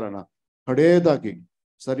 ಅಧಿಕಾರನ ಕಡೆಯದಾಗಿ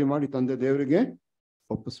ಸರಿ ಮಾಡಿ ತಂದೆ ದೇವರಿಗೆ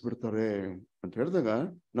ಒಪ್ಪಿಸ್ಬಿಡ್ತಾರೆ ಅಂತ ಹೇಳಿದಾಗ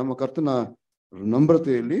ನಮ್ಮ ಕರ್ತನ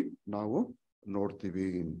ನಮ್ರತೆಯಲ್ಲಿ ನಾವು ನೋಡ್ತೀವಿ.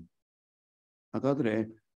 ಹಾಗಾದ್ರೆ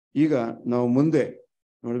ಈಗ ನಾವು ಮುಂದೆ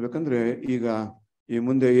ನೋಡ್ಬೇಕಂದ್ರೆ, ಈಗ ಈ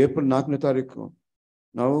ಮುಂದೆ ಏಪ್ರಿಲ್ 4ನೇ ತಾರೀಕು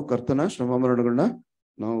ನಾವು ಕರ್ತನ ಶ್ರಮ ಮರಣಗಳನ್ನ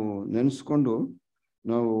ನಾವು ನೆನೆಸ್ಕೊಂಡು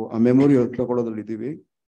ನಾವು ಆ ಮೆಮೊರಿಯಲ್ ತಗೊಳ್ಳೋದ್ರಲ್ಲಿ ಇದ್ದೀವಿ.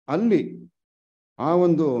 ಅಲ್ಲಿ ಆ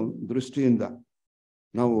ಒಂದು ದೃಷ್ಟಿಯಿಂದ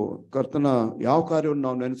ನಾವು ಕರ್ತನ ಯಾವ ಕಾರ್ಯವನ್ನು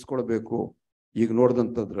ನಾವು ನೆನೆಸ್ಕೊಳ್ಬೇಕು ಈಗ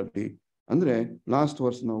ನೋಡಿದಂಥದ್ರಲ್ಲಿ. ಅಂದ್ರೆ ಲಾಸ್ಟ್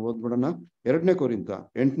ವರ್ಸ್ ನಾವು ಓದ್ಬಿಡೋಣ. 2 ಕೊರಿಂಥ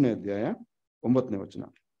 8ನೇ ಅಧ್ಯಾಯ 9ನೇ ವಚನ.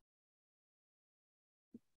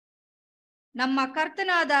 ನಮ್ಮ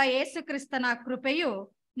ಕರ್ತನಾದ ಯೇಸು ಕ್ರಿಸ್ತನ ಕೃಪೆಯು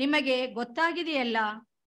ನಿಮಗೆ ಗೊತ್ತಾಗಿದೆಯಲ್ಲ.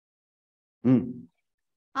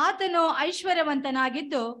 ಆತನು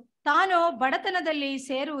ಐಶ್ವರ್ಯವಂತನಾಗಿದ್ದು ತಾನು ಬಡತನದಲ್ಲಿ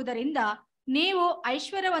ಸೇರುವುದರಿಂದ ನೀವು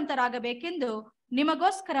ಐಶ್ವರ್ಯವಂತರಾಗಬೇಕೆಂದು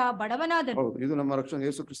ನಿಮಗೋಸ್ಕರ ಬಡವನಾದನು. ಇದು ನಮ್ಮ ರಕ್ಷಣೆ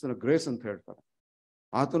ಯೇಸು ಕ್ರಿಸ್ತನ ಗ್ರೇಸ್ ಅಂತ ಹೇಳ್ತಾರೆ.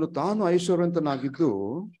 ಆತನು ತಾನು ಐಶ್ವರ್ಯವಂತನಾಗಿದ್ದು,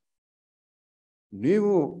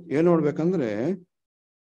 ನೀವು ಏನ್ ನೋಡ್ಬೇಕಂದ್ರೆ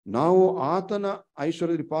ನಾವು ಆತನ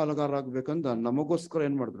ಐಶ್ವರ್ಯದಲ್ಲಿ ಪಾಲುಗಾರರಾಗಬೇಕಂದ ನಮಗೋಸ್ಕರ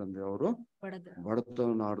ಏನ್ ಮಾಡಿದ್ರಂದ್ರೆ ಅವರು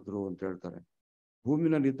ಬಡತನ ಆಡಿದ್ರು ಅಂತ ಹೇಳ್ತಾರೆ.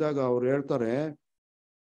 ಭೂಮಿನಲ್ಲಿ ಇದ್ದಾಗ ಅವ್ರು ಹೇಳ್ತಾರೆ,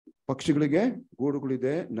 ಪಕ್ಷಿಗಳಿಗೆ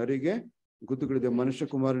ಗೂಡುಗಳಿದೆ, ನರಿಗೆ ಗುದ್ದುಗಳಿದೆ, ಮನುಷ್ಯ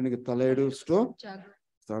ಕುಮಾರನಿಗೆ ತಲೆ ಇಡುವಷ್ಟು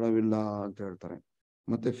ಸ್ಥಳವಿಲ್ಲ ಅಂತ ಹೇಳ್ತಾರೆ.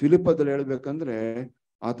 ಮತ್ತೆ ಫಿಲಿಪ್ಪದಲ್ಲಿ ಹೇಳ್ಬೇಕಂದ್ರೆ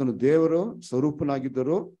ಆತನು ದೇವರು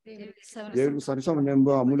ಸ್ವರೂಪನಾಗಿದ್ದರು, ದೇವರಿಗೆ ಸರಿಸಮ ಎಂಬ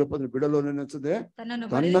ಅಮೂಲ್ಯ ಪದ ಬಿಡಲು ನೆನೆಸದೆ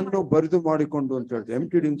ತನ್ನನ್ನು ಬರಿದು ಮಾಡಿಕೊಂಡು ಅಂತ ಹೇಳ್ತಾರೆ.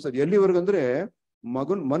 ಎಂಪ್ಟಿಡ್ ಹಿಮ್ಸೆಲ್ಫ್. ಎಲ್ಲಿವರೆಗಂದ್ರೆ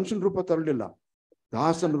ಮನುಷ್ಯನ ರೂಪ ತರಲಿಲ್ಲ,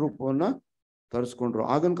 ದಾಸನ ರೂಪವನ್ನ ತರಿಸ್ಕೊಂಡ್ರು.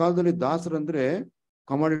 ಆಗಿನ ಕಾಲದಲ್ಲಿ ದಾಸರಂದ್ರೆ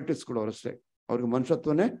ಕಮಾಡಿಟೀಸ್ಗಳು ಅವರಷ್ಟೇ, ಅವ್ರಿಗೆ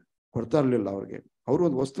ಮನುಷ್ಯತ್ವನೇ ಕೊಡ್ತಾ ಇರ್ಲಿಲ್ಲ. ಅವ್ರು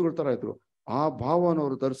ಒಂದು ವಸ್ತುಗಳ ತರ ಇದ್ರು. ಆ ಭಾವವನ್ನು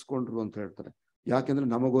ಅವರು ಧರಿಸ್ಕೊಂಡ್ರು ಅಂತ ಹೇಳ್ತಾರೆ. ಯಾಕೆಂದ್ರೆ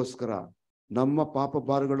ನಮಗೋಸ್ಕರ, ನಮ್ಮ ಪಾಪ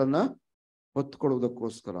ಭಾರಗಳನ್ನ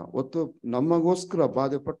ಹೊತ್ಕೊಳ್ಳುವುದಕ್ಕೋಸ್ಕರ, ನಮಗೋಸ್ಕರ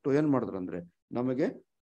ಬಾಧೆ ಪಟ್ಟು ಏನ್ ಮಾಡಿದ್ರಂದ್ರೆ ನಮಗೆ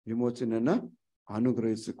ವಿಮೋಚನೆಯನ್ನ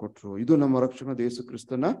ಅನುಗ್ರಹಿಸಿ ಕೊಟ್ರು. ಇದು ನಮ್ಮ ರಕ್ಷಣಾ ಯೇಸು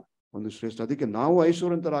ಕ್ರಿಸ್ತನ ಒಂದು ಶ್ರೇಷ್ಠ. ಅದಕ್ಕೆ ನಾವು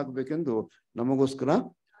ಐಶ್ವರ್ಯವಂತರಾಗಬೇಕೆಂದು ನಮಗೋಸ್ಕರ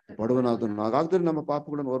ಬಡವನಾದನು. ಹಾಗಾದ್ರೆ ನಮ್ಮ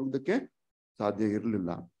ಪಾಪಗಳನ್ನು ಹೊರಗೋದಕ್ಕೆ ಸಾಧ್ಯ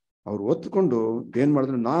ಇರಲಿಲ್ಲ. ಅವ್ರು ಒತ್ಕೊಂಡು ಏನ್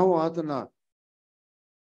ಮಾಡಿದ್ರೆ ನಾವು ಆತನ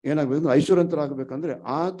ಏನಾಗ್ಬೇಕು, ಐಶ್ವರ್ಯವಂತರಾಗಬೇಕಂದ್ರೆ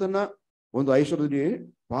ಆತನ ಒಂದು ಐಶ್ವರ್ಯದಲ್ಲಿ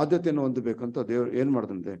ಬಾಧ್ಯತೆಯನ್ನು ಹೊಂದಬೇಕಂತ ದೇವ್ರು ಏನ್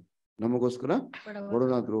ಮಾಡಿದಂತೆ ನಮಗೋಸ್ಕರ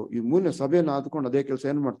ಬಡವನಾದ್ರು. ಈ ಮೂರನೇ ಸಭೆಯನ್ನು ಆದ್ಕೊಂಡು ಅದೇ ಕೆಲಸ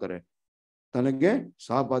ಏನ್ ಮಾಡ್ತಾರೆ, ತನಗೆ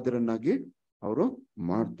ಸಹಬಾಧ್ಯರನ್ನಾಗಿ ಅವರು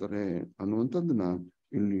ಮಾಡ್ತಾರೆ ಅನ್ನುವಂಥದ್ದನ್ನ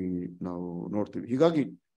ಇಲ್ಲಿ ನಾವು ನೋಡ್ತೀವಿ. ಹೀಗಾಗಿ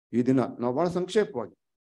ಈ ದಿನ ನಾವು ಬಹಳ ಸಂಕ್ಷೇಪವಾಗಿ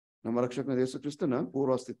ನಮ್ಮ ರಕ್ಷಕನ ಯೇಸು ಕ್ರಿಸ್ತನ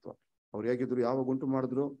ಪೂರ್ವಾಸ್ತಿತ್ವ, ಅವ್ರು ಹೇಗಿದ್ರು, ಯಾವಾಗ ಉಂಟು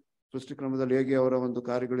ಮಾಡಿದ್ರು, ಸೃಷ್ಟಿಕ್ರಮದಲ್ಲಿ ಹೇಗೆ ಅವರ ಒಂದು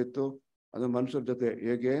ಕಾರ್ಯಗಳಿತ್ತು, ಅದು ಮನುಷ್ಯರ ಜೊತೆ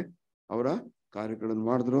ಹೇಗೆ ಅವರ ಕಾರ್ಯಗಳನ್ನು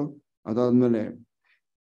ಮಾಡಿದ್ರು, ಅದಾದ್ಮೇಲೆ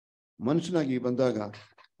ಮನುಷ್ಯನಾಗಿ ಬಂದಾಗ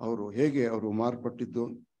ಅವರು ಹೇಗೆ ಅವರು ಮಾರ್ಪಟ್ಟಿದ್ದು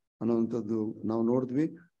ಅನ್ನುವಂಥದ್ದು ನಾವು ನೋಡಿದ್ವಿ.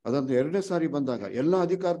 ಅದಂದ್ರೆ 2ನೇ ಸಾರಿ ಬಂದಾಗ ಎಲ್ಲ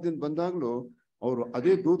ಅಧಿಕಾರದಿಂದ ಬಂದಾಗ್ಲೂ ಅವರು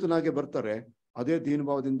ಅದೇ ದೂತನಾಗೆ ಬರ್ತಾರೆ, ಅದೇ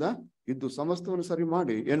ದೀನಭಾವದಿಂದ ಇದ್ದು ಸಮಸ್ತವನ್ನು ಸರಿ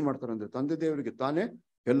ಮಾಡಿ ಏನ್ ಮಾಡ್ತಾರೆ ಅಂದ್ರೆ ತಂದೆ ದೇವರಿಗೆ ತಾನೇ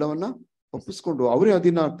ಎಲ್ಲವನ್ನ ಒಪ್ಪಿಸ್ಕೊಂಡು ಅವರೇ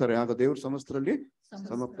ಅಧೀನ ಆಗ್ತಾರೆ. ಆಗ ದೇವ್ರ ಸಮಸ್ತರಲ್ಲಿ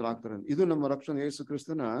ಸಮರ್ಥರಾಗ್ತಾರೆ. ಇದು ನಮ್ಮ ರಕ್ಷಣೆ ಯೇಸು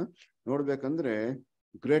ಕ್ರಿಸ್ತನ ನೋಡ್ಬೇಕಂದ್ರೆ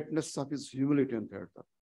ಗ್ರೇಟ್ನೆಸ್ ಆಫ್ ಹಿಸ್ ಹ್ಯೂಮಿಲಿಟಿ ಅಂತ ಹೇಳ್ತಾರೆ.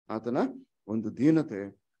 ಆತನ ಒಂದು ದೀನತೆ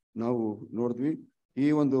ನಾವು ನೋಡಿದ್ವಿ. ಈ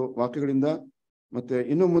ಒಂದು ವಾಕ್ಯಗಳಿಂದ ಮತ್ತೆ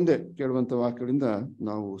ಇನ್ನು ಮುಂದೆ ಕೇಳುವಂತ ವಾಕ್ಯಗಳಿಂದ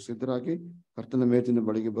ನಾವು ಸಿದ್ಧರಾಗಿ ಕರ್ತನ ಮೇಜಿನ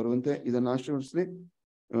ಬಳಿಗೆ ಬರುವಂತೆ ಇದನ್ನು ಆಶೀರ್ವದಿಸಿ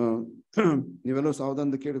ನೀವೆಲ್ಲರೂ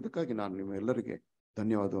ಸಾವಧಾನದಿಂದ ಕೇಳಿದ್ದಕ್ಕಾಗಿ ನಾನು ನಿಮ್ಮ ಎಲ್ಲರಿಗೆ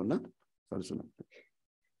ಧನ್ಯವಾದವನ್ನ ಸಲ್ಲಿಸೋಣ.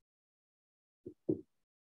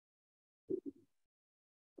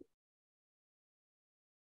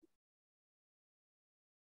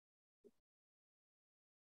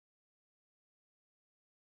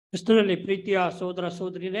 ಕ್ರಿಸ್ತನಲ್ಲಿ ಪ್ರೀತಿಯ ಸೋದರ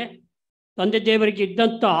ಸೋದರಿಯರೇ, ತಂದೆ ದೇವರಿಗೆ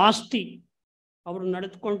ಇದ್ದಂಥ ಆಸ್ತಿ ಅವರು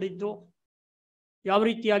ನಡೆದುಕೊಂಡಿದ್ದು, ಯಾವ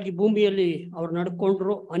ರೀತಿಯಾಗಿ ಭೂಮಿಯಲ್ಲಿ ಅವರು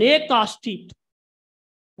ನಡ್ಕೊಂಡ್ರು, ಅನೇಕ ಆಸ್ತಿ ಇತ್ತು.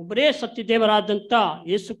 ಒಬ್ಬರೇ ಸತ್ಯದೇವರಾದಂಥ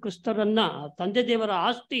ಯೇಸು ಕ್ರಿಸ್ತರನ್ನ ತಂದೆ ದೇವರ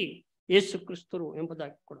ಆಸ್ತಿ ಯೇಸು ಕ್ರಿಸ್ತರು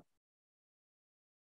ಎಂಬುದಾಗಿ ಕೂಡ